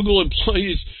 Google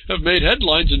employees have made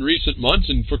headlines in recent months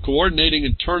and for coordinating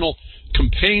internal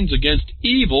campaigns against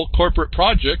evil corporate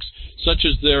projects, such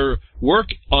as their work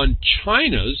on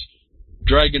China's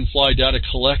Dragonfly data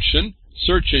collection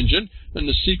search engine and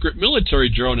the secret military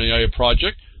drone AI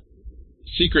project.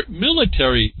 Secret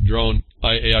military drone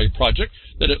AI project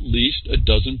that at least a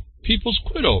dozen employees,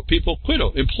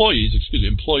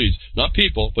 not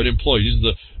people, but employees,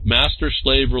 the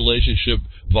master-slave relationship,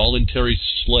 voluntary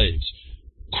slaves,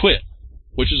 quit,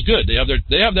 which is good. They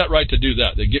have that right to do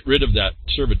that. They get rid of that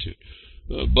servitude.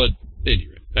 But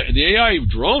anyway, the AI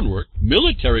drone work,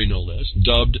 military no less,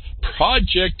 dubbed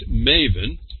Project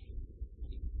Maven.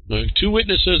 Now, 2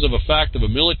 witnesses of a fact of a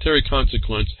military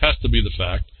consequence, has to be the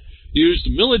fact, used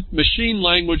machine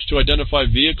language to identify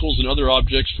vehicles and other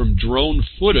objects from drone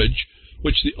footage,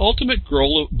 which the ultimate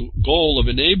goal of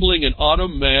enabling an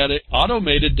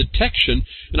automated detection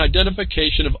and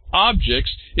identification of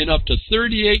objects in up to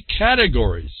 38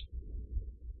 categories.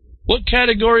 What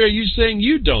category are you saying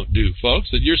you don't do,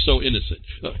 folks, that you're so innocent?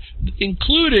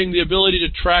 Including the ability to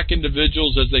track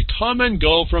individuals as they come and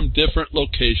go from different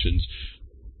locations.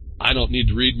 I don't need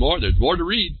to read more. There's more to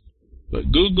read.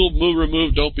 But Google, move,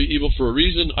 remove, don't be evil for a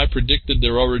reason. I predicted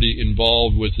they're already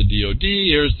involved with the DOD.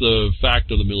 Here's the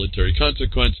fact of the military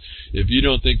consequence. If you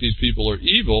don't think these people are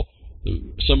evil,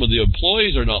 some of the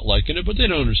employees are not liking it, but they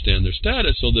don't understand their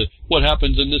status. So what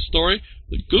happens in this story?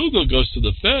 Google goes to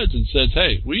the feds and says,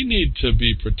 hey, we need to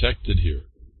be protected here.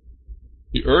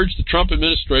 You urge the Trump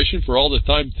administration, for all the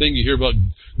time thing you hear about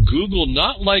Google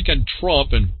not liking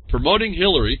Trump and promoting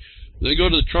Hillary. They go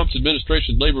to the Trump's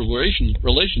administration Labor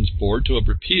Relations Board to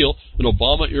repeal an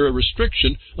Obama-era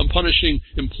restriction on punishing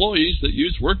employees that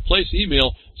use workplace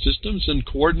email systems and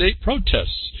coordinate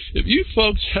protests. If you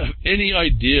folks have any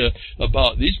idea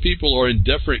about these people are in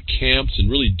different camps and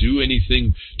really do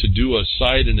anything to do a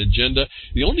side and agenda,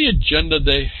 the only agenda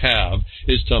they have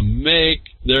is to make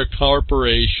their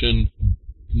corporation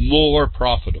more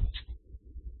profitable.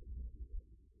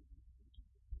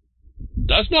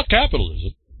 That's not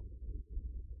capitalism.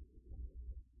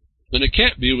 And it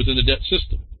can't be within the debt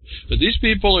system. But these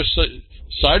people are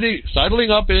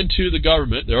sidling up into the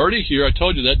government. They're already here. I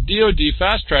told you that. DOD,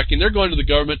 fast-tracking. They're going to the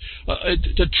government.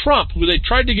 To Trump, who they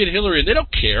tried to get Hillary, and they don't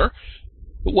care.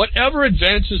 But whatever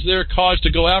advances their cause to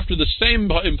go after the same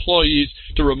employees,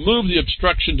 to remove the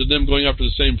obstruction to them going after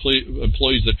the same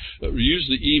employees that use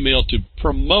the email to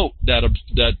promote that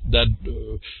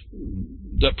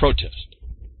protest.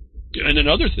 And then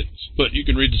other things. But you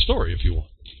can read the story if you want.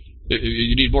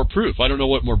 You need more proof. I don't know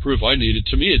what more proof I needed.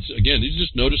 To me, it's, again, these are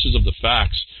just notices of the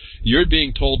facts. You're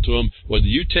being told to them. Whether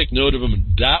you take note of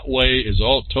them that way is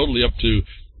all totally up to,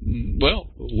 well,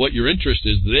 what your interest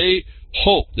is. They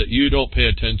hope that you don't pay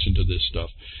attention to this stuff.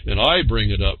 And I bring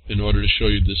it up in order to show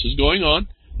you this is going on.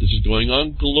 This is going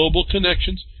on global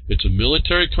connections. It's a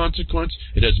military consequence.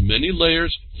 It has many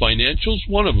layers. Financials,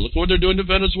 one of them. Look what they're doing to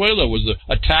Venezuela, was to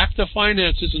attack the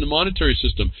finances and the monetary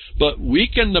system, but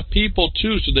weaken the people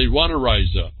too, so they want to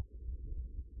rise up.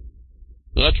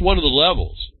 Now, that's one of the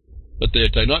levels. But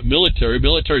they're not military.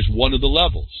 Military is one of the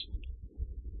levels.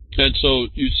 And so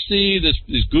you see this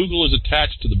Google is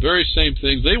attached to the very same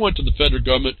things. They went to the federal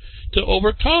government to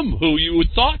overcome who you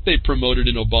would thought they promoted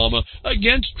in Obama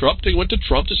against Trump. They went to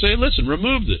Trump to say, listen,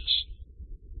 remove this.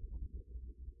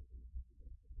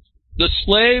 The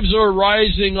slaves are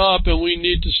rising up, and we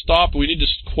need to stop. We need to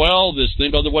quell this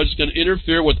thing, otherwise it's going to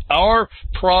interfere with our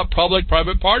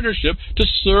public-private partnership to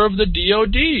serve the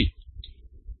DOD.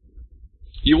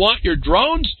 You want your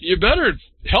drones? You better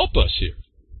help us here.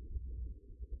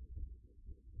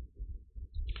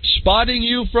 Spotting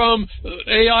you from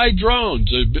AI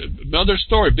drones. Another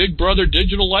story. Big Brother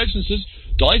digital license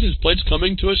plates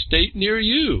coming to a state near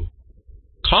you.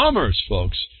 Commerce,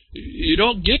 folks. You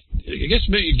don't get, I guess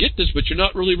maybe you get this, but you're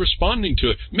not really responding to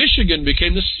it. Michigan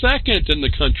became the second in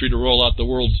the country to roll out the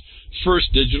world's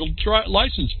first digital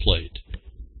license plate.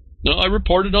 Now, I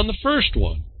reported on the first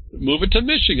one. Move it to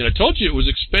Michigan. I told you it was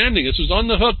expanding. This was on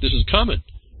the hook. This is coming.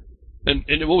 And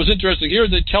what was interesting here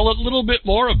is they tell a little bit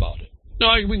more about it.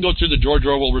 Now, we can go through the George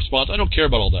Orwell response. I don't care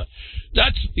about all that.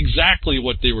 That's exactly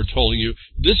what they were telling you.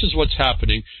 This is what's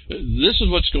happening. This is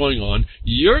what's going on.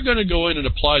 You're going to go in and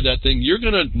apply that thing. You're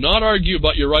going to not argue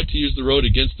about your right to use the road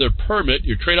against their permit,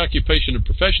 your trade, occupation, and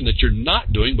profession that you're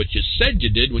not doing, but you said you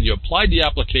did when you applied the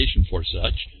application for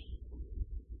such.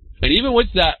 And even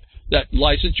with that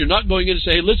license, you're not going in and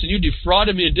say, hey, listen, you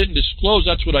defrauded me and didn't disclose.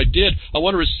 That's what I did. I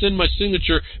want to rescind my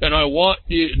signature, and I want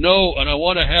you know, and I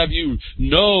want to have you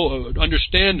know,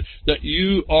 understand that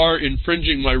you are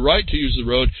infringing my right to use the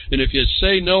road. And if you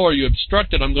say no or you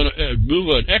obstruct it, I'm going to move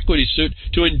an equity suit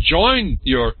to enjoin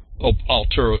your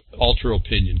alter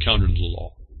opinion counter to the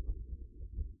law.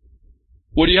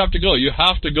 Where do you have to go? You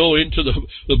have to go into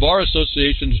the Bar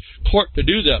Association's court to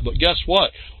do that. But guess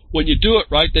what? When you do it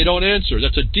right, they don't answer.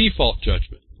 That's a default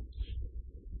judgment.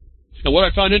 And what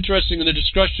I found interesting in the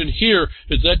discussion here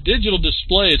is that digital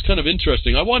display is kind of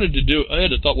interesting. I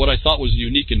had what I thought was a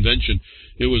unique invention.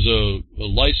 It was a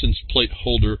license plate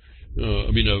holder,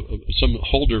 some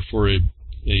holder for a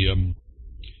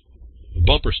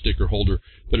bumper sticker holder,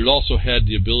 but it also had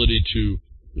the ability to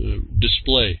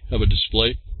have a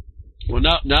display. Well,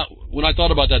 now, when I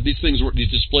thought about that, these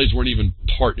displays weren't even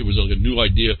part. It was like a new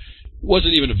idea. It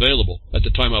wasn't even available at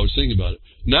the time I was thinking about it.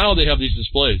 Now they have these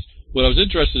displays. What I was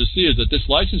interested to see is that this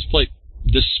license plate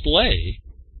display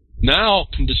now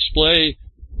can display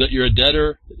that you're a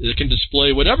debtor. It can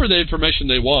display whatever the information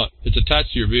they want. It's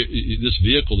attached to this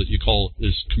vehicle that you call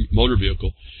this motor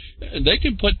vehicle. And they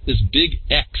can put this big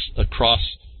X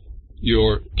across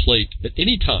your plate at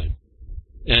any time.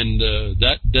 And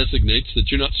that designates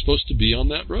that you're not supposed to be on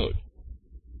that road.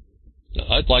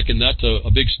 I'd liken that to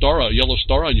a big star, a yellow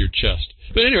star on your chest.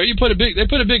 But anyway, they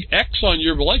put a big X on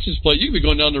your license plate. You can be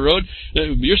going down the road,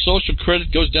 your social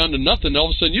credit goes down to nothing.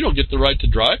 All of a sudden, you don't get the right to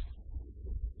drive.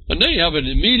 And then you have an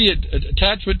immediate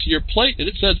attachment to your plate, and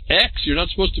it says X. You're not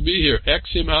supposed to be here.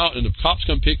 X him out, and the cops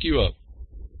come pick you up.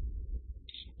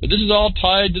 But this is all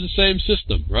tied to the same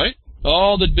system, right?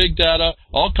 All the big data,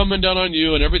 all coming down on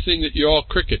you, and everything that you're all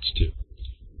crickets to.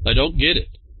 I don't get it.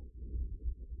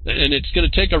 And it's going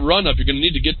to take a run-up. You're going to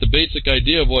need to get the basic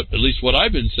idea of at least what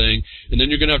I've been saying, and then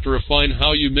you're going to have to refine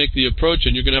how you make the approach,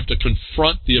 and you're going to have to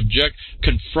confront the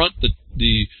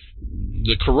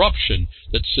corruption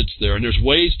that sits there. And there's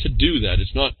ways to do that.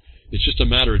 It's just a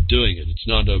matter of doing it. It's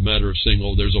not a matter of saying,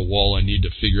 oh, there's a wall I need to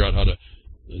figure out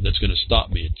that's going to stop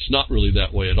me. It's not really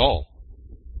that way at all.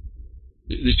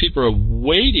 These people are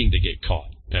waiting to get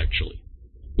caught, actually.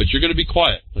 But you're going to be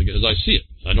quiet, as I see it.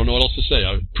 I don't know what else to say.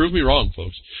 Prove me wrong,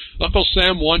 folks. Uncle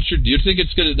Sam wants do you think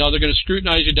now they're going to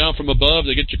scrutinize you down from above?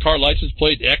 They get your car license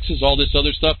plate, X's, all this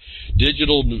other stuff,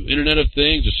 digital Internet of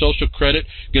Things, your social credit,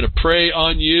 going to prey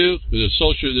on you,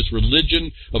 this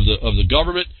religion of the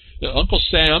government. Uncle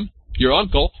Sam, your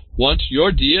uncle, wants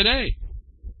your DNA.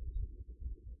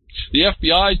 The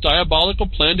FBI's diabolical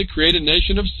plan to create a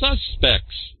nation of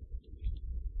suspects.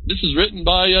 This is written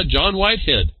by John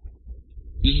Whitehead.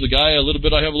 This is the guy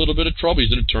I have a little bit of trouble.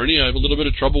 He's an attorney. I have a little bit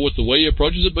of trouble with the way he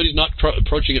approaches it, but he's not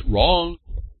approaching it wrong.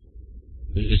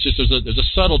 It's just there's a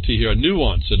subtlety here, a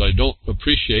nuance that I don't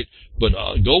appreciate, but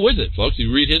go with it, folks.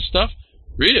 You read his stuff,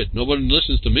 read it. No one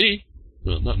listens to me.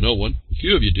 Well, not no one. A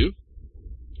few of you do.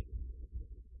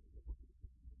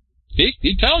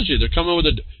 He tells you they're coming with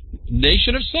a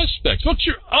nation of suspects. Folks,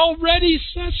 you're already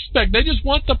suspect. They just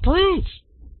want the proof.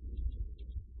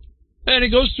 And it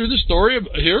goes through the story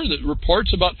here that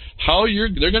reports about how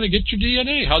they're going to get your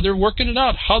DNA, how they're working it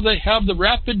out, how they have the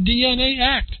Rapid DNA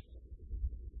Act,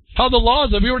 how the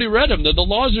laws, I've already read them, the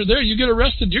laws are there. You get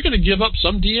arrested, you're going to give up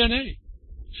some DNA.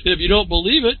 If you don't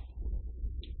believe it,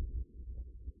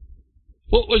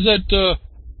 what was that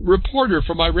reporter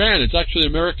from Iran? It's actually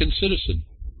an American citizen.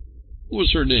 What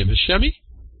was her name? Hashemi?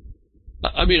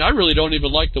 I mean, I really don't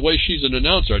even like the way she's an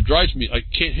announcer. It drives me. I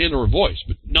can't handle her voice.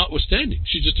 But notwithstanding,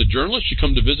 she's just a journalist. She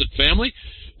come to visit family.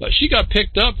 She got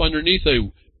picked up underneath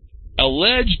a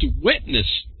alleged witness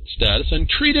status and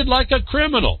treated like a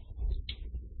criminal.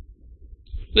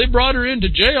 They brought her into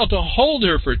jail to hold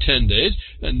her for 10 days,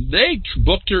 and they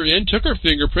booked her in, took her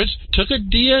fingerprints, took a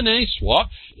DNA swab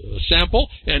sample,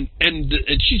 and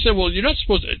she said, "Well, you're not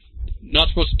supposed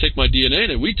to take my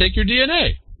DNA, and we take your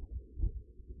DNA."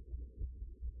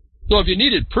 So if you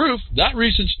needed proof, that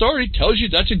recent story tells you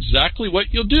that's exactly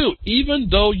what you'll do, even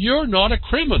though you're not a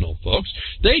criminal, folks.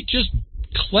 They just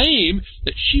claim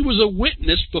that she was a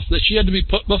witness, that she had to be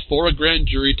put before a grand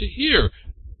jury to hear.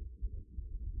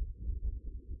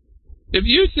 If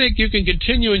you think you can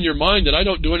continue in your mind that I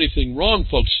don't do anything wrong,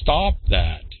 folks, stop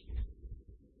that.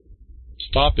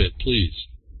 Stop it, please.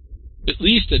 At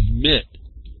least admit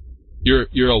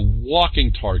you're a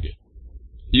walking target.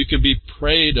 You can be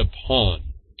preyed upon.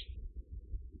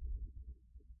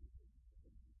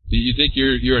 Do you think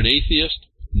you're an atheist?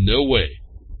 No way.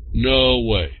 No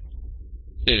way.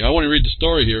 Anyway, I want to read the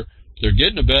story here. They're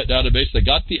getting a database. They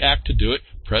got the act to do it.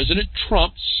 President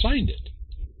Trump signed it.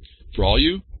 For all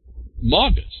you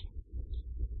MAGAs.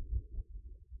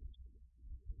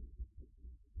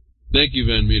 Thank you,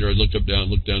 Van Meter. I look down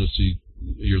to see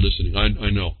you're listening. I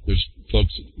know. There's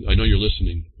folks. I know you're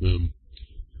listening.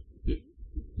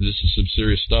 This is some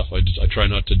serious stuff. I try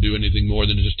not to do anything more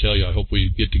than to just tell you. I hope we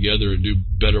get together and do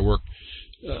better work.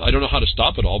 I don't know how to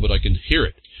stop it all, but I can hear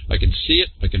it. I can see it.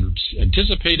 I can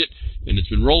anticipate it, and it's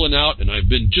been rolling out. And I've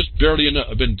been just barely enough.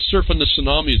 I've been surfing the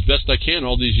tsunami as best I can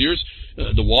all these years.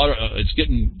 The water, it's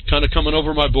getting kind of coming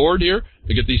over my board here.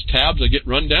 I get these tabs I get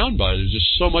run down by. There's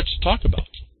just so much to talk about.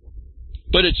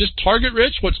 But it's just target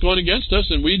rich, what's going against us,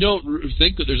 and we don't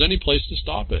think that there's any place to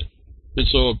stop it. And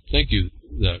so, thank you,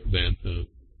 Van,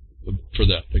 for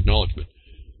that acknowledgement.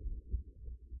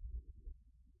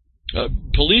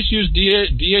 Police use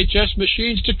DHS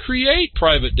machines to create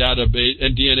private database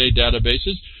and DNA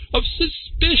databases of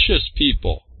suspicious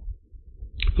people.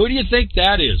 Who do you think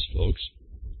that is, folks?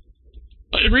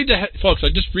 Folks, I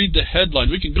just read the headline.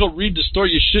 We can go read the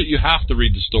story. You have to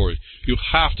read the story. You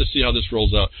have to see how this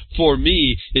rolls out. For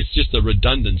me, it's just a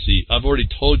redundancy. I've already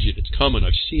told you it's coming.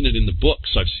 I've seen it in the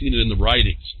books. I've seen it in the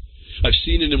writings. I've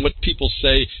seen it in what people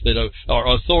say that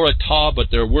are authoritative, but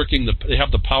they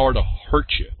have the power to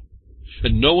hurt you.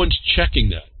 And no one's checking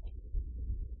that.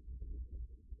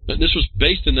 And this was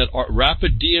based in that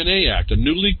Rapid DNA Act, a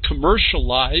newly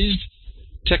commercialized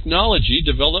technology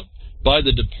developed by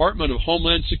the Department of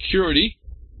Homeland Security,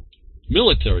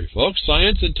 military folks,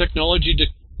 Science and Technology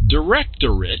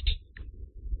Directorate,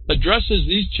 addresses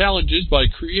these challenges by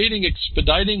creating,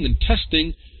 expediting, and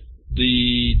testing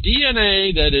the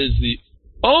DNA that is the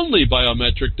only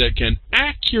biometric that can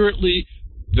accurately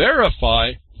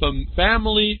verify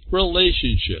family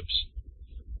relationships.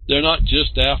 They're not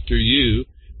just after you,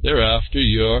 they're after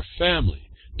your family.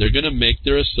 They're going to make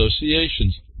their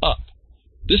associations up.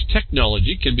 This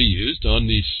technology can be used on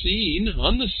the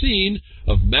scene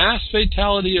of mass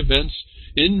fatality events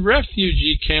in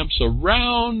refugee camps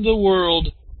around the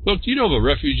world. Look, do you know of a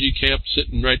refugee camp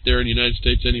sitting right there in the United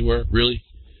States anywhere? Really?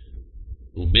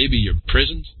 Well, maybe your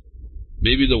prisons?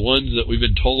 Maybe the ones that we've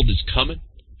been told is coming?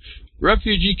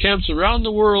 Refugee camps around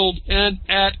the world and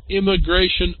at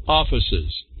immigration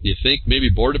offices. Do you think maybe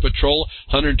Border Patrol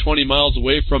 120 miles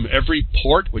away from every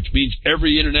port, which means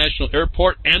every international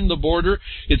airport and the border,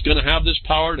 is going to have this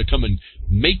power to come and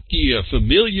make you a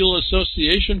familial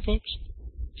association, folks?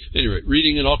 Anyway,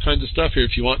 reading in all kinds of stuff here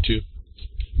if you want to.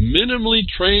 Minimally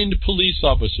trained police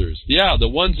officers. Yeah, the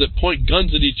ones that point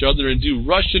guns at each other and do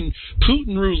Russian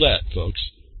Putin roulette, folks.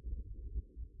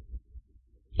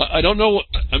 I don't know what,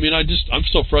 I'm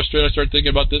so frustrated. I start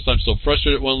thinking about this. I'm so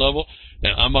frustrated at one level,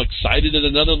 and I'm excited at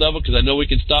another level because I know we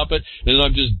can stop it, and then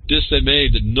I'm just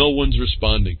dismayed that no one's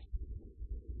responding.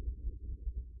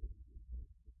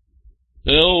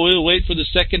 Oh, we'll wait for the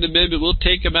Second Amendment. We'll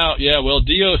take them out. Yeah, well,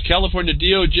 California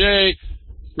DOJ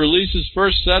releases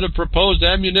first set of proposed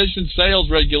ammunition sales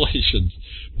regulations.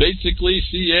 Basically,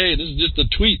 CA, this is just a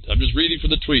tweet. I'm just reading for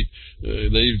the tweet.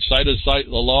 They cite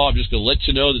the law. I'm just going to let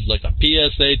you know this is like a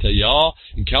PSA to y'all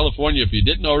in California. If you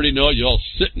didn't already know it, you're all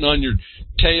sitting on your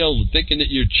tail thinking that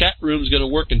your chat room is going to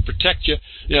work and protect you.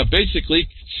 Basically,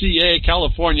 CA,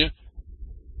 California,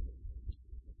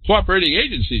 cooperating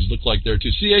agencies look like they're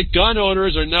too. CA gun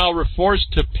owners are now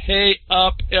forced to pay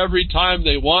up every time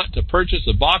they want to purchase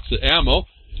a box of ammo.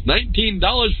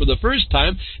 $19 for the first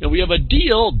time, and we have a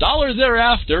deal, $1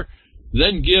 thereafter.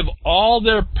 Then give all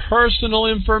their personal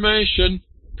information,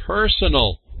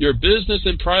 your business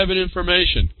and private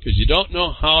information, because you don't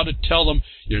know how to tell them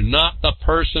you're not the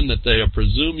person that they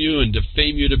presume you and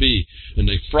defame you to be, and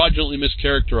they fraudulently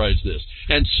mischaracterize this.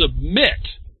 And submit,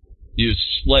 you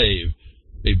slave,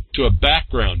 to a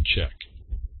background check.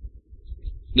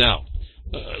 Now,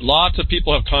 lots of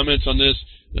people have comments on this.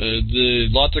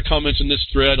 Lots of comments in this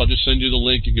thread. I'll just send you the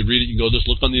link. You can read it. You can go just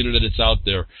look on the internet. It's out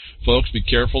there. Folks, be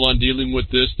careful on dealing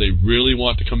with this. They really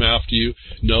want to come after you.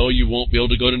 No, you won't be able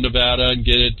to go to Nevada and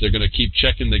get it. They're going to keep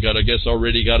checking. They got, I guess,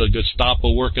 already got a good stop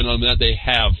of working on that. They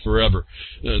have forever.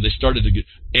 They started to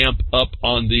amp up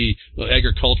on the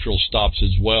agricultural stops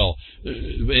as well. At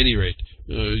any rate,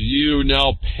 you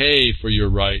now pay for your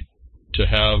right to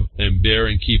have and bear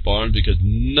and keep arms, because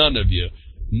none of you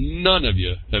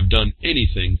have done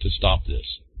anything to stop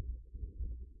this.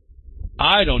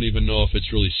 I don't even know if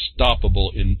it's really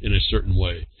stoppable in a certain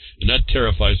way, and that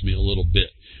terrifies me a little bit.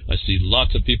 I see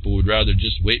lots of people would rather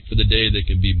just wait for the day they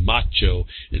can be macho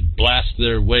and blast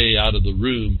their way out of the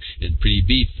room and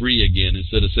be free again,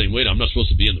 instead of saying, wait, I'm not supposed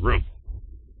to be in the room.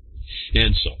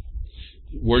 And so,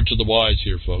 word to the wise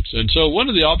here, folks. And so one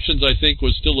of the options I think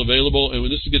was still available, and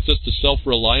this gets us to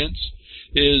self-reliance,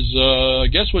 is, I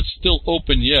guess what's still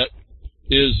open yet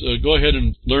is go ahead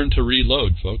and learn to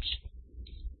reload, folks.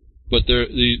 But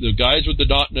the guys with the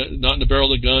not in the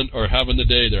barrel of the gun are having the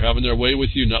day. They're having their way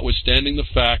with you, notwithstanding the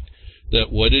fact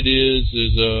that what it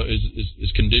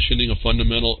is conditioning a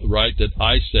fundamental right that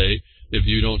I say, if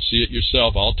you don't see it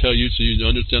yourself, I'll tell you so you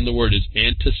understand the word, is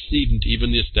antecedent to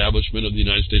even the establishment of the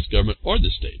United States government or the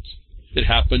states. It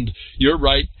happened. Your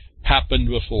right happened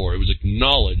before. It was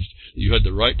acknowledged that you had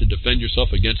the right to defend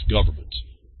yourself against governments.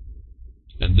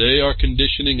 And they are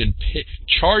conditioning and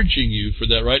charging you for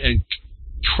that right and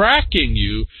tracking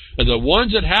you, and the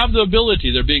ones that have the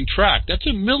ability, they're being tracked. That's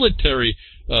a military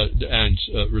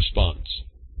response.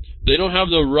 They don't have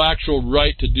the actual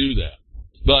right to do that.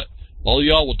 But all of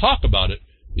y'all will talk about it,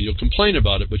 and you'll complain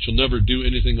about it, but you'll never do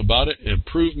anything about it, and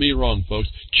prove me wrong, folks.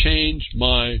 Change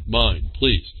my mind,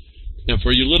 please. And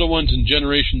for you little ones in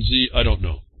Generation Z, I don't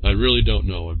know. I really don't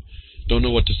know. I don't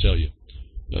know what to tell you.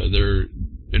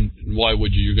 And why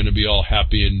would you? You're going to be all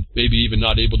happy and maybe even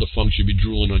not able to function, be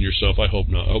drooling on yourself. I hope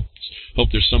not. I hope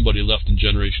there's somebody left in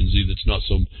Generation Z that's not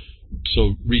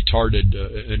so retarded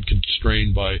and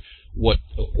constrained by what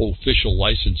official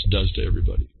license does to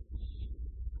everybody.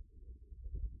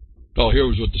 Oh, here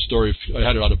was what the story, I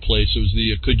had it out of place. It was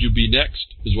the could you be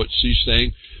next, is what she's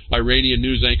saying. Iranian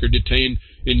news anchor detained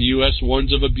in the U.S.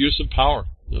 warns of abuse of power.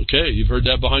 Okay, you've heard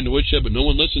that behind the woodshed, but no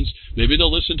one listens. Maybe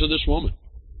they'll listen to this woman.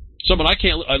 Someone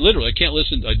I literally can't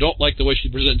listen. I don't like the way she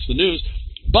presents the news,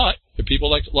 but a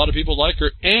lot of people like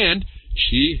her, and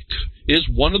she is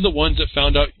one of the ones that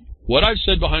found out what I've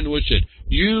said behind the woodshed.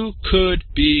 You could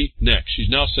be next. She's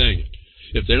now saying it.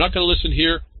 If they're not going to listen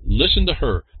here, listen to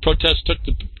her. Protests took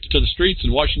to the streets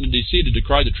in Washington, D.C. to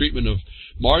decry the treatment of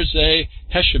Marzeh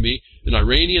Heshemi, an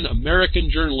Iranian-American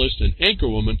journalist and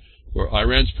anchorwoman for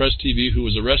Iran's Press TV, who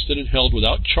was arrested and held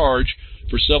without charge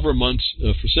for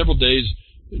several days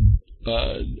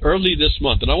early this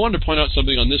month. And I wanted to point out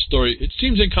something on this story. It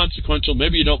seems inconsequential.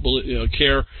 Maybe you don't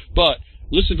care, but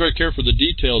listen very carefully to the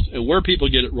details and where people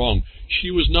get it wrong. She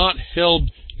was not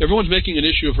held. Everyone's making an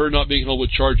issue of her not being held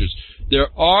with charges. There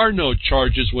are no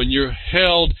charges when you're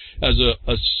held as a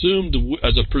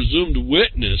presumed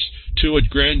witness to a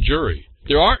grand jury.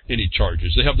 There aren't any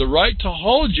charges. They have the right to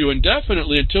hold you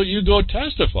indefinitely until you go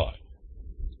testify.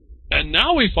 And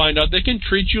now we find out they can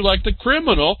treat you like the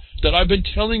criminal that I've been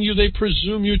telling you they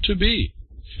presume you to be.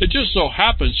 It just so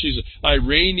happens she's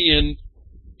Iranian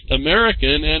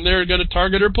American, and they're going to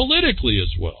target her politically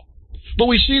as well. But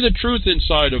we see the truth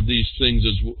inside of these things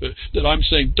that I'm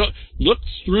saying. Look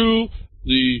through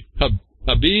the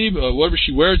Habib, whatever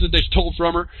she wears that they stole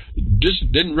from her,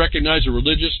 just didn't recognize her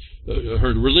religious,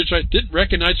 didn't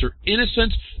recognize her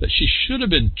innocence, that she should have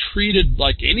been treated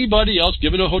like anybody else,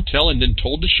 given a hotel and then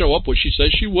told to show up, what she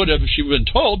says she would have if she would have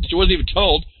been told. She wasn't even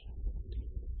told.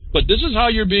 But this is how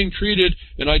you're being treated,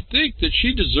 and I think that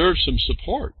she deserves some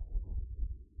support.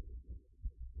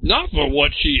 Not for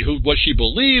what she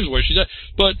believes, where she's at,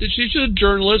 but she's a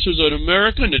journalist who's an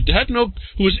American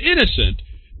who was innocent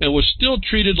and was still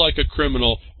treated like a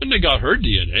criminal, and they got her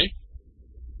DNA.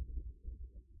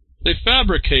 They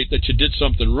fabricate that you did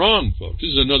something wrong, folks.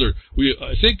 This is another.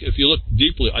 I think if you look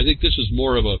deeply, I think this is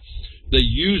more of they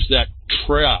use that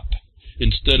trap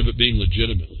instead of it being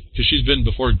legitimately, because she's been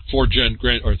before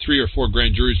 3 or 4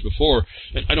 grand juries before,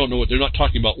 and I don't know what they're not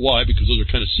talking about. Why? Because those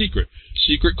are kind of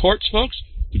secret courts, folks.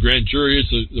 The grand jury is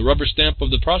the rubber stamp of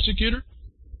the prosecutor.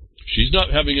 She's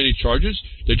not having any charges.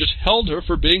 They just held her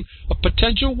for being a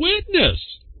potential witness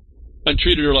and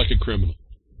treated her like a criminal.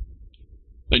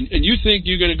 And you think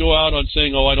you're going to go out on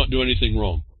saying, oh, I don't do anything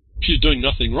wrong. She's doing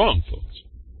nothing wrong, folks.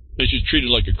 And she's treated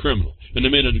like a criminal. And they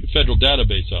made a federal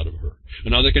database out of her.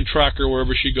 And now they can track her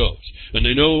wherever she goes. And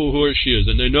they know who she is.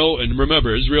 And they know, and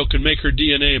remember, Israel can make her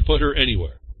DNA and put her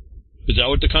anywhere. Is that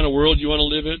what the kind of world you want to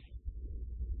live in?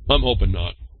 I'm hoping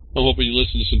not. I'm hoping you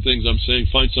listen to some things I'm saying,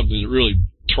 find something that really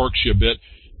torques you a bit.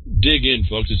 Dig in,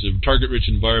 folks. It's a target-rich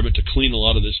environment to clean a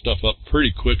lot of this stuff up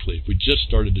pretty quickly if we just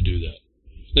started to do that.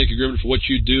 Thank you, Grimmer, for what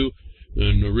you do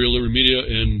and Real Liberty Media.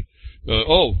 And,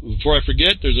 before I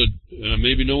forget, there's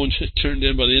maybe no one turned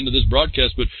in by the end of this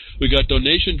broadcast, but we got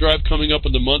donation drive coming up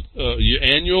in the month,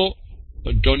 annual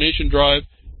donation drive,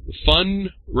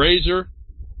 fundraiser,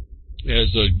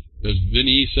 as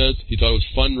Vinny says. He thought it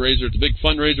was fundraiser. It's a big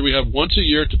fundraiser we have once a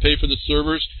year to pay for the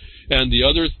servers and the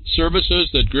other services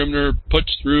that Grimner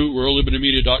puts through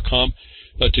RuralLibertyMedia.com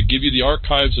to give you the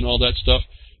archives and all that stuff.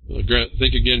 I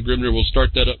think, again, Grimner will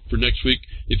start that up for next week.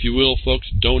 If you will,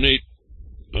 folks, donate.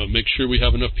 Make sure we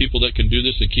have enough people that can do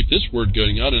this and keep this word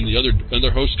going out and the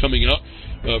other hosts coming out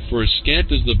for as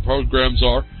scant as the programs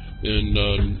are.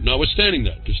 And notwithstanding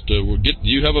that, just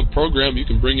you have a program, you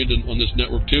can bring it in on this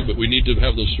network too, but we need to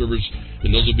have those servers,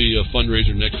 and those will be a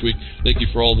fundraiser next week. Thank you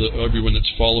for everyone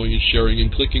that's following and sharing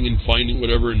and clicking and finding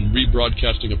whatever and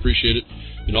rebroadcasting. Appreciate it.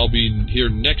 And I'll be here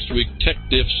next week, tech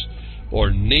diffs or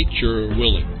nature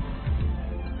willing.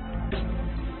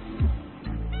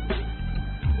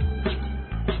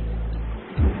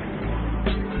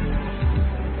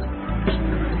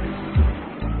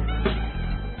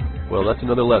 Well, that's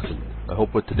another lesson. I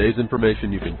hope with today's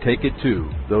information you can take it to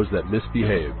those that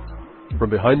misbehave. From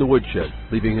behind the woodshed,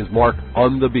 leaving his mark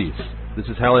on the beast, this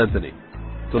is Hal Anthony,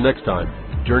 Till next time,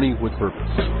 journey with purpose.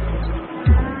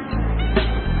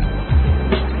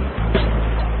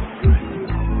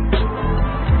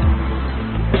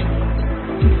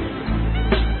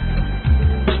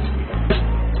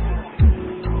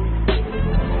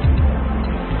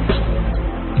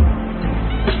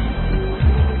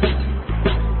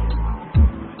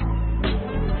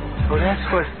 So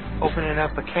that's what opening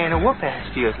up a can of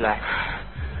whoop-ass feels like.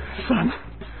 Son,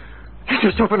 you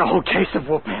just opened a whole case of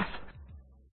whoop-ass.